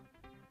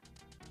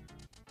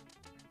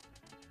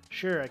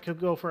 Sure, I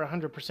could go for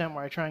 100%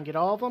 where I try and get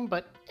all of them,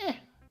 but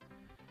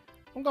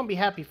I'm gonna be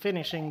happy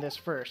finishing this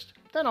first.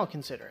 Then I'll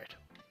consider it.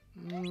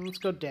 Let's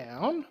go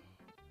down.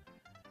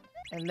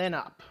 And then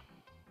up.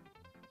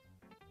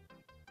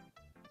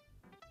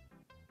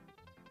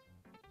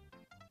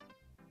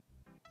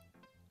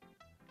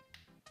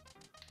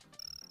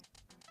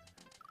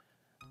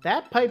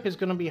 That pipe is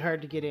gonna be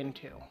hard to get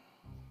into.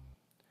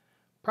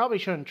 Probably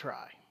shouldn't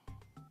try.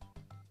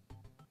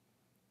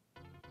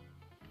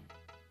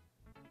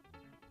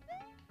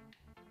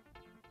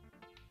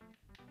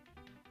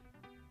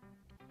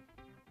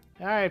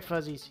 Alright,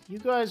 fuzzies. You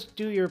guys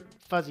do your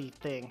fuzzy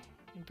thing.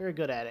 You're very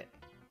good at it.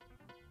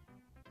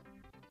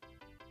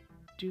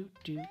 Do,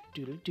 do,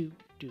 do, do, do,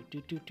 do,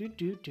 do, do, do,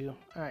 do, do.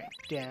 Alright,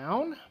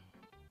 down.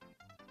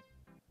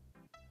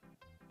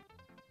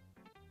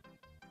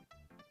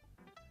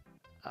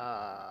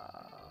 Oh,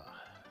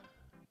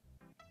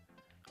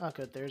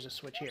 good. There's a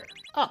switch here.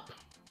 Up.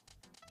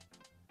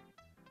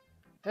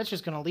 That's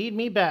just gonna lead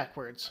me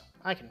backwards.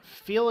 I can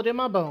feel it in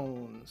my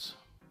bones.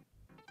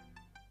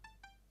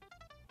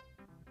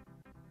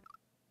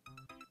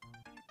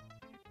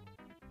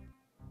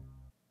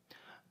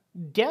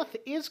 Death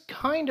is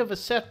kind of a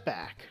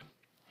setback.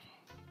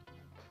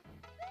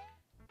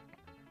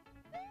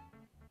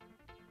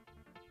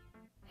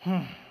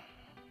 Oh,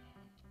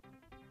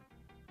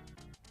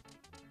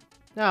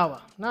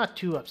 well, not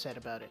too upset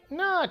about it.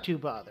 Not too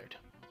bothered.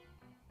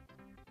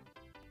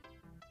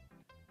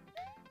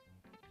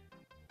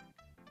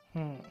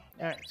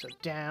 Alright, so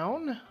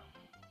down.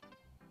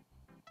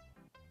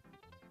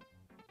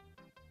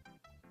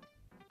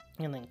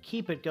 And then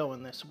keep it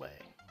going this way.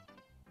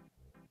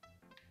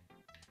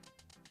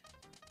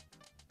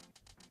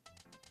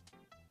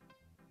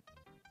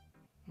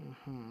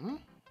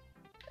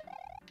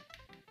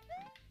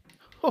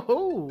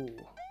 Ho-ho!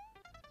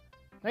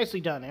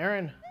 Nicely done,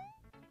 Aaron.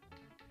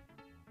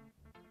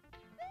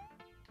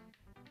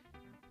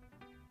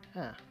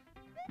 Huh.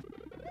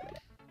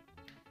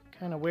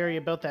 Kind of wary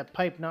about that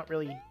pipe not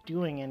really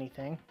doing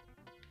anything.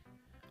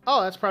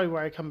 Oh, that's probably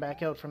where I come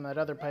back out from that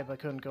other pipe I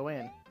couldn't go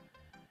in.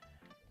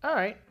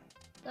 Alright,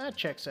 that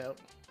checks out.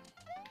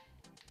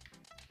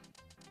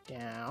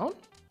 Down.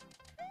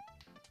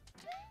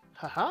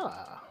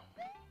 Haha.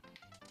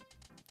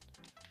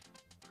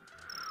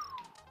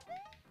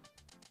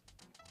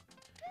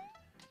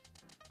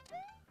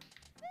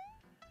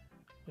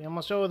 We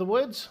almost over the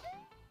woods?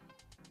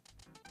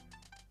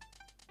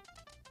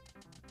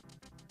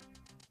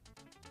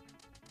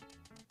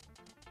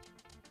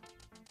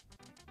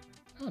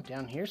 Oh,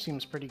 down here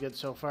seems pretty good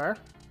so far.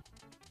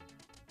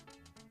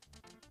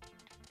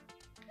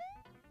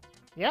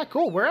 Yeah,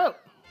 cool, we're out.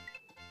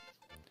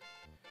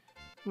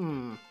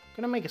 Gonna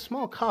make a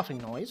small coughing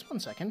noise. 1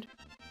 second.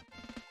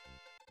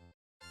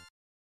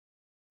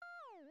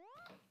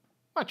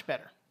 Much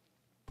better.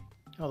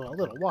 Although a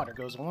little water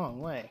goes a long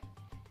way.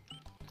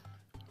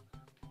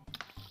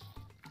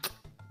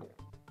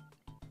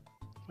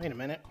 Wait a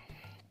minute.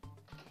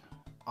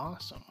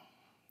 Awesome.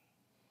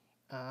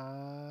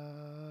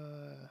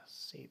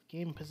 Save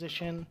game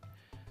position.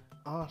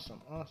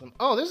 Awesome, awesome.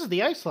 Oh, this is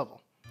the ice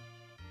level.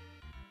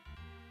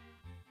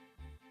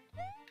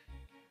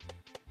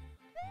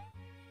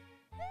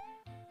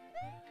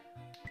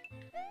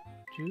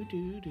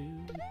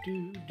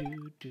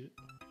 Do.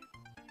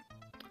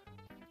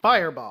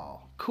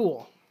 Fireball.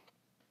 Cool.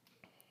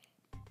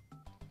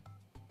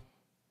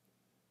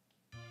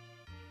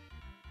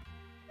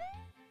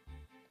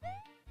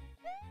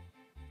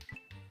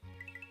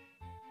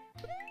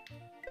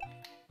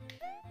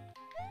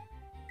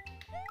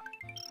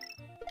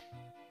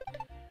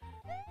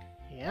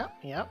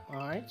 Yep.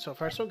 Alright, so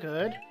far so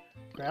good.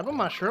 Grab a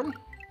mushroom.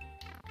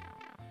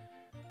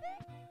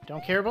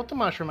 Don't care about the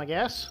mushroom, I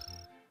guess.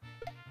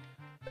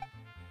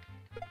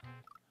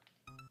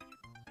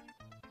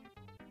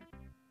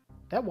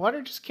 That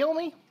water just kill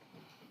me?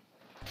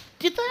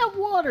 Did that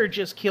water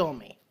just kill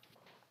me?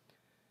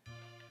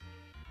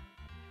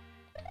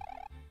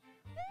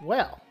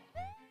 Well.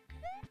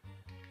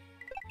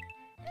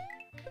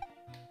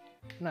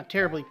 I'm not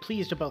terribly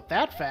pleased about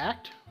that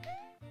fact.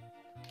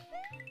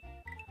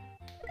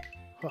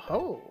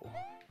 Ho-ho.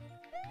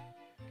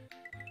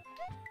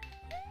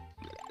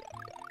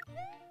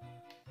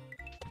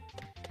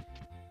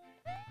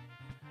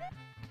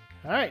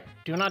 Alright,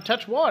 do not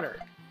touch water.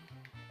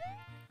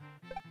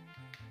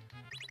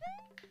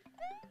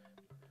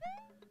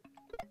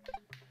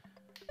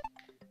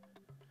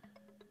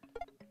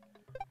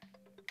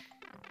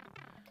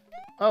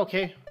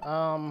 Okay,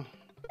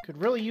 could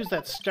really use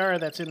that star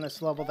that's in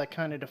this level that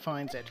kind of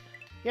defines it.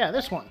 Yeah,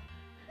 this one.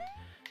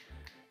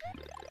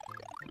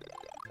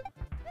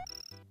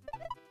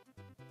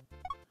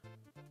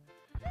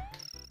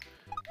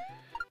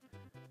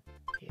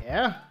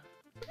 Yeah.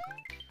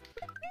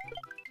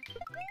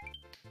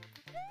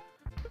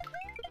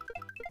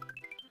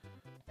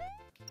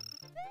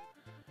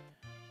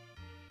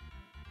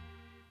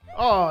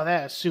 Oh,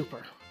 that is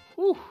super.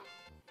 Whew.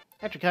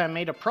 Actually kind of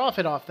made a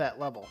profit off that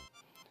level.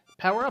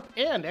 Power up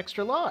and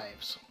extra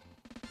lives.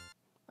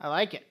 I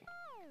like it.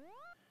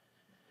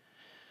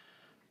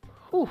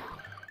 Whew.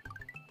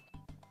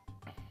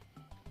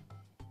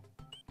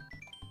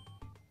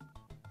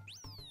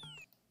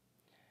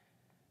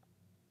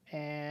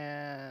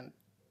 And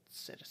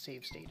set a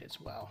save state as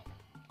well.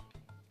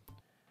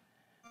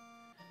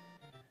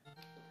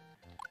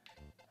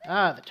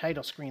 Ah, the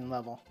title screen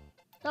level.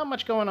 Not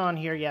much going on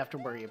here you have to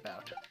worry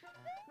about.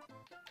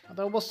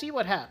 Although we'll see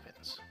what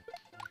happens.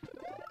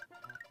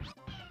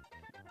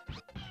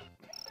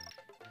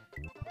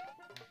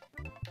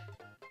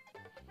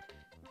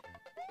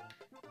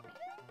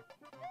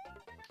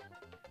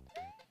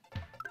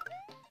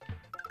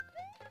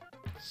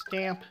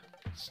 Stamp.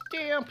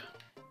 Stamp!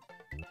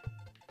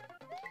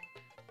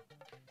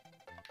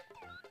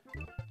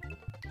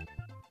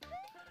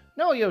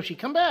 No, Yoshi,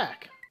 come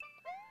back!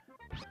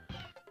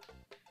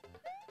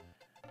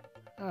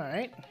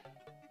 Alright.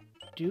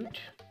 Doot.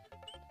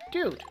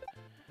 Doot!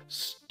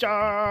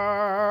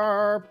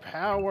 Star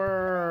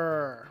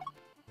power!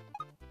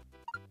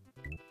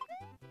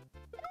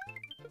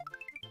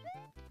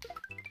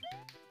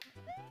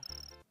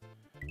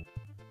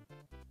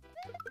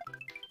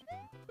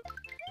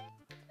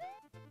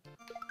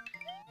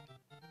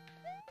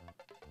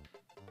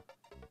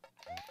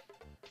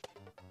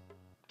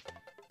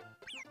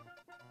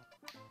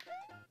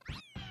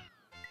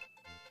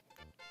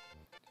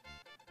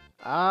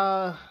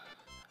 I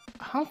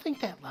don't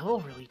think that level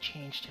really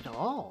changed at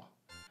all.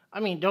 I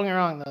mean, don't get me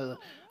wrong,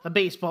 the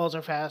baseballs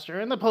are faster,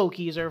 and the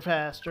Pokies are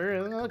faster,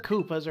 and the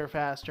Koopas are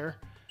faster.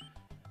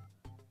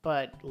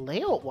 But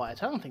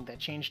layout-wise, I don't think that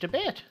changed a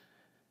bit.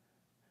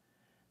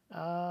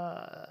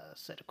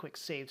 Set a quick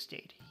save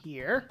state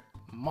here.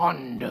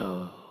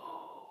 Mondo!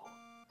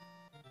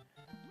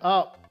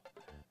 Oh.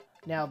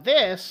 Now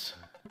this...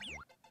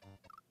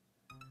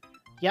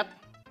 Yep.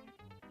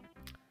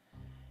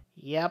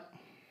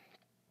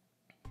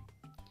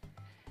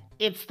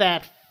 It's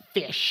that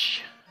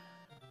fish.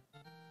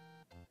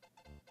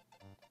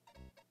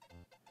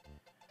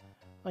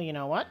 Well, you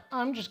know what?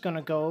 I'm just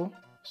gonna go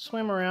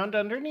swim around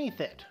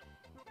underneath it.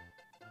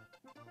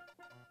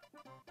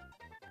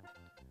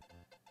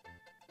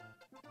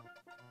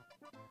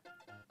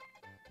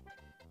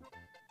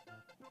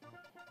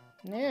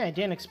 Yeah, I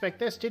didn't expect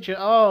this, did you?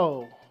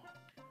 Oh.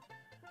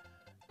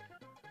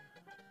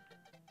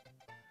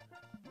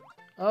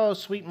 Oh,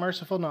 sweet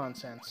merciful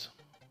nonsense.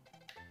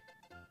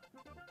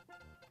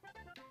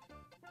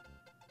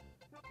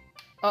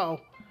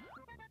 Uh-oh.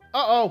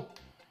 Uh-oh.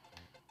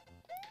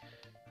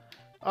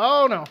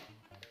 Oh, no.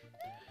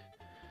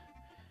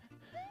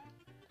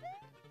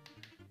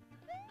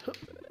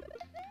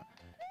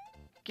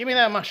 Give me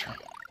that mushroom.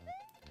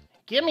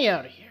 Get me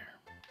out of here.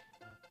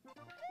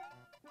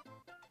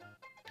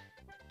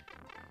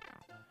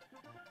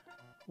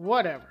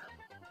 Whatever.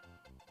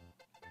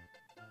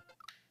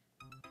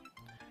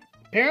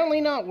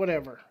 Apparently not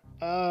whatever.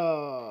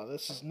 Oh,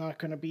 this is not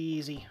going to be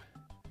easy.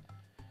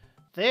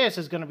 This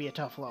is going to be a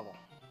tough level.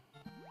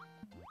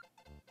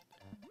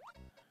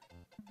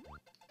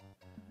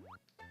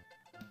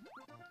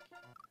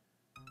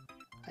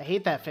 I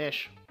hate that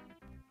fish.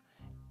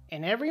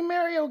 In every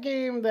Mario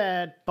game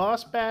that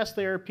Boss Bass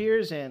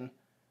appears in,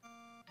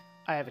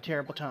 I have a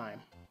terrible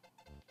time.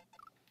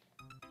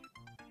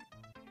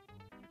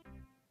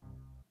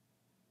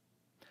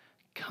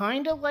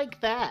 Kinda like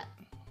that.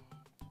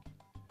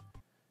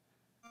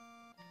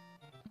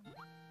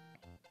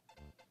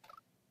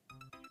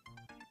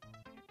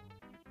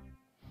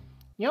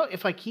 You know,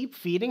 if I keep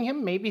feeding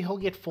him, maybe he'll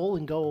get full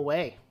and go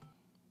away.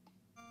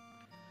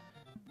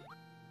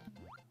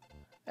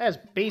 That's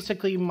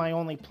basically my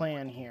only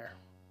plan here.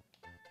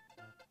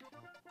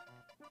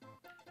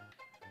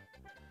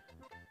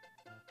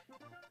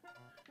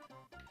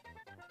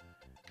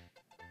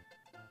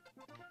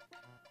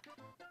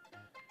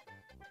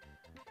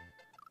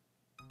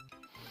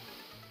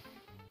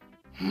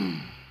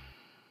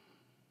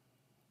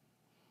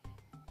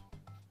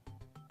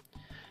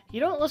 You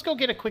know what? Let's go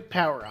get a quick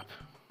power up.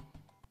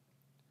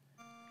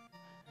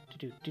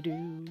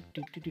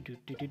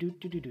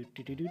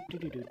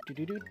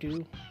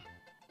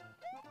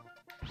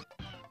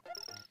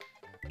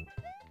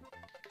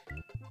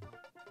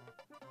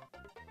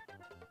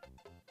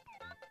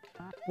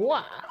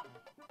 Wow.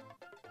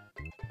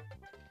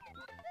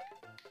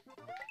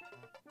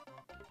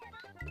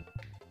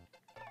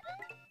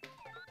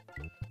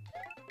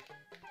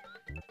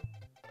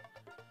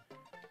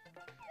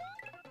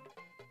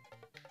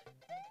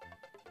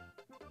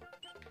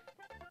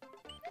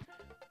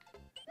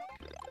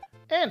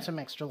 And some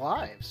extra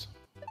lives.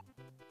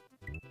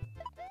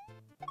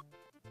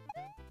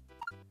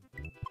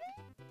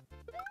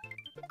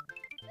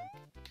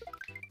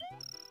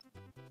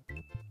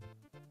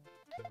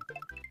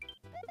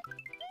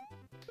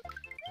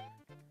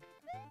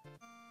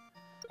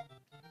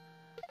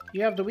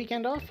 You have the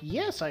weekend off?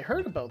 Yes, I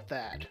heard about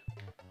that.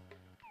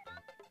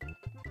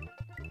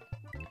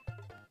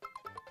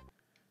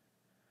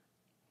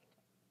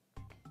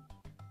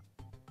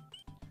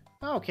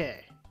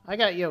 Okay, I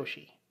got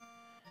Yoshi.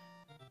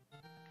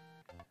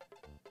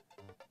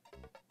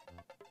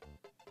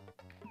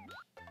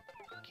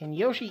 Can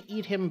Yoshi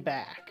eat him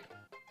back?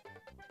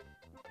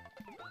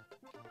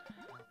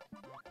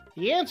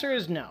 The answer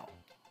is no.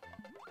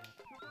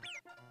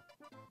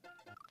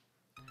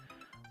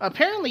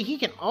 Apparently, he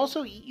can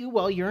also eat you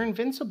while you're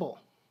invincible.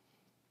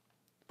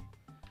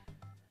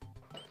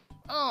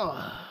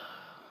 Oh.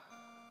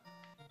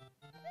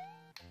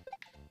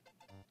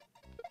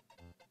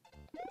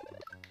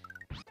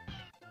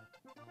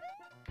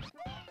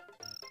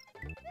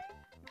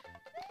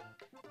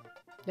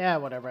 Yeah,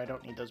 whatever. I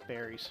don't need those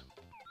berries.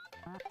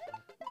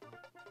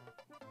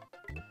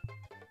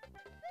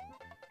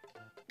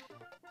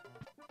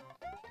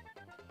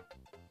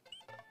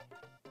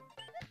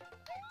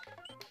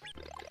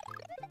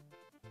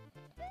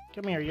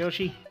 Come here,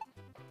 Yoshi.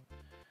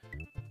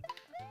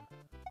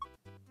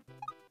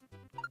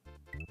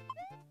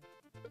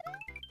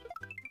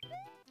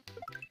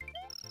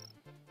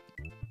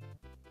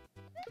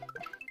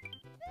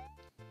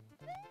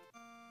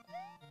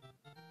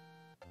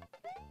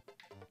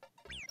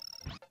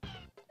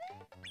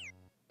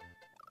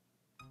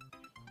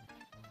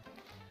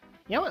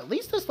 You know, at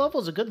least this level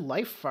is a good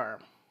life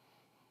farm.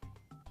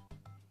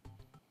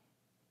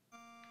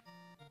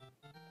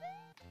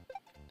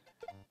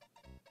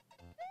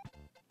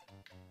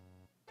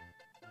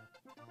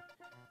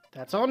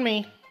 That's on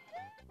me.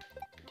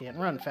 Didn't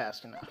run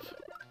fast enough.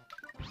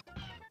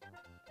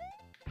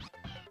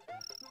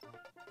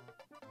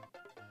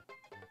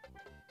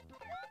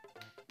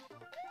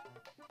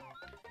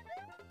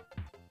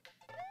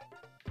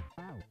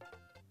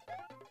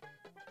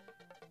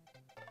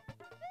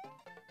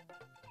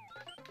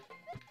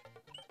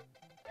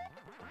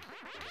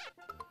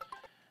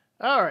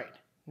 Alright,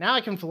 now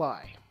I can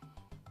fly.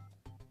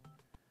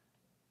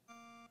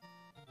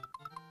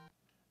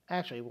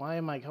 Actually, why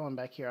am I going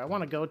back here? I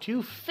want to go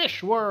to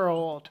Fish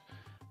World!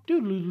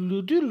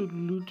 Doodle-doo,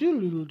 doodle-doo,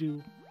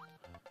 doodle-doo.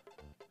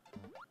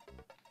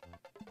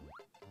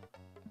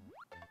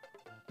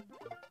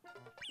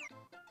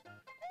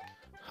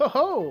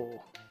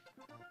 Ho-ho!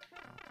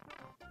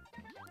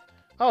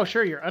 Oh,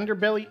 sure, your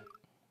underbelly...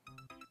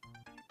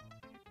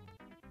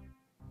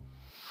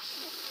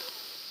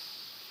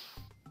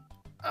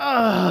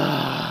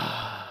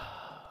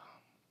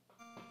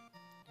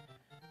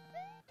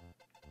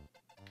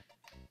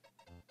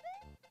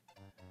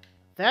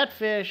 That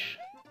fish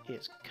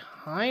is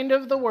kind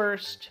of the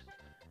worst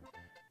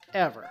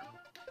ever.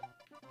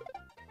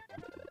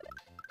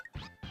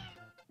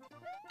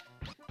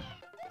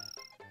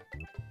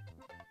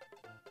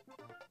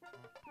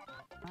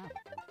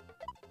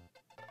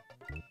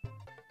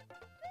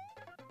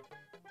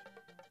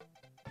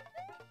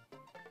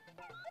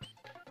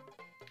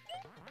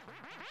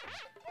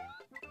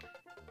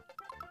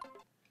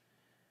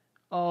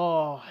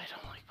 Oh, I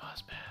don't like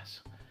Boss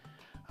Bass.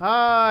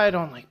 I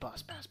don't like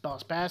Boss Bass.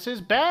 Boss Bass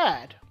is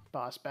bad.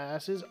 Boss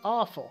Bass is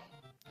awful.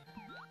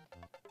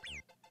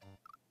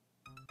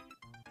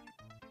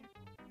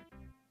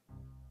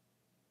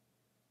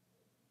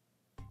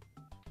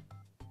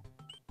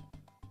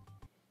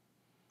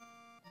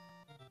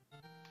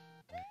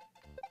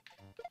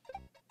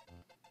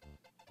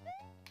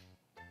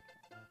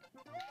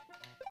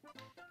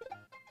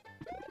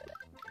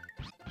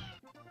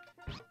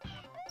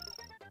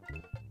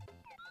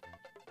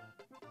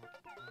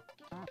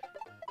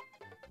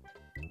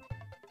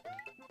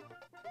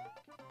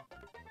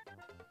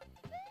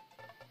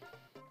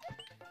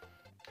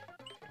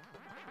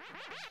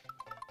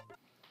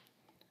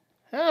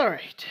 All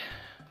right.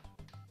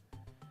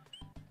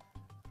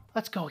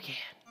 Let's go again.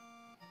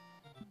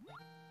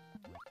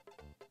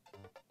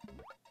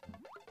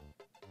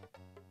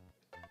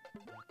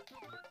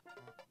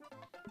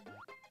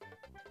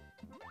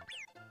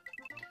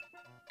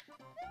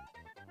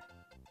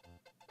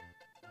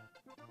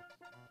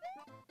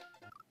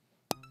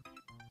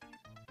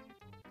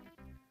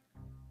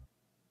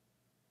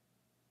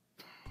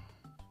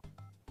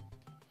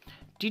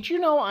 Did you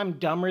know I'm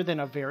dumber than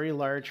a very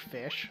large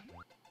fish?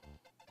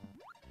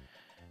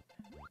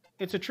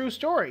 It's a true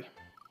story.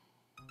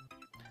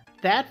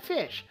 That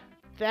fish,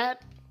 the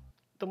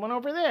one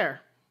over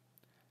there,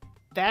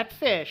 that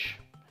fish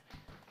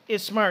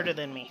is smarter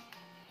than me.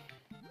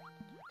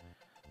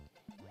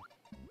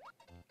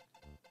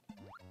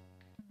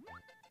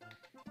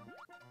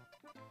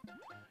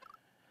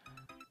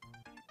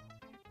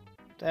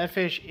 That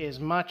fish is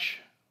much,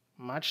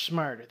 much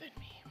smarter than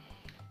me.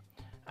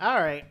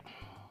 All right.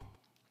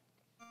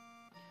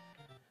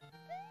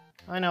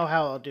 I know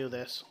how I'll do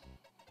this.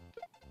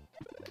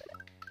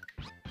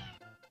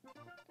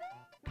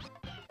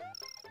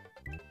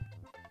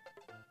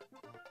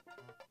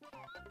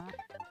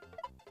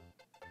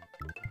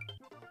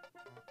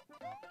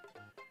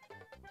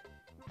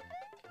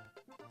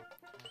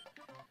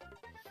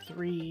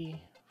 Three,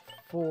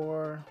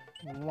 4,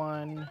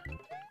 1,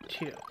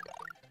 2.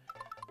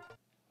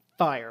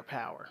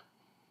 Firepower.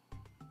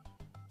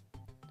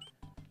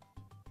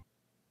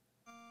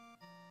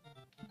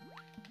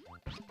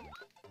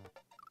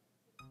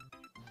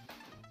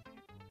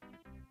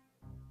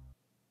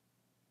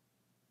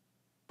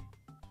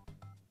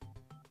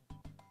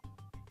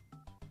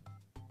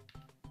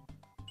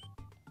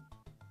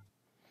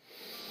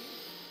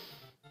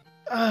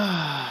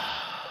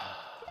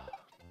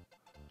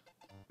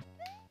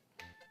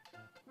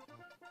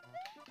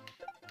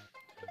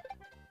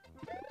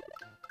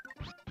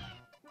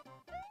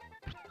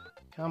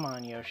 Come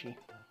on, Yoshi.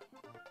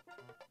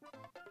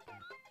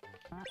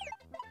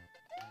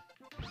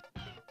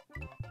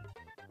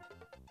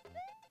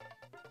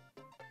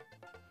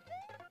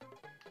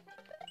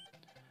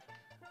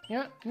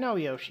 Yeah, no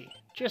Yoshi,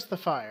 just the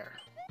fire.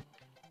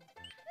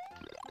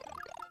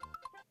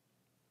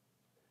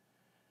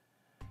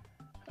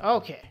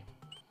 Okay,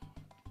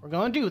 we're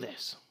gonna do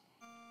this.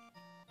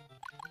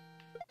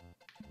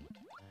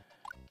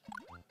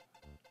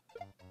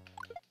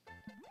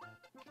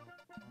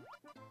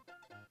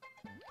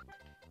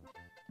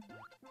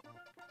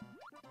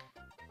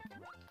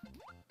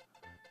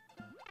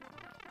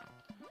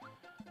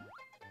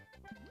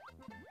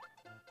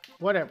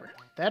 Whatever,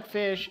 that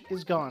fish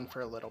is gone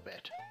for a little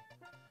bit.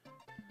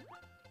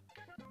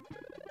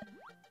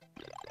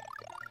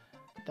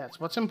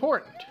 That's what's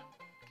important.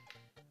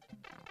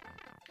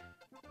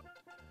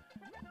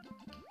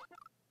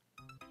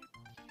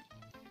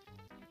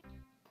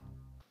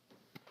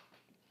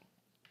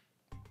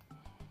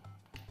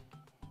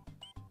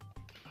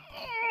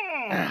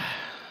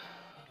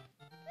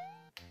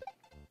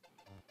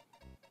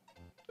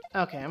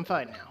 Okay, I'm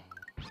fine now.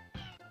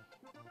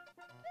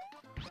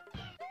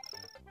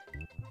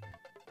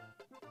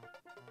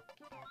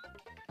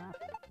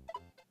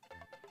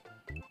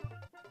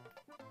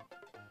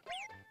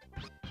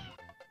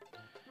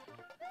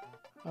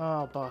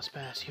 Oh, Boss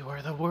Bass, you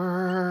are the worst.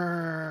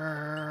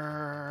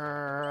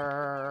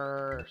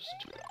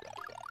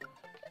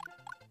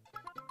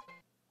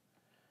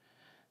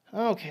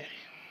 Okay.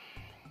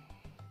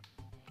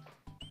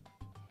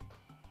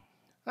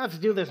 Let's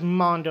do this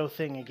Mondo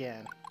thing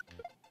again.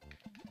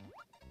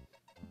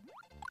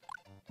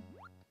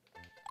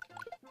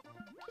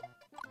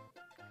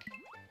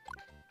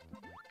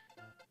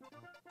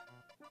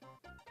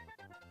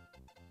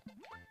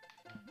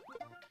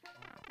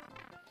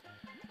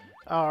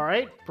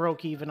 Alright,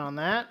 broke even on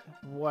that.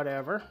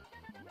 Whatever.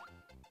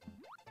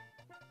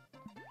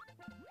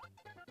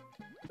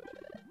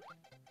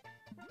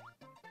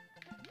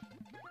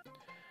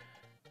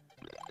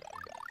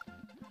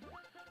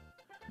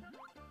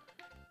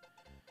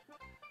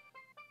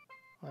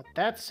 Let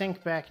that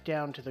sink back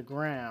down to the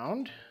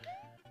ground.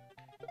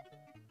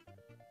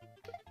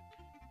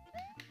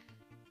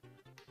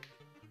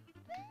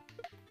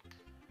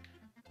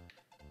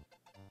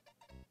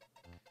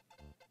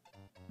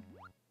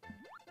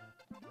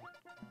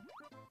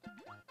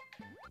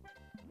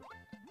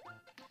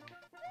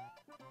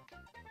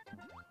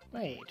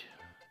 Wait.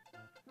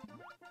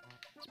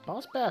 Is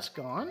Boss Bass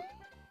gone?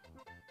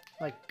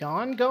 Like,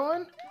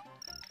 gone?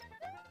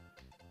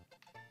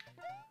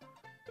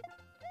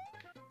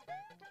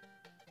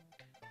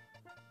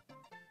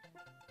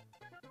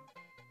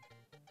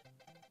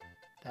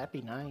 That'd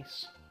be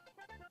nice.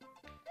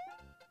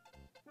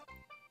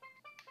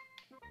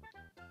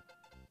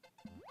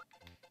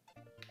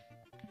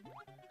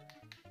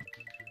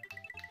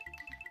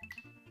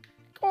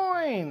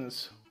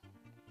 Coins!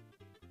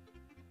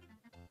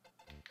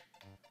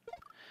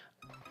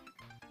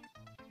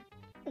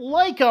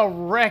 Like a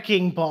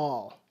wrecking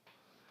ball!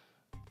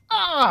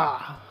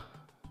 Ah!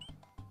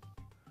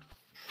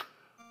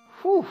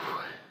 Whew!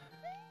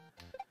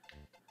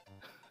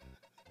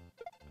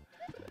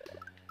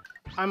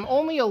 I'm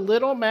only a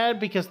little mad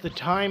because the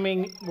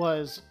timing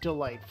was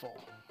delightful.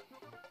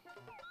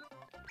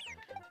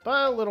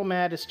 But a little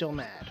mad is still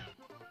mad.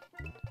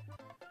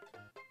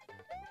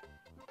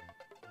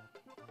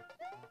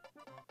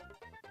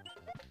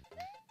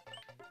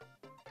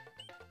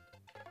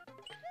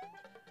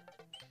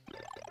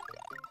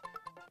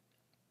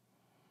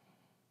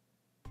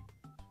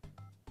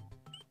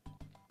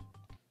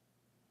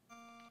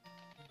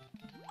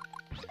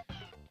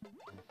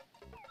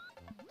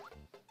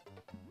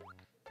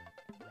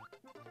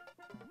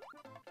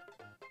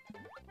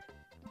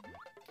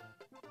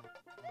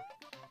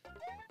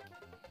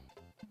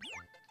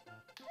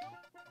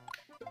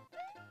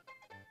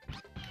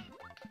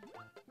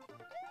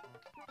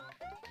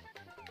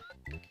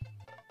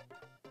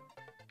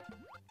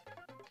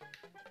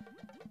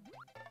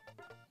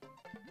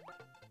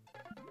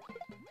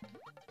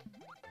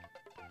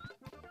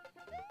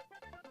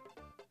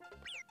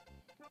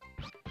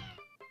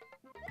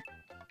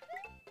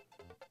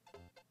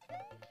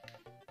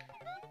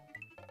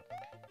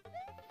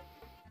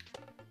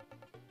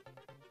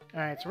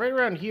 Alright, so right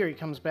around here he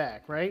comes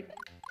back, right?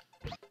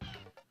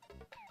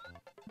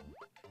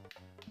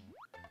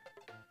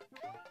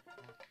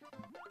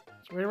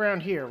 It's right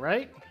around here,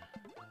 right?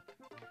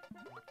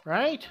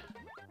 Right?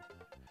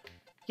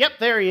 Yep,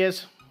 there he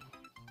is.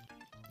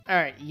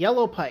 Alright,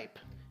 yellow pipe.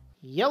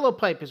 Yellow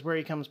pipe is where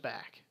he comes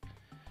back.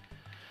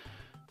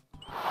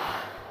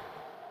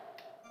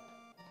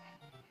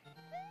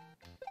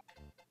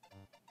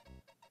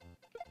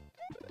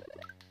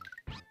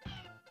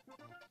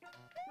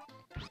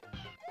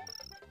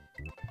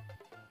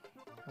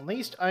 At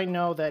least I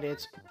know that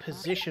it's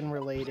position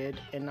related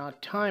and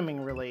not timing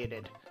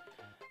related.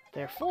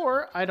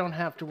 Therefore, I don't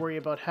have to worry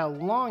about how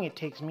long it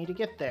takes me to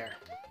get there.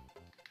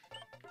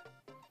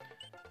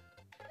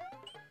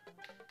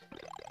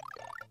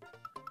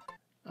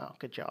 Oh,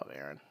 good job,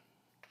 Aaron.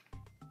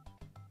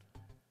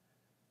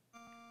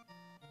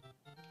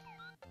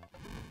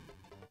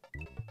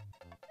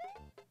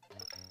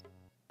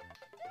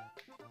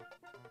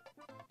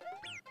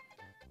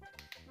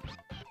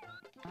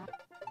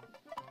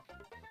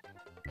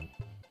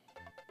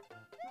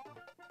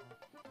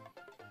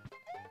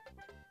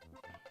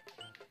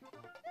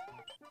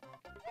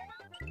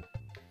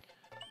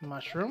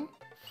 Mushroom,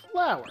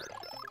 flower.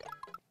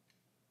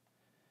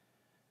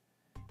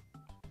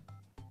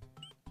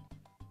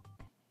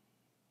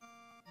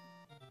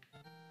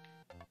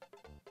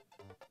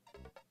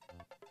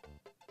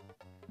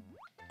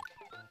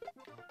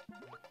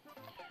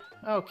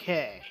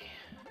 Okay.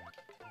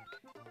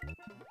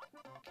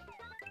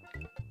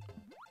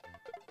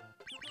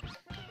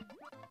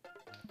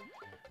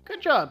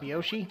 Good job,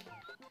 Yoshi.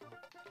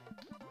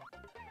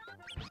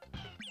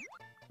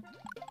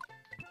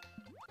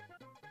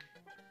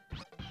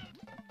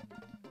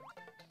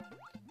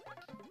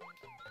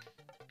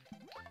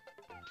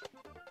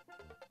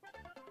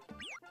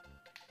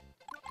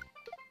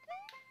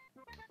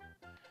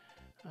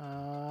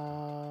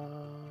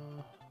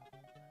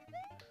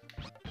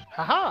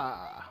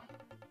 Haha!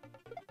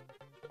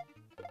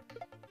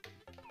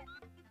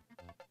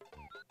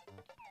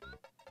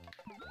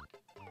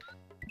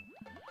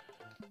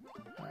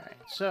 Alright,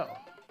 so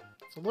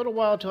it's a little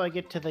while till I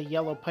get to the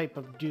yellow pipe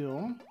of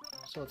doom,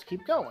 so let's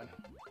keep going.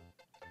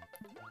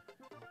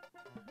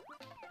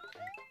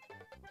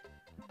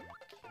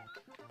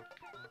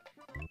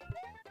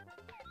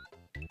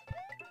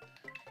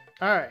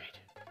 Alright,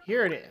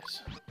 here it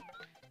is.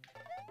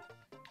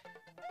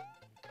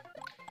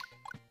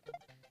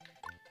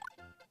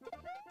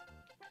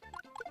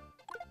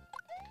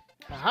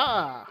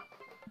 Aha!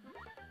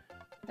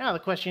 Now the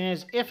question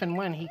is if and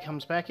when he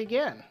comes back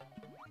again.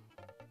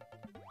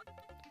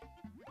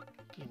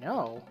 You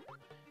know,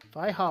 if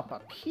I hop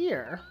up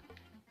here,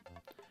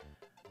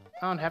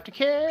 I don't have to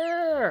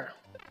care.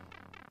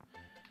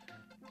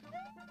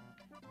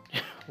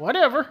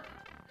 Whatever.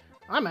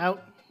 I'm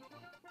out.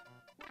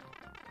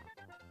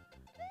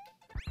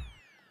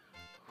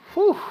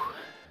 Whew.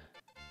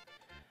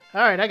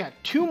 Alright, I got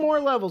 2 more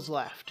levels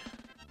left.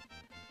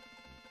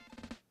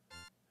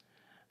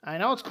 I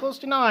know it's close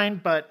to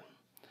 9, but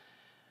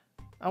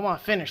I want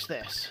to finish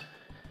this.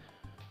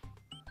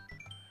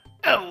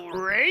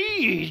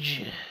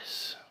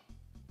 Outrageous!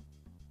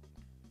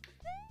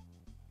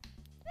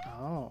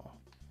 Oh.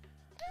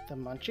 The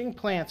munching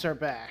plants are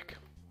back.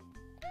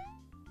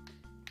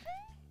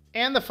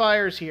 And the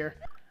fire's here.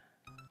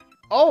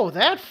 Oh,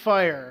 that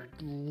fire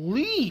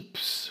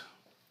leaps!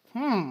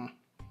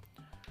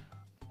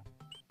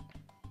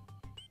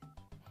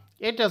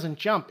 It doesn't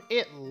jump,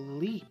 it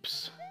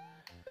leaps.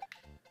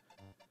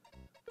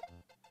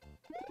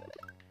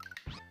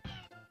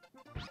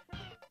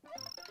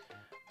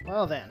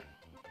 Well then.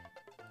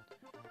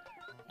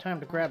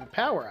 Time to grab a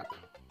power-up.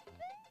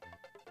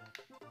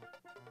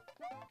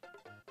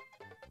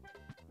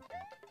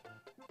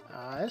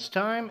 This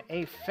time,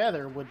 a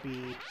feather would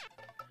be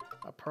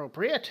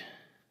appropriate.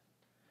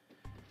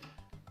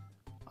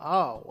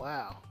 Oh,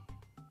 wow.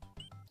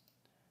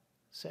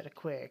 Set a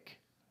quick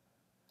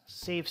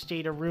save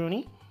state of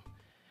Rooney.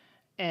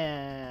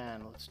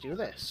 And let's do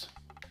this.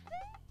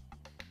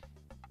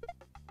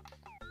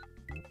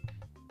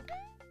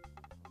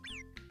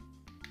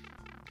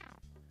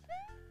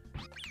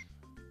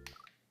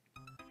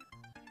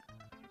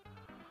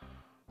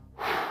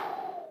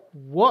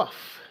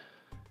 Woof.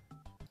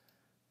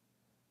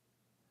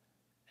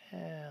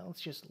 Let's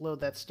just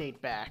load that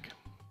state back.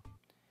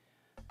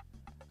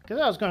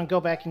 Because I was going to go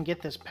back and get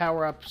this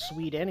power-up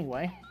suite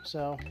anyway.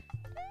 So,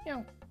 you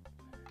know,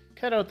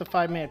 cut out the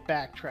 5-minute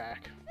backtrack.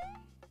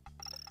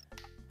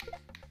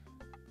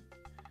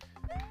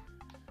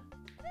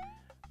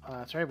 Oh,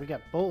 that's right, we got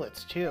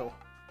bullets too.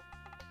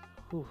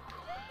 Whew.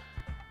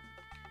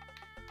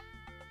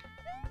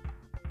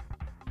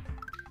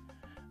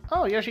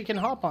 Oh, Yoshi can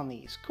hop on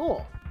these.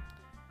 Cool.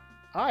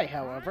 I,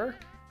 however,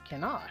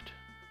 cannot.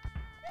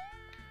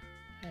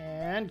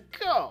 And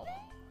go!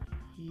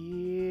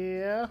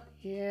 Yeah,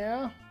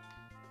 yeah.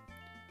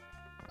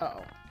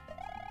 Uh-oh.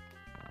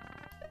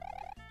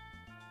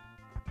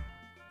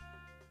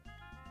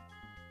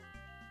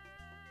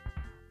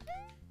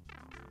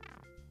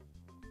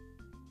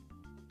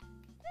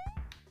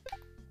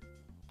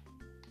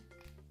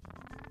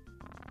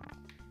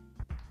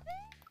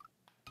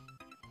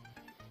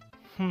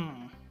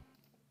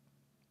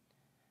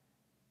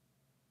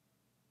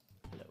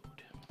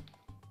 Load.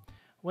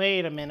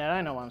 Wait a minute,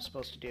 I know what I'm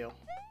supposed to do.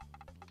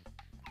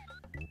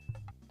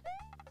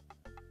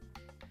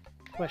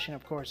 Question,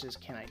 of course, is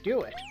can I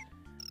do it?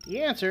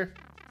 The answer,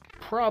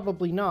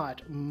 probably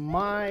not.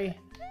 My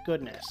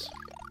goodness.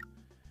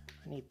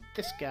 I need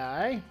this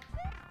guy.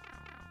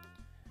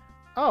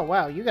 Oh,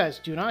 wow, you guys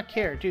do not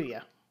care, do you?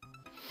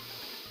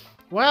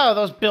 Wow,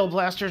 those Bill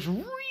Blasters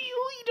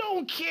really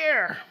don't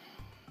care.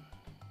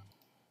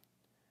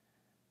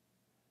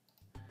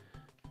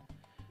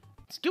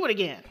 Let's do it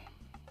again.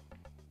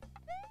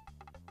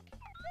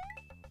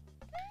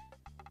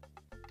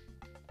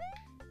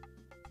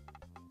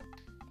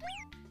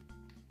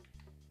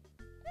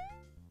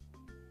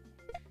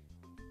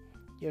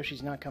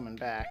 Yoshi's not coming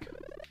back.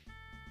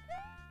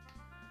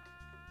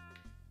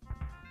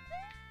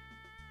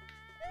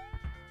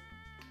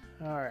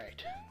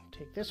 Alright,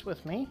 take this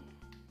with me.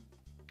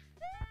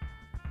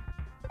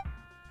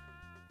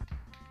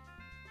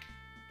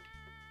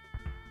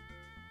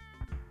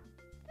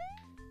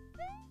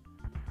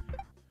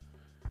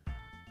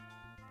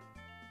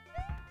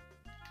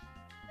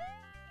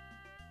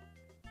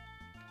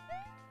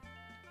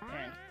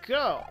 And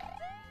go!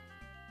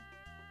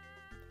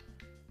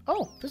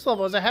 Oh, this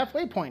level is a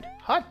halfway point.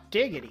 Hot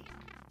diggity.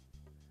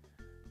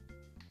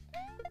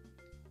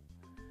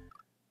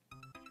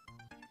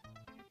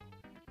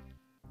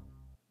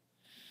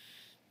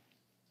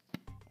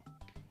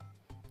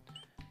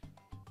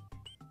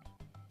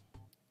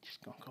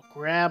 Just gonna go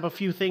grab a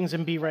few things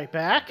and be right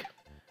back.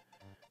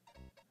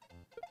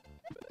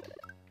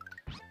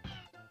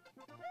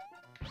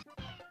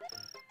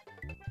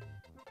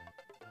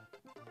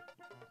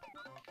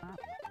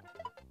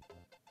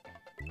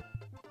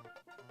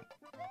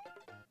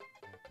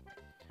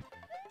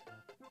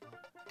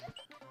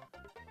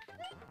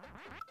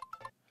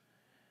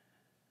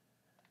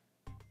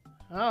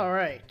 All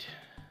right.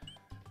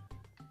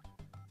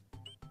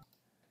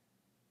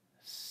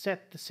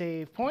 Set the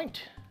save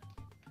point.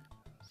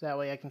 So that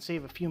way I can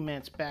save a few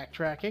minutes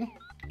backtracking.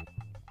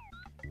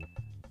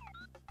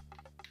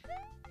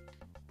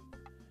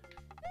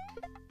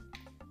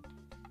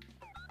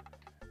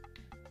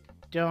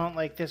 Don't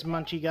like this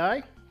munchy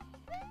guy.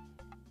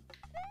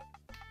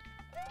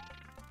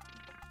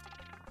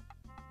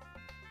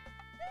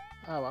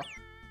 Oh well.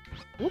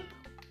 Whoop.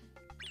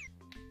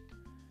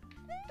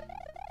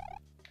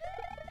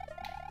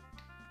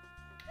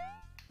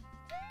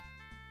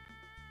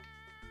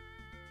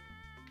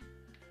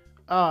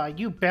 Ah,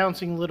 you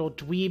bouncing little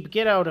dweeb,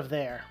 get out of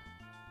there.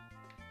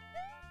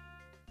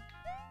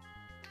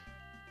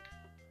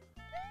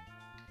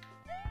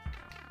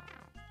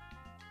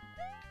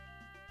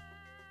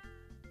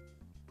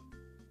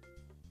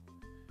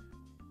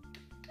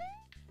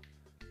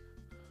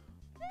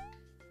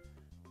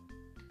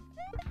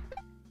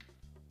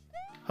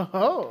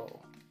 Oh.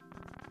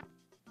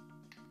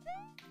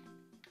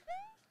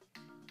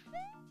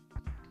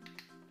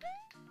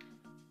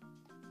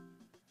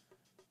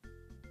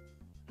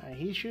 Alright,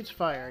 he shoots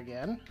fire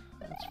again.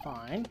 That's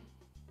fine.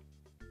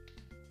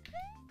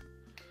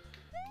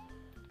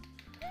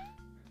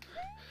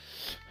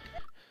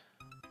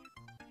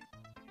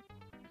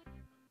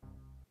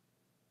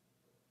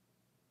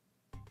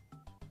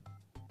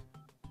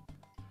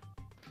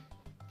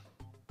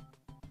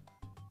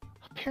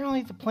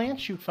 Apparently the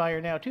plants shoot fire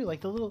now too, like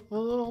the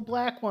little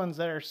black ones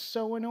that are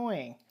so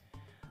annoying.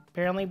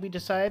 Apparently we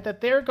decided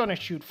that they're gonna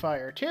shoot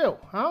fire too,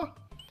 huh?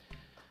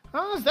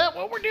 Oh, is that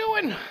what we're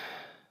doing?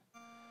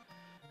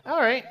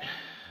 Alright.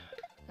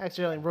 I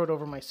accidentally wrote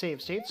over my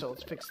save state, so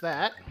let's fix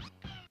that.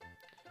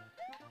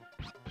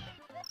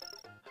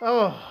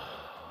 Oh.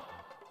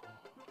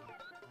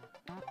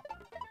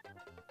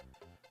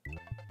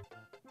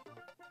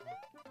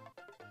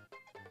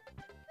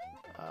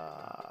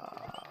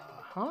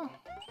 Huh?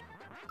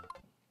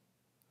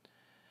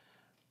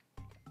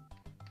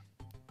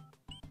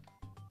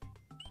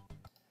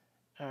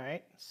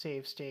 Alright,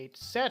 save state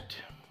set.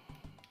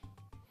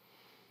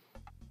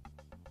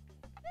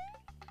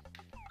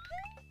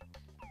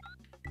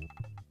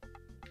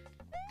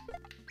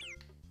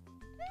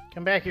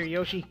 Come back here,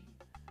 Yoshi.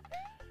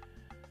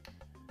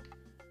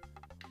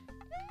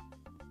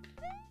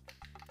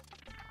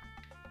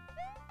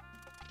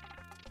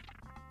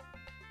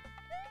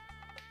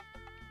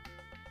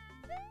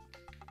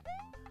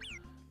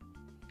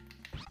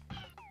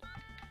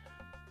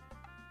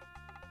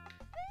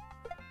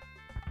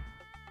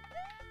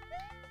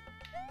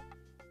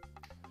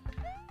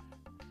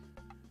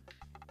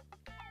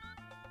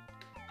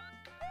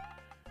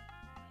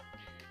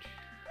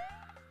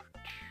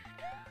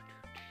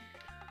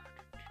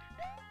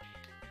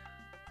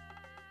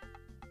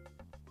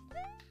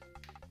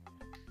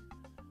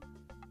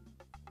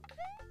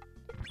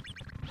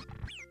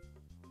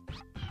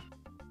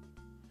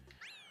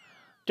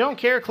 Don't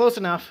care, close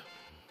enough.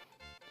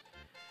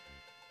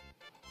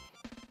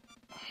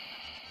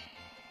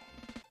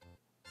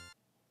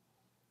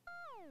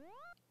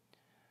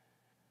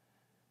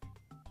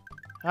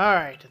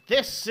 Alright,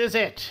 this is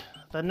it.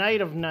 The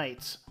Night of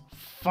Nights.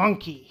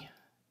 Funky.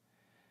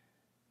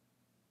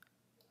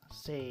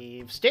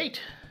 Save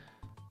state.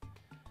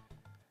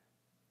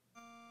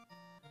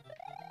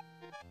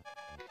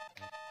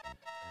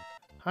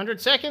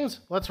 $100.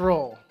 Let's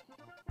roll.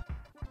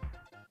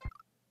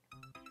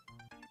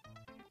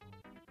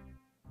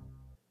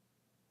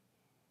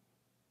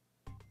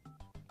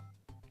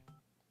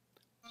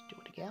 Let's do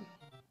it again.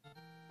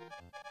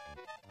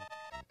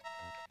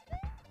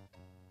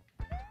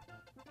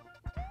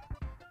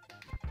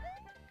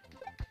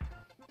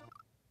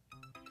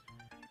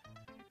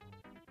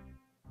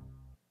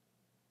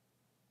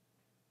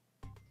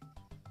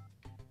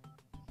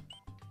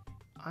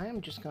 I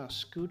am just going to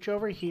scooch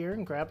over here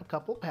and grab a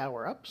couple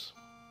power-ups.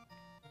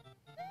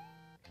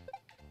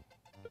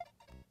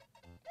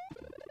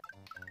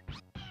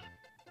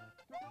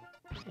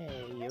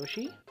 Hey,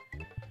 Yoshi.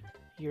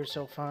 You're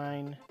so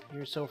fine.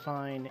 You're so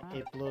fine.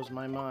 It blows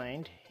my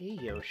mind. Hey,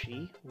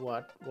 Yoshi.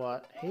 What?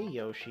 Hey,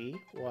 Yoshi.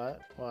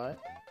 What?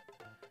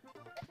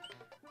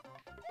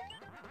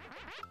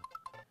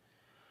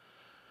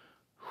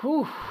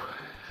 Whew.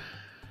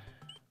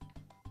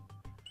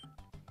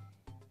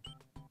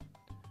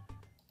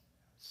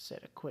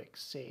 Set a quick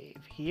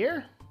save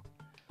here.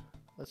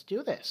 Let's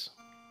do this.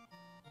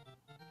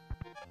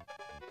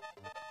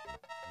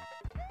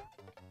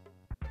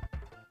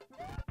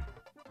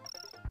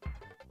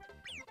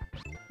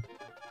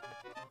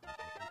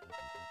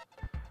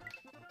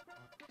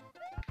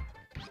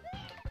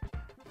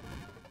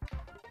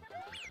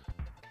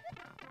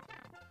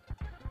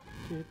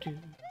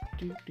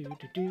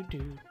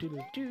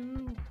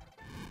 Do.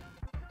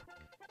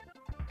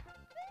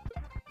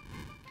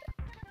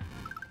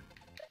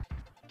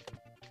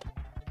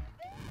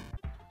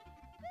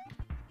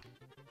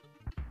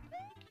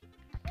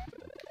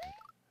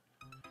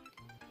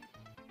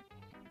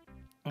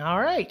 All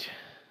right.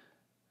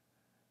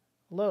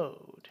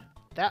 Load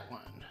that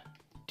one.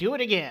 Do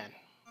it again.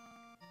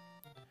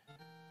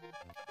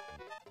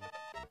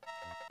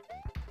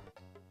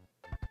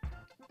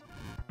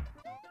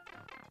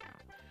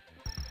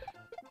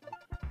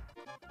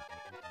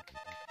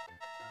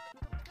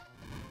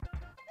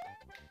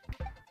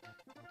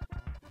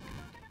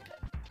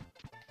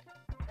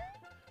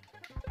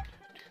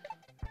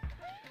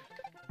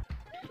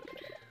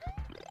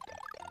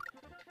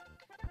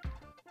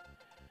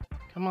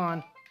 Come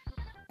on.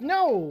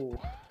 No!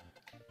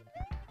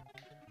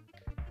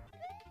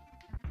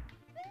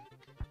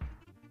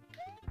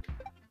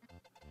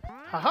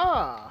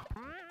 Haha!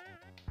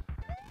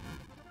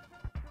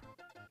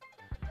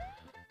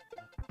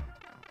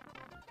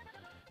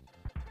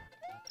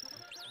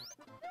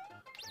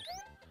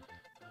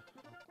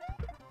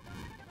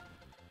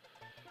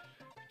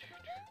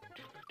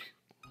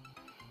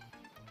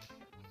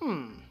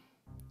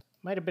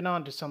 Might have been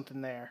onto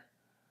something there.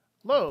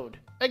 Load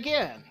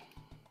again.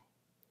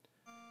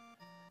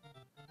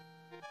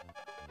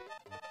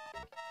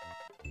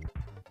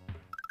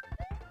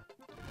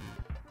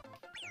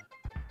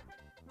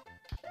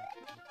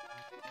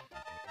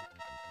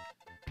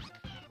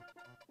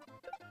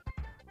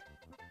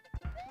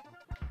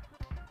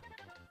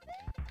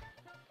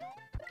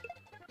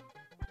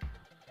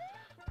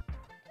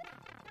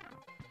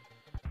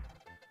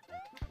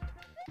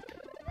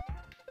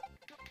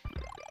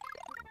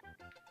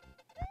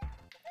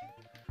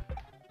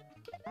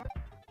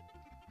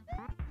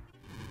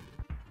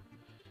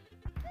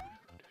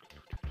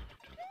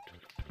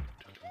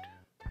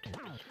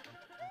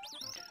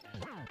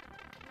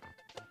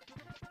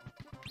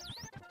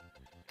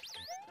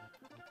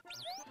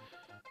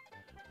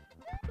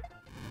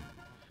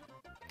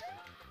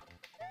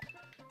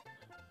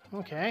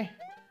 Okay.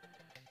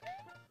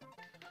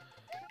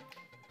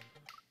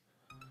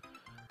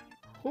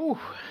 Whew.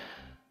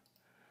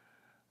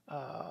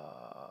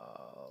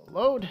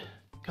 Load.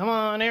 Come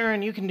on,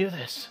 Aaron, you can do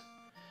this.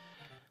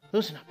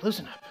 Loosen up,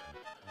 loosen up.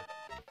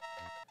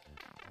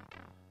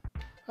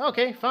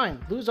 Okay, fine.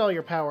 Lose all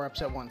your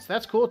power-ups at once.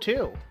 That's cool,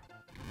 too.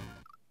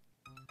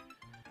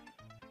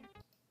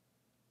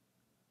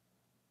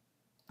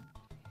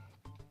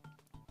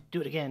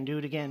 Do it again, do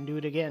it again, do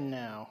it again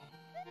now.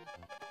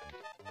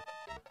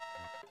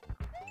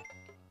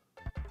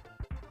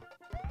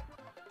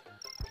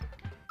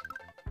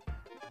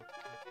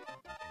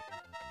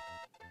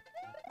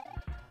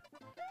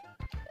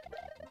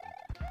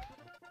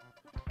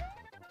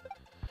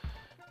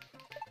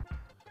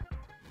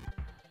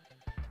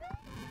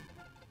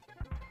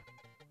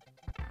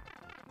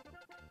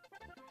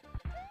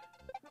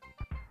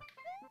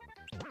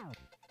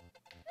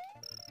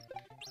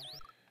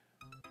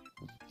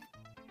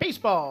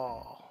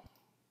 Baseball!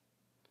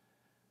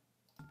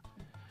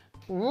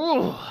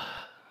 Ooh.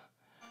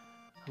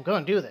 I'm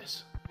gonna do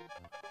this.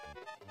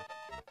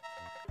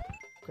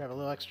 Grab a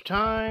little extra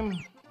time.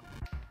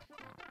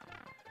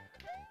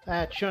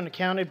 That shouldn't have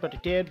counted, but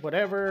it did.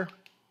 Whatever.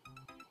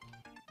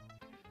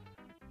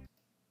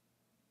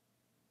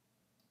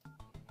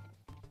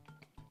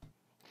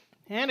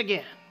 And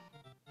again.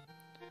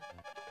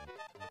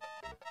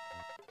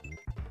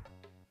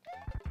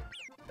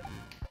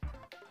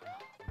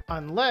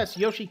 Unless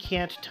Yoshi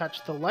can't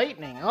touch the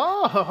lightning.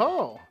 Oh, ho,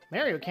 ho.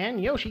 Mario can,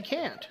 Yoshi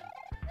can't.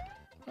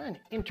 What an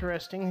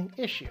interesting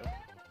issue.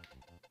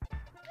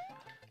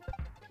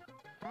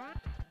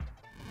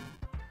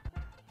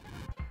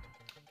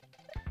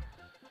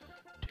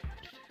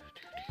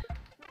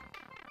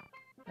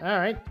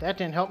 Alright, that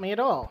didn't help me at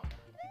all.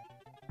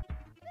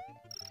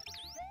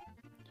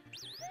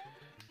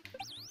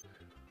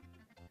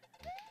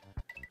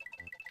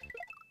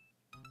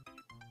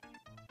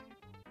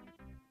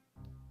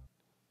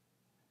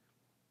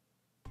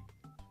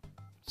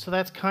 So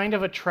that's kind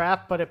of a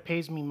trap, but it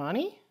pays me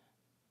money?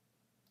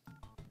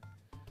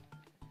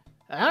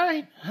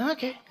 Alright,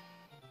 okay.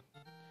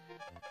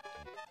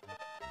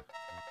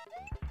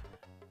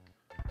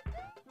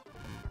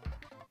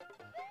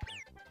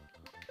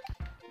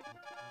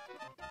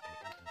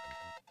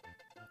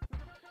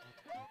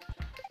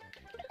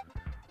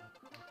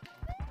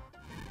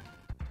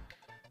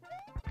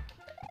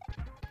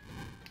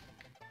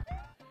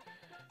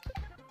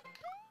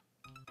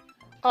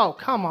 Oh,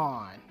 come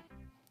on.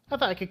 I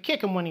thought I could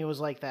kick him when he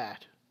was like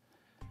that.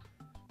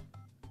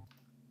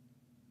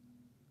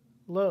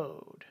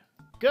 Load.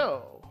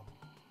 Go.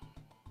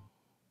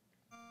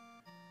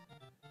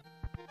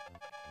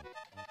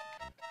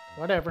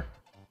 Whatever.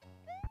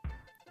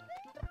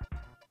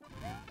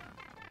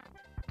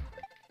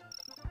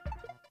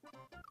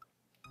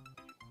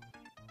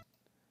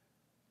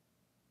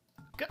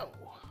 Go.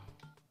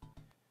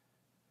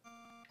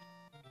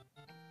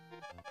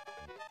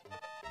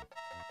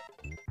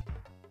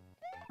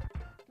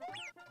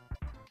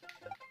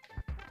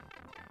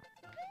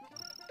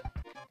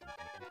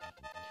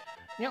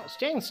 You know,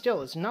 staying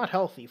still is not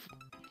healthy.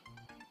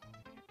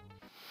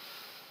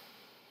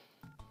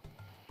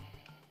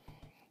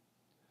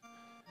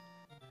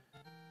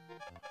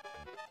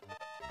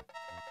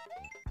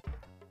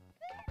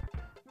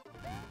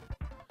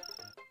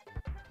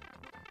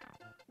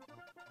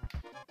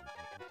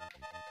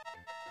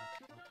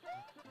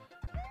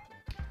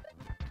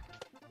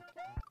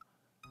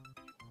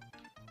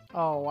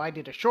 Oh, I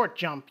did a short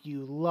jump,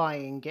 you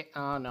lying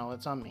oh no,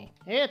 it's on me.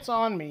 It's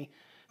on me.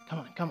 Come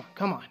on, come on,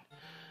 come on.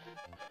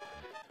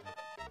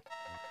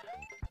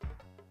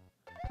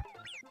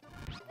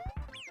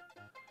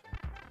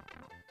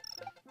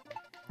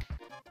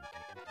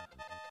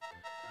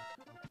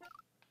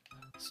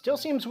 Still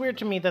seems weird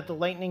to me that the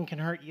lightning can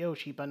hurt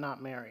Yoshi, but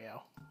not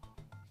Mario.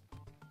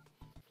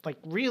 Like,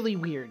 really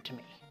weird to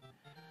me.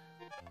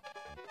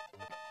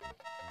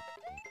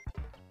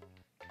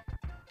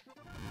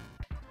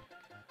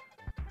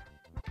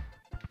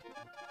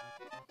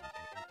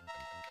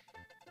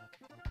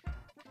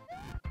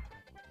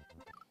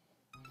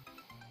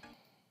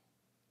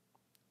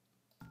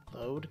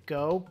 Load,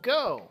 go,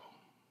 go!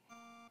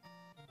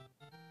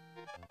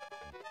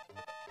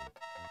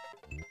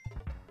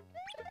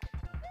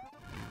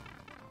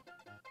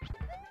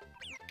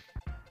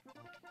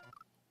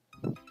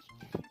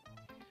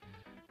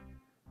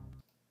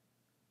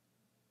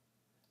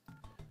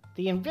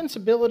 The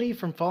invincibility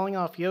from falling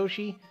off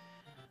Yoshi,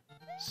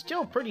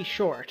 still pretty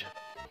short.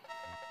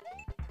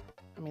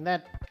 I mean,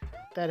 that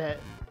had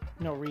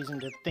no reason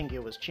to think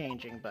it was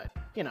changing, but,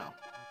 you know.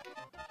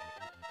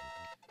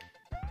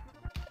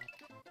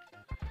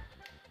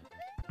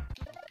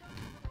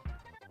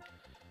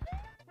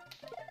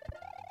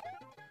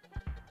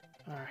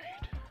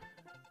 Alright.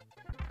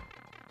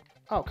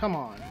 Oh, come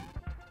on.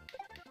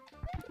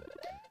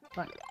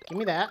 Fine, give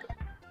me that.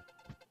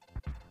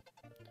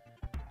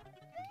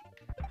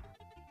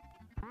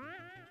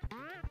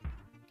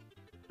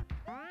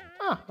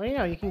 Well, you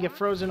know, you can get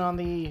frozen on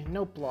the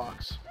note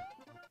blocks.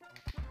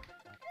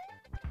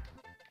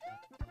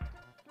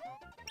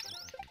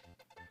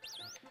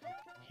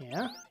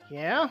 Yeah,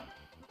 yeah.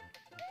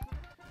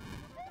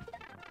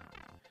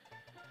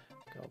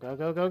 Go, go,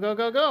 go, go, go,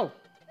 go, go.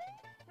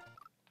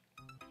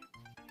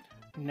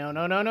 No,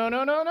 no, no, no,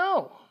 no, no,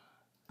 no.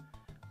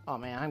 Oh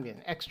man, I'm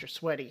getting extra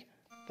sweaty.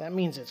 That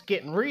means it's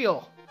getting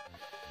real.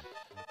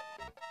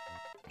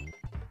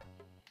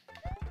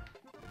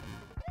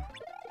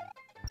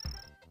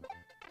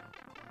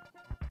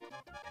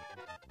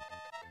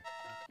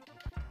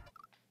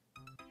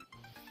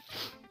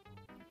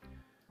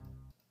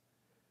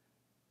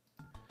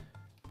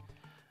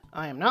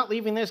 I am not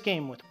leaving this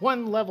game with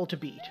one level to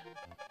beat.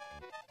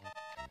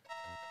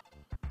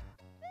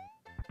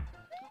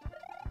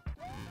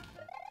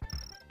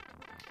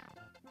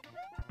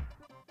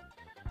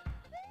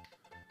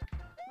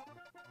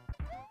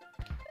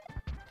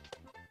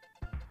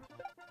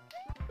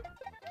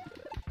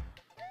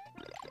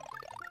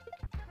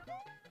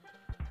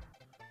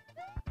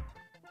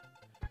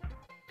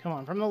 Come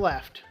on, from the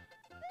left.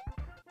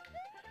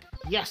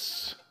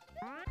 Yes!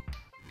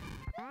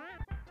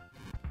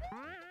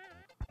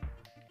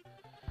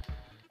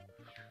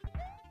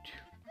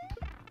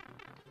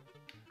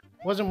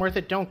 Wasn't worth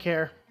it, don't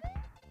care.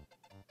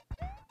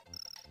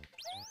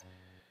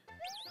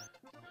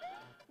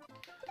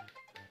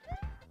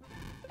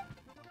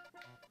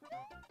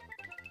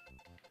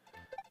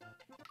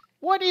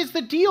 What is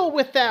the deal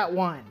with that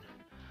one?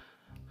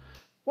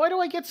 Why do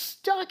I get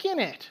stuck in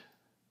it?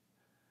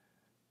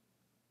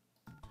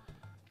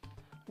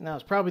 Now,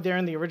 it's probably there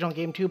in the original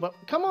game too, but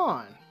come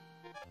on!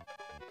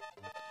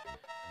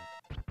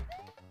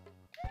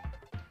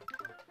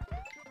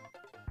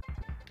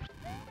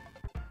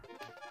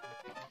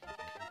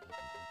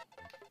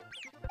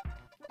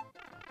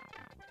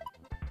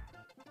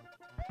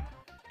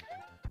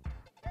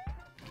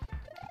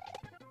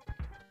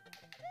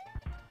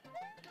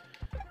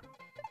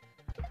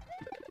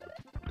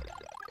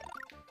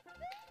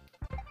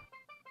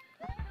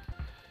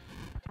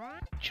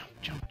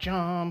 Jump, jump,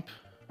 jump.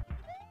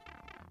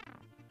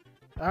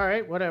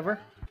 Alright, whatever.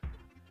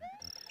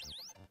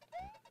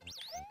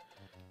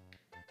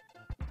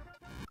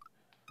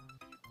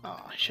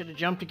 Oh, I should have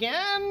jumped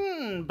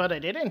again, but I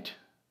didn't.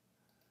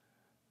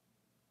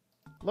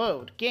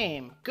 Load,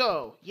 game,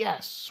 go.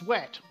 Yes,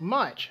 sweat,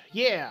 much,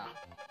 yeah.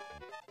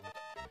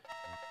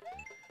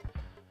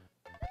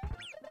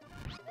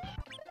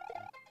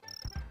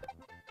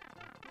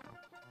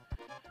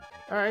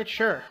 Alright,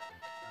 sure.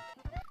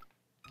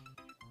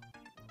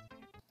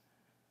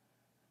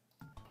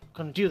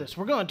 Gonna do this.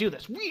 We're gonna do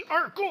this. We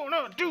are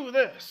gonna do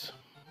this.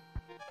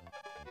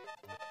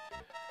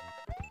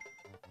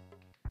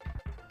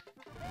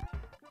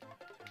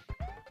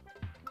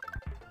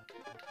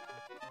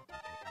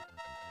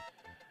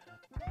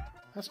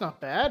 That's not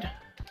bad.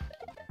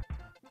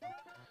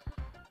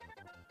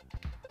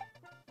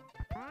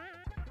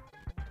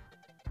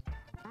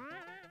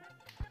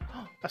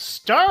 A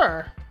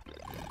star?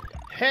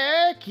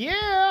 Heck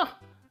yeah!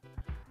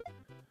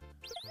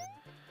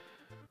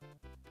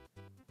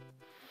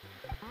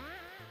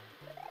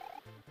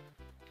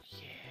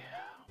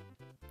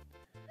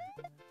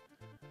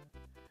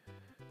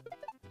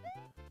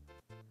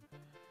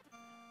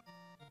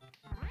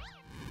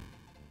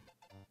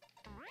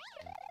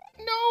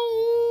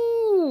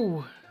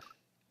 No!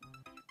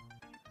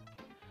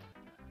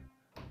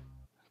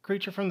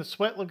 Creature from the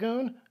Sweat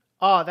Lagoon?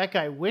 Aw, that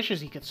guy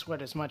wishes he could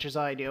sweat as much as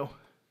I do.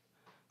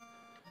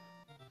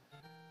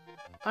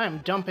 I am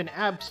dumping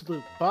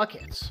absolute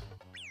buckets.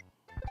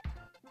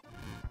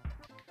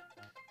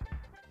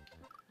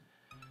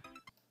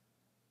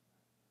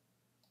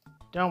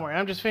 Don't worry,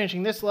 I'm just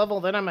finishing this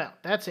level, then I'm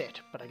out. That's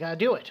it. But I gotta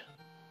do it.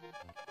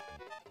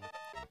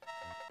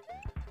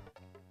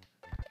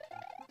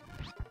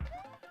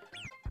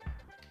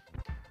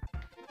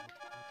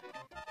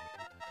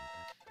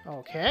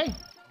 Okay.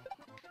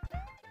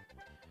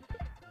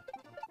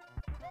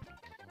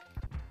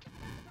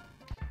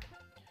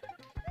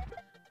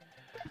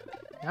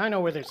 Now I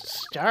know where there's a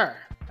star.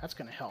 That's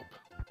gonna help.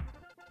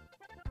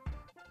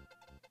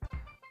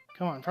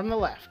 Come on, from the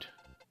left.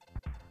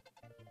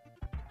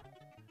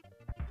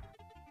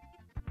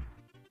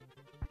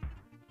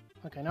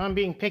 Okay, I know I'm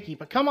being picky,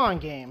 but come on,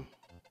 game.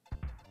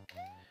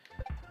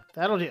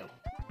 That'll do.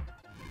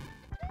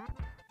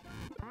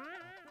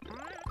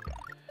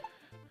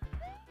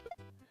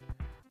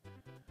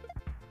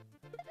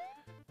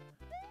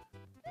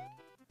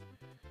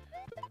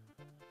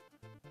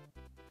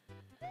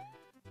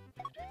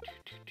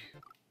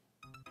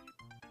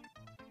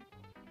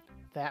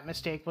 That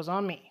mistake was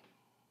on me.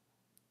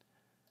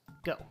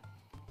 Go.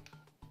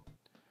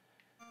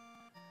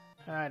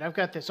 Alright, I've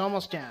got this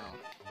almost down.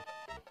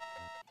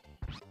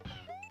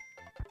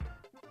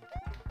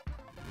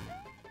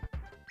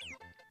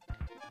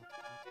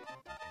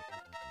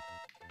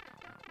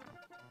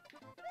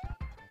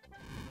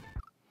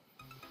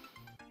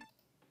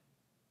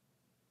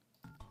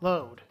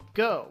 Load.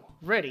 Go.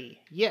 Ready.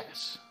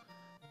 Yes.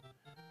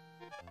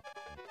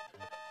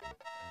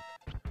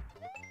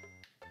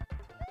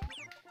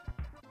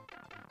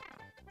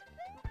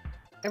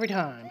 Every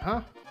time,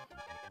 huh?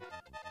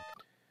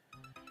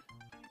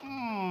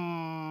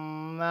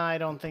 I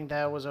don't think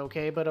that was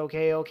okay, but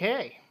okay,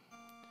 okay.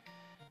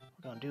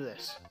 We're gonna do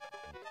this.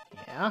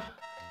 Yeah.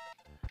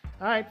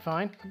 Alright,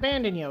 fine.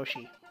 Abandon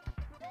Yoshi.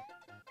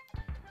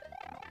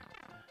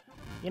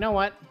 You know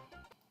what?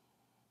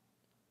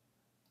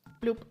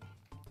 Bloop.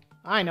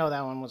 I know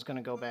that one was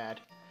gonna go bad.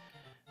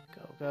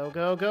 Go, go,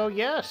 go, go,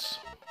 yes!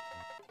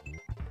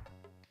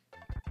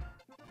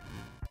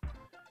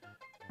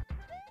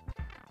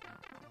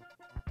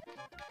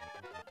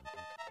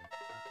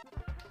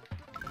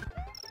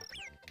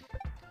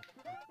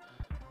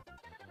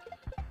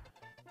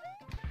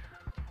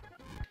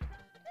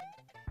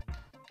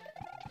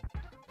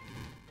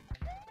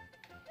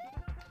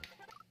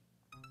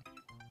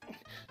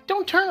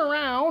 Don't turn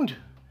around!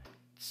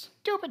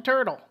 Stupid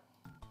turtle!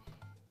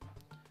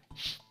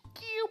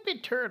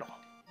 Stupid turtle!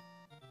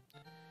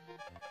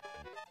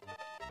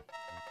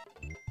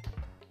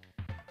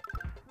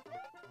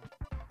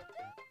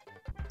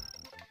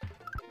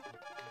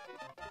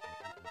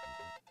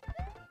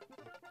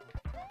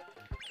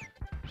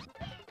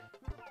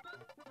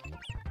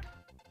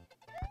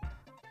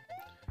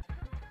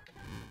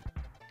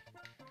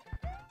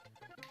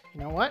 You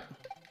know what?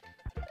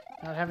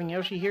 Not having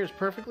Yoshi here is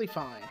perfectly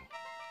fine.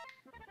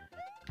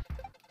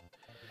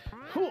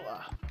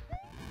 Hooah!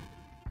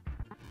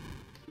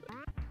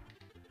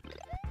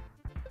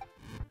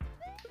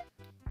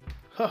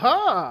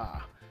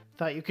 Ha-ha!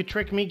 Thought you could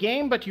trick me,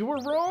 game, but you were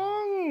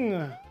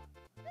wrong!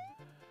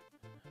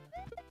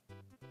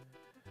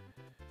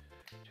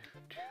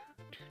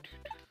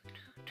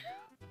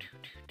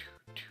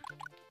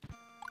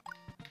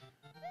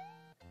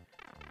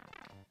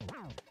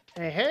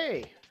 Hey,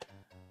 hey!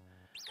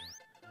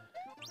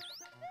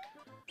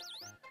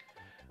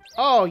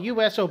 Oh,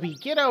 you SOB,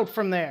 get out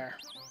from there!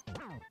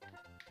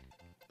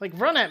 Like,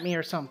 run at me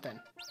or something.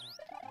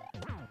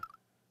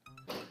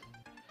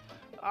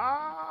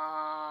 Ah,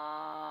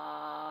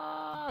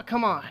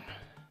 come on.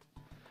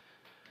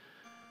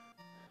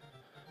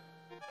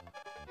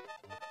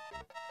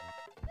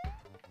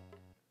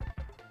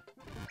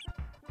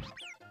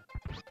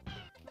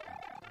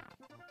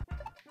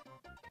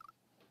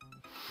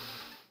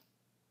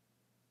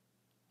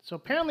 So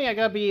apparently I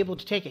gotta be able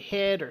to take a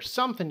hit or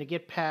something to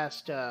get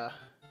past,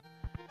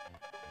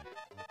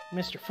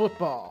 Mr.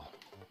 Football.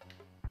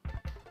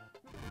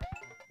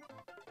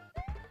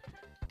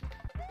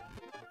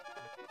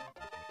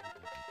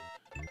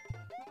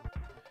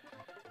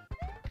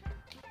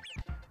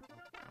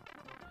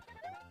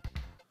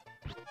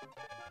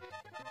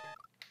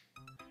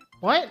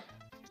 What?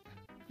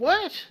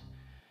 What?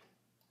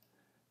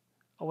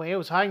 Oh wait, I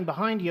was hiding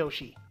behind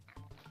Yoshi.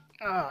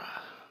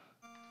 Ah.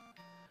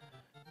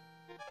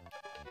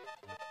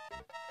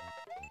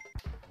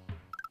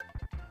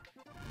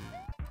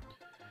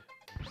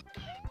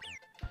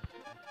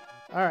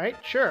 Alright,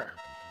 sure.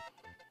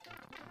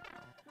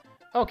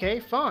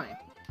 Okay, fine.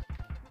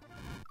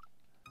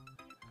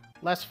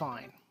 Less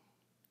fine.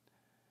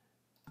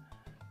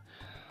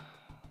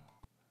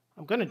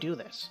 I'm gonna do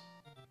this.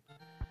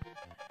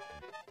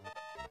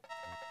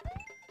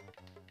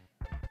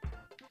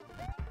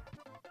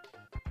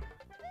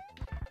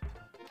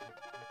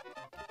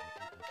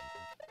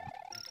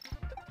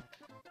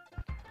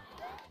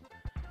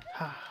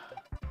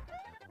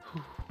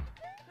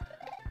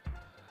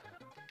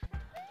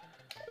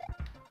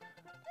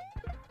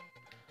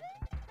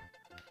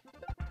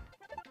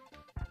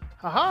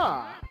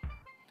 Haha!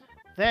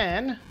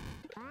 Then,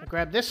 I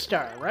grab this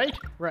star, right?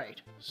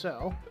 Right.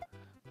 So,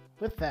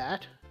 with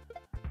that...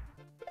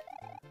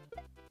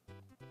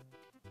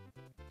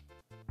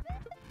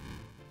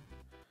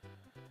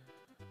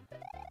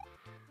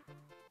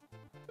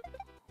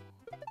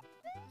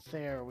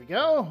 There we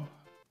go.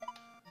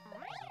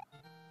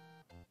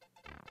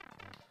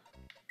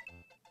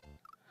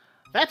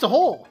 That's a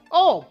hole!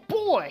 Oh,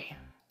 boy!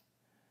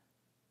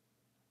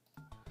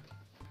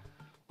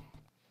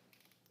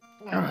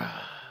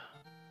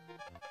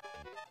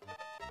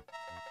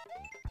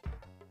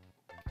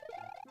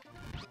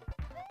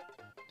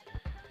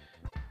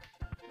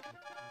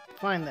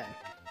 Fine then.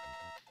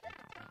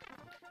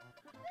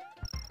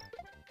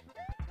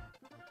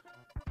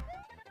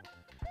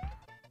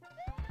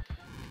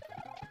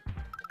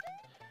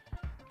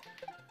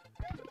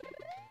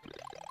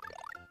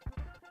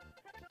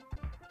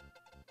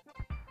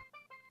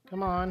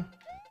 Come on.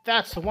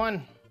 That's the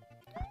one.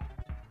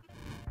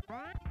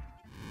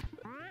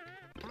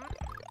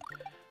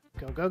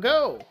 Go, go,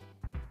 go!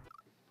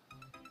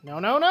 No,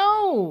 no,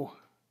 no!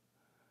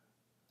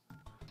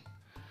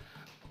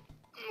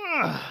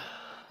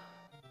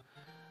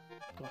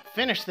 Go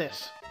finish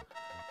this.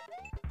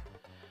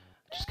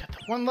 Just got the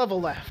one level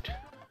left.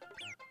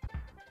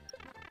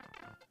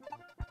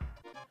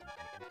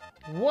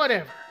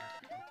 Whatever.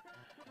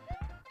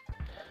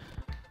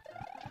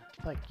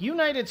 Like,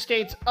 United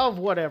States of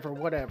whatever,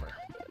 whatever.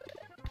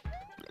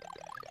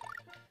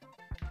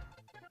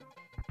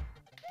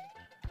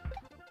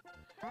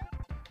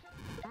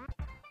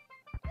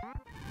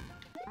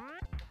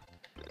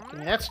 Give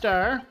me that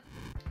star.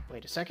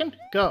 Wait a second.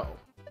 Go.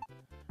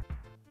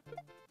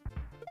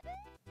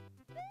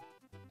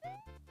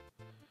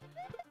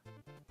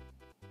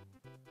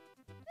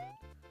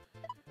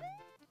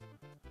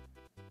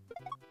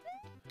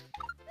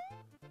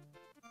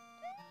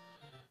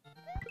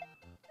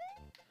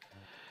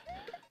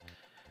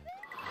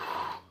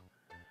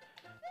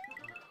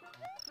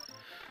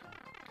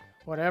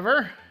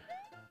 Whatever.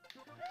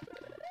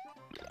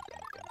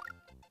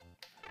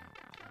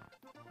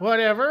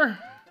 Whatever.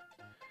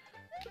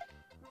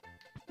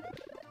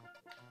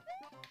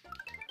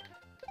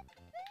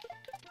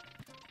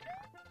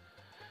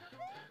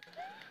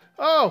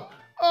 Oh!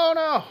 Oh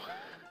no!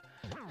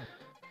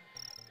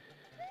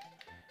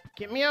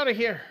 Get me out of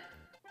here.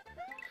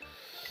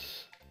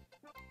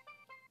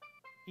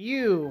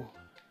 You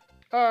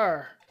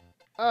are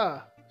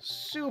a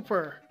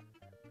super...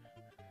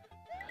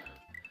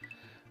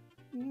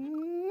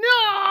 No!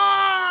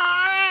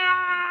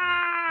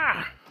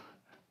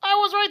 I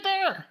was right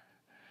there!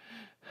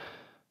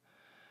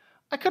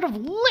 I could have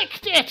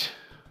licked it!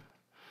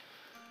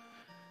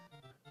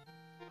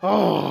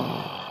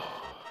 Oh...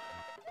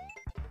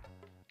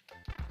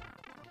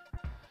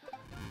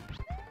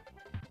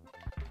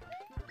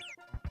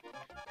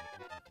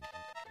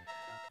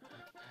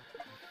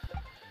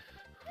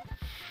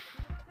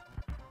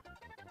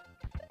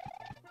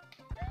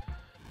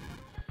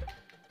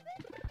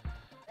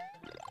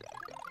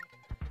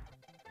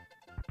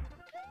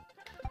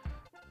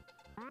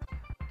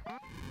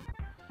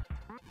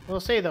 We'll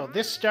say, though,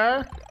 this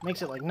star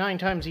makes it like 9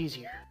 times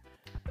easier.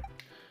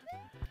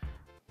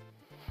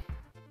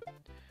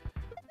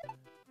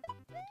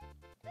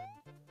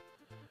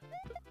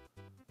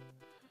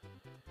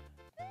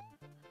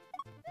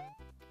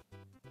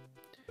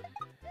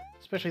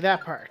 Especially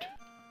that part.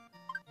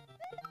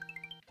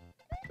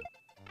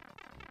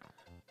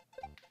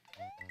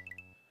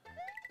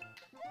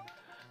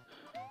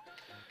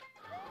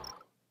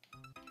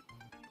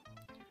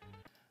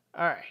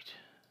 Alright.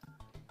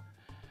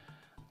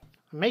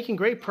 I'm making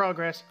great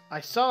progress.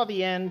 I saw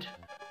the end.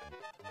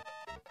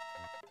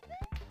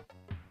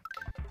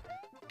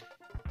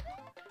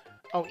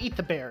 Oh, eat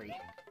the berry.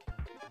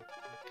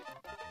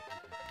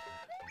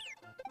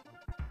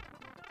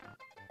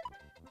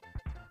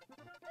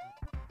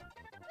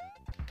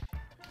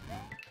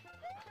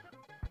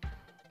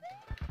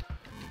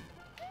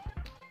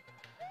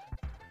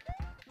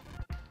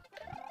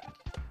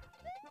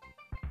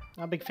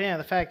 Not a big fan of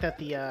the fact that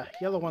the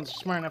yellow ones are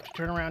smart enough to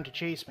turn around to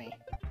chase me.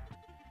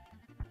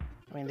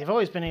 I mean, they've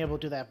always been able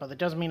to do that, but that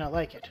doesn't mean I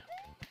like it.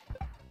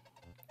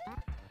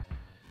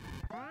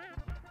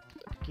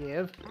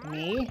 Give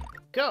me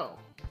go.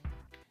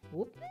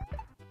 Whoop.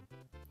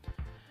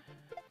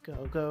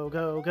 Go, go,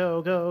 go,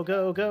 go, go,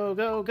 go, go,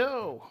 go,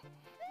 go.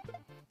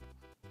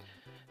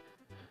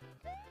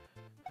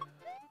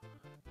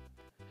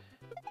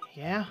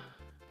 Yeah.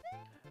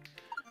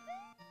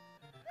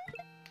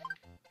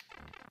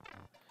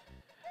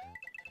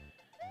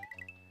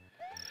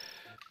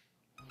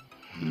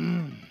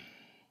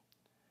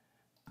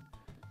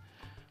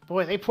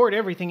 Boy, they poured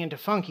everything into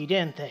Funky,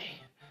 didn't they?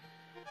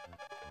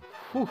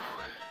 Whew.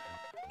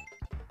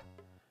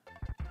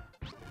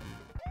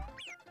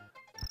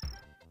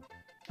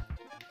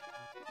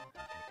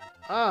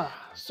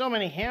 Ah, so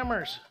many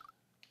hammers.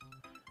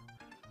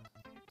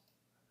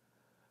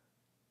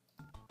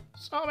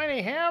 So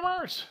many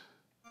hammers.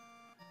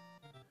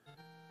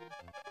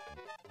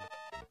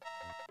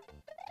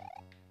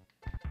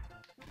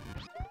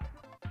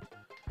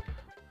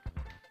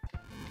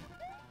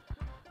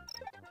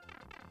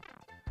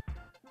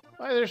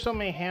 Why are there so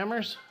many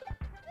hammers?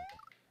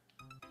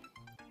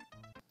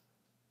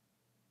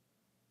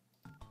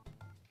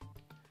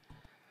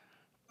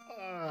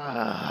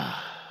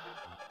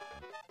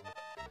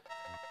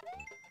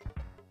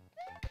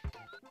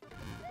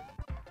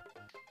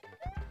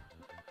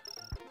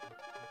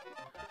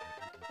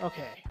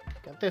 Okay,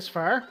 got this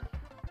far.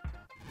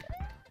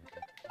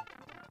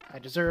 I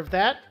deserve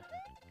that.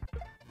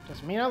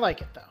 Doesn't mean I like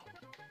it, though.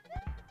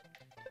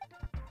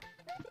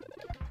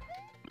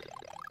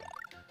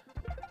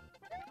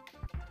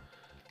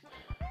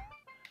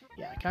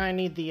 Yeah, I kind of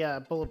need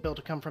the bullet bill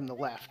to come from the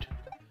left.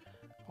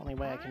 Only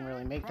way I can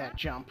really make that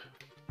jump.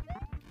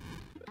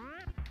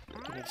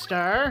 Give me the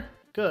star.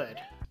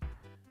 Good.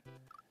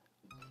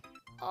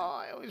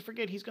 Oh, I always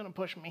forget he's gonna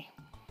push me.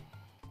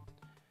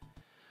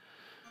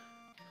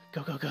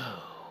 Go, go, go.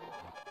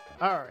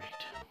 All right.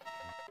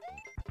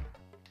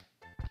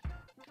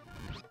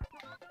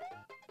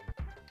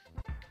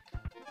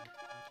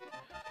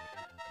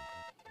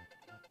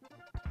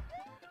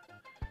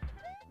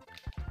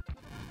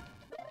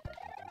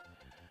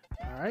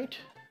 All right.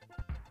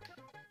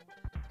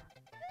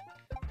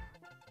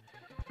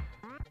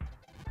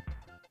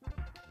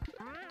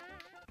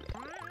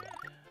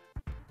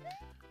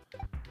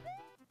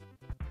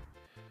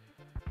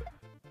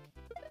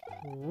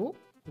 Whoop,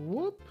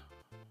 whoop.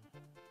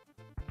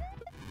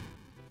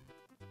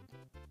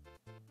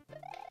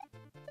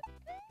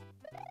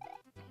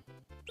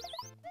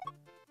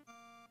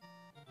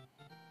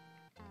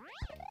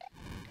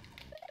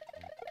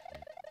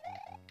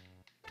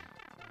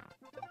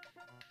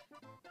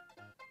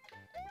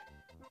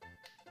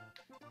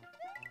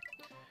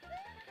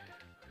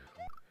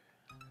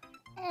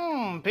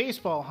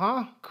 Baseball,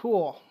 huh?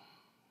 Cool.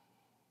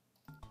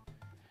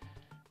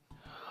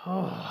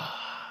 I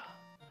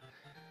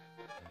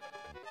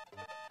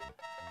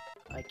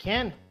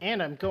can,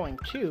 and I'm going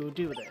to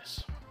do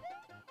this.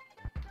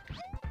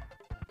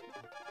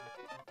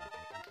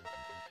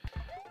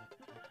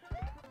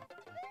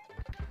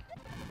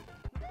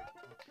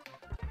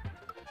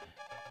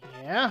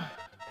 Yeah?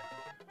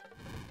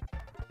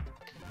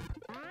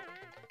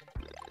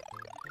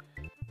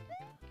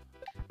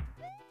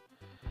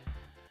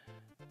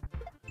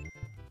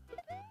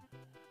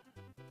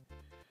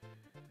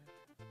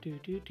 Do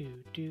do do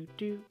do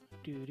do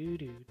do do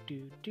do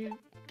do do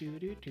do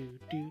do do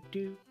do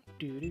do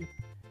do do.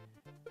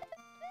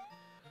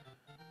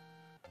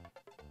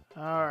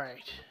 All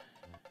right.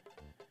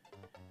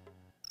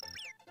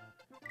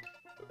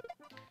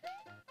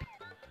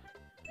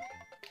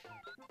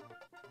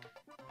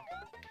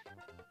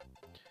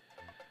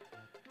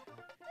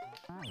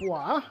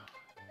 What?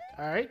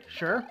 All right,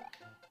 sure.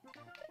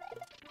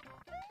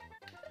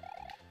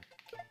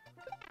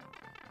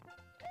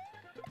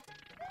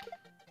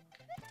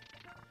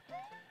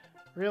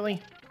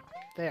 Really?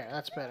 There,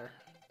 that's better.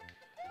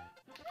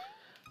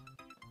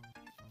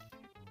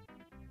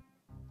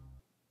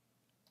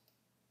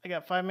 I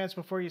got 5 minutes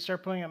before you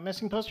start putting up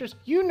missing posters.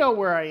 You know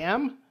where I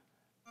am.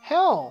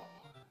 Hell,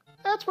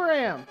 that's where I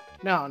am.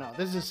 No,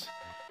 this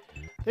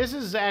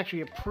is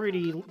actually a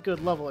pretty good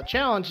level of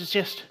challenge. It's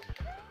just,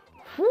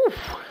 whew.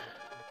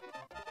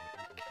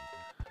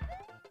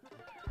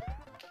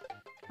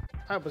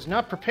 I was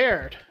not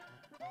prepared.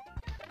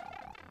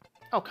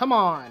 Oh, come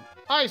on.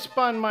 I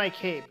spun my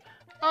cape.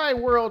 I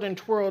whirled and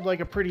twirled like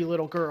a pretty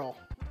little girl.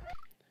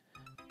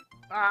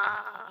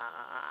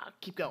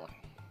 Keep going.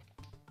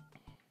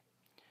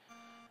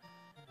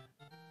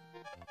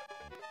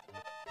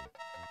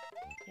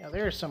 Yeah,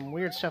 there's some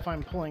weird stuff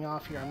I'm pulling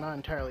off here. I'm not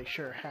entirely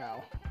sure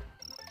how.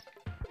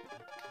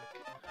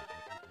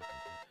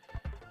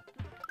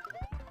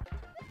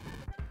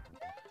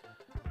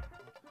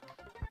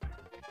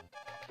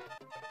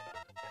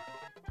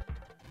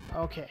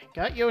 Okay,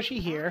 got Yoshi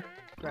here.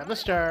 Grab the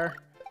star.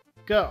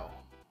 Go.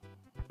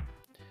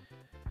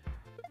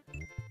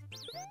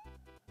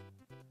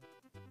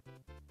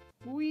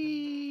 Whee!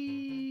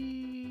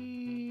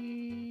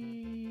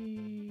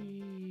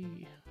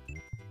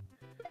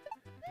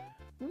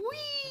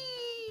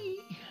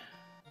 Whee!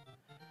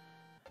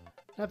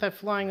 Not that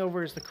flying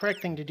over is the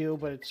correct thing to do,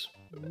 but it's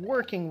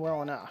working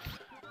well enough.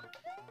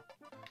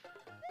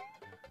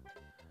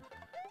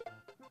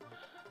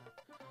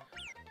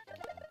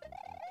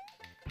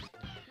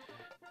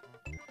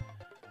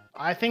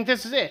 I think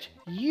this is it.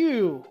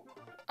 You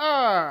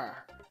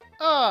are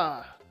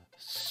a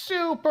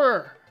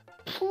super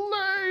player!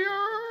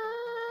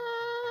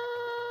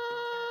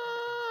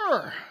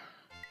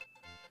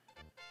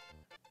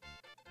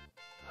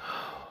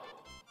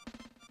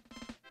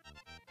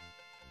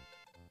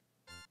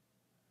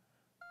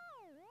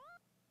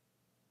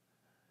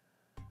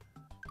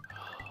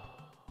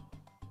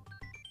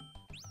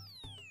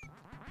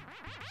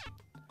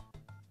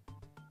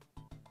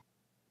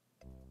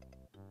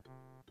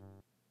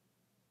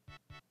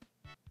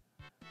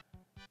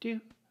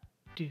 Do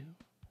do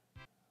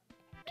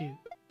do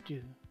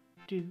do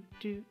do do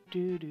do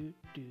do do do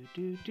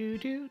do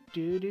do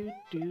do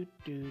do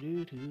do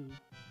do do.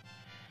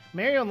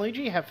 Mario and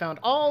Luigi have found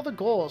all the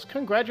goals.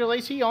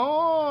 Congratulations!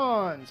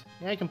 Now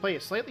you can play a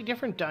slightly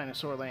different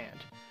Dinosaur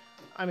Land.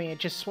 I mean, it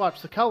just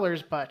swaps the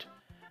colors, but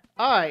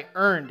I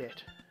earned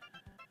it.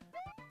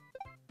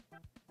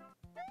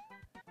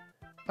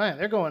 Man,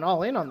 they're going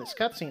all in on this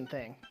cutscene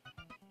thing.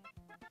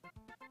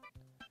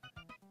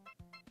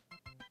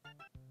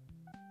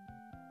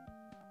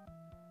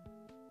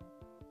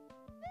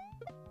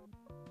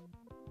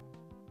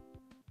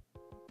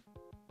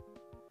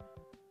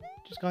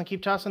 Just gonna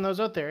keep tossing those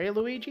out there, eh,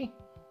 Luigi?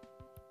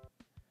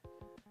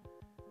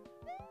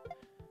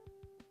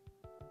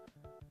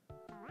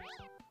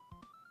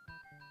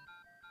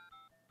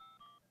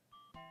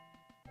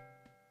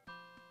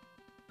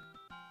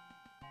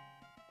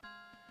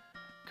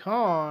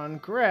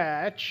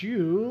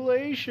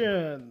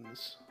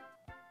 Congratulations!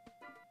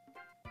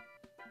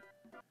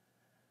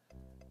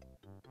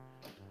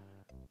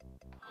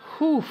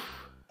 Whew.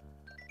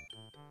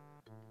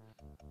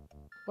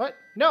 What?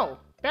 No!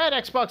 Bad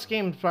Xbox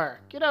Games Bar!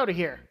 Get out of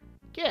here!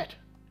 Get!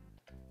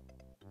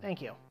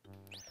 Thank you.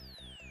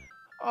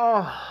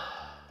 Oh.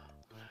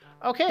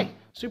 Okay,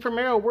 Super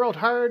Mario World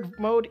Hard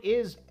Mode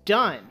is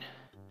done.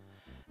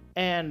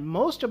 And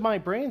most of my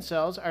brain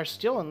cells are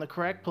still in the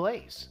correct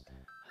place.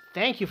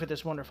 Thank you for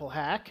this wonderful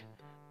hack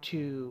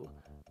to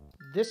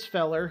this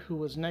feller who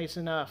was nice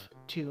enough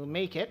to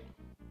make it.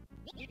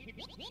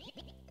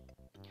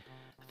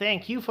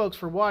 Thank you folks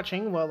for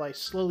watching while I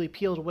slowly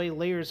peeled away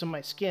layers of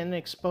my skin,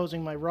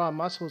 exposing my raw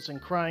muscles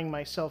and crying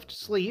myself to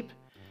sleep.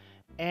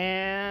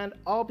 And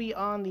I'll be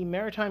on the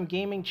Maritime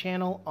Gaming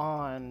channel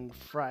on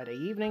Friday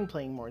evening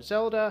playing more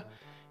Zelda.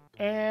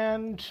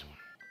 And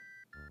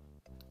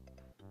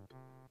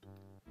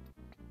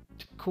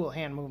cool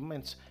hand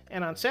movements.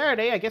 And on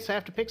Saturday, I guess I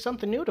have to pick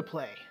something new to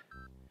play.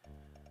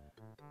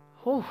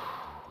 Whew.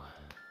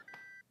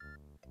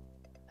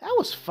 That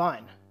was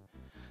fun.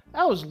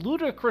 That was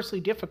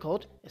ludicrously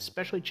difficult,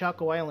 especially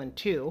Choco Island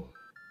 2.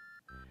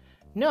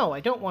 No,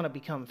 I don't want to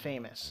become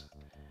famous.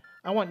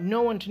 I want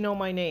no one to know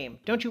my name.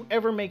 Don't you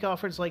ever make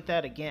offers like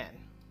that again.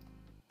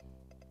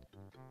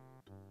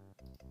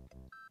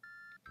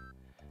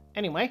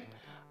 Anyway,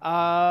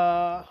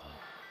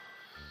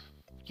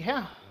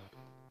 Yeah.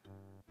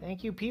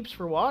 Thank you, peeps,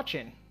 for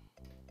watching.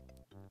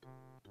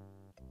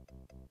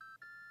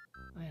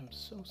 I am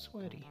so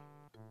sweaty.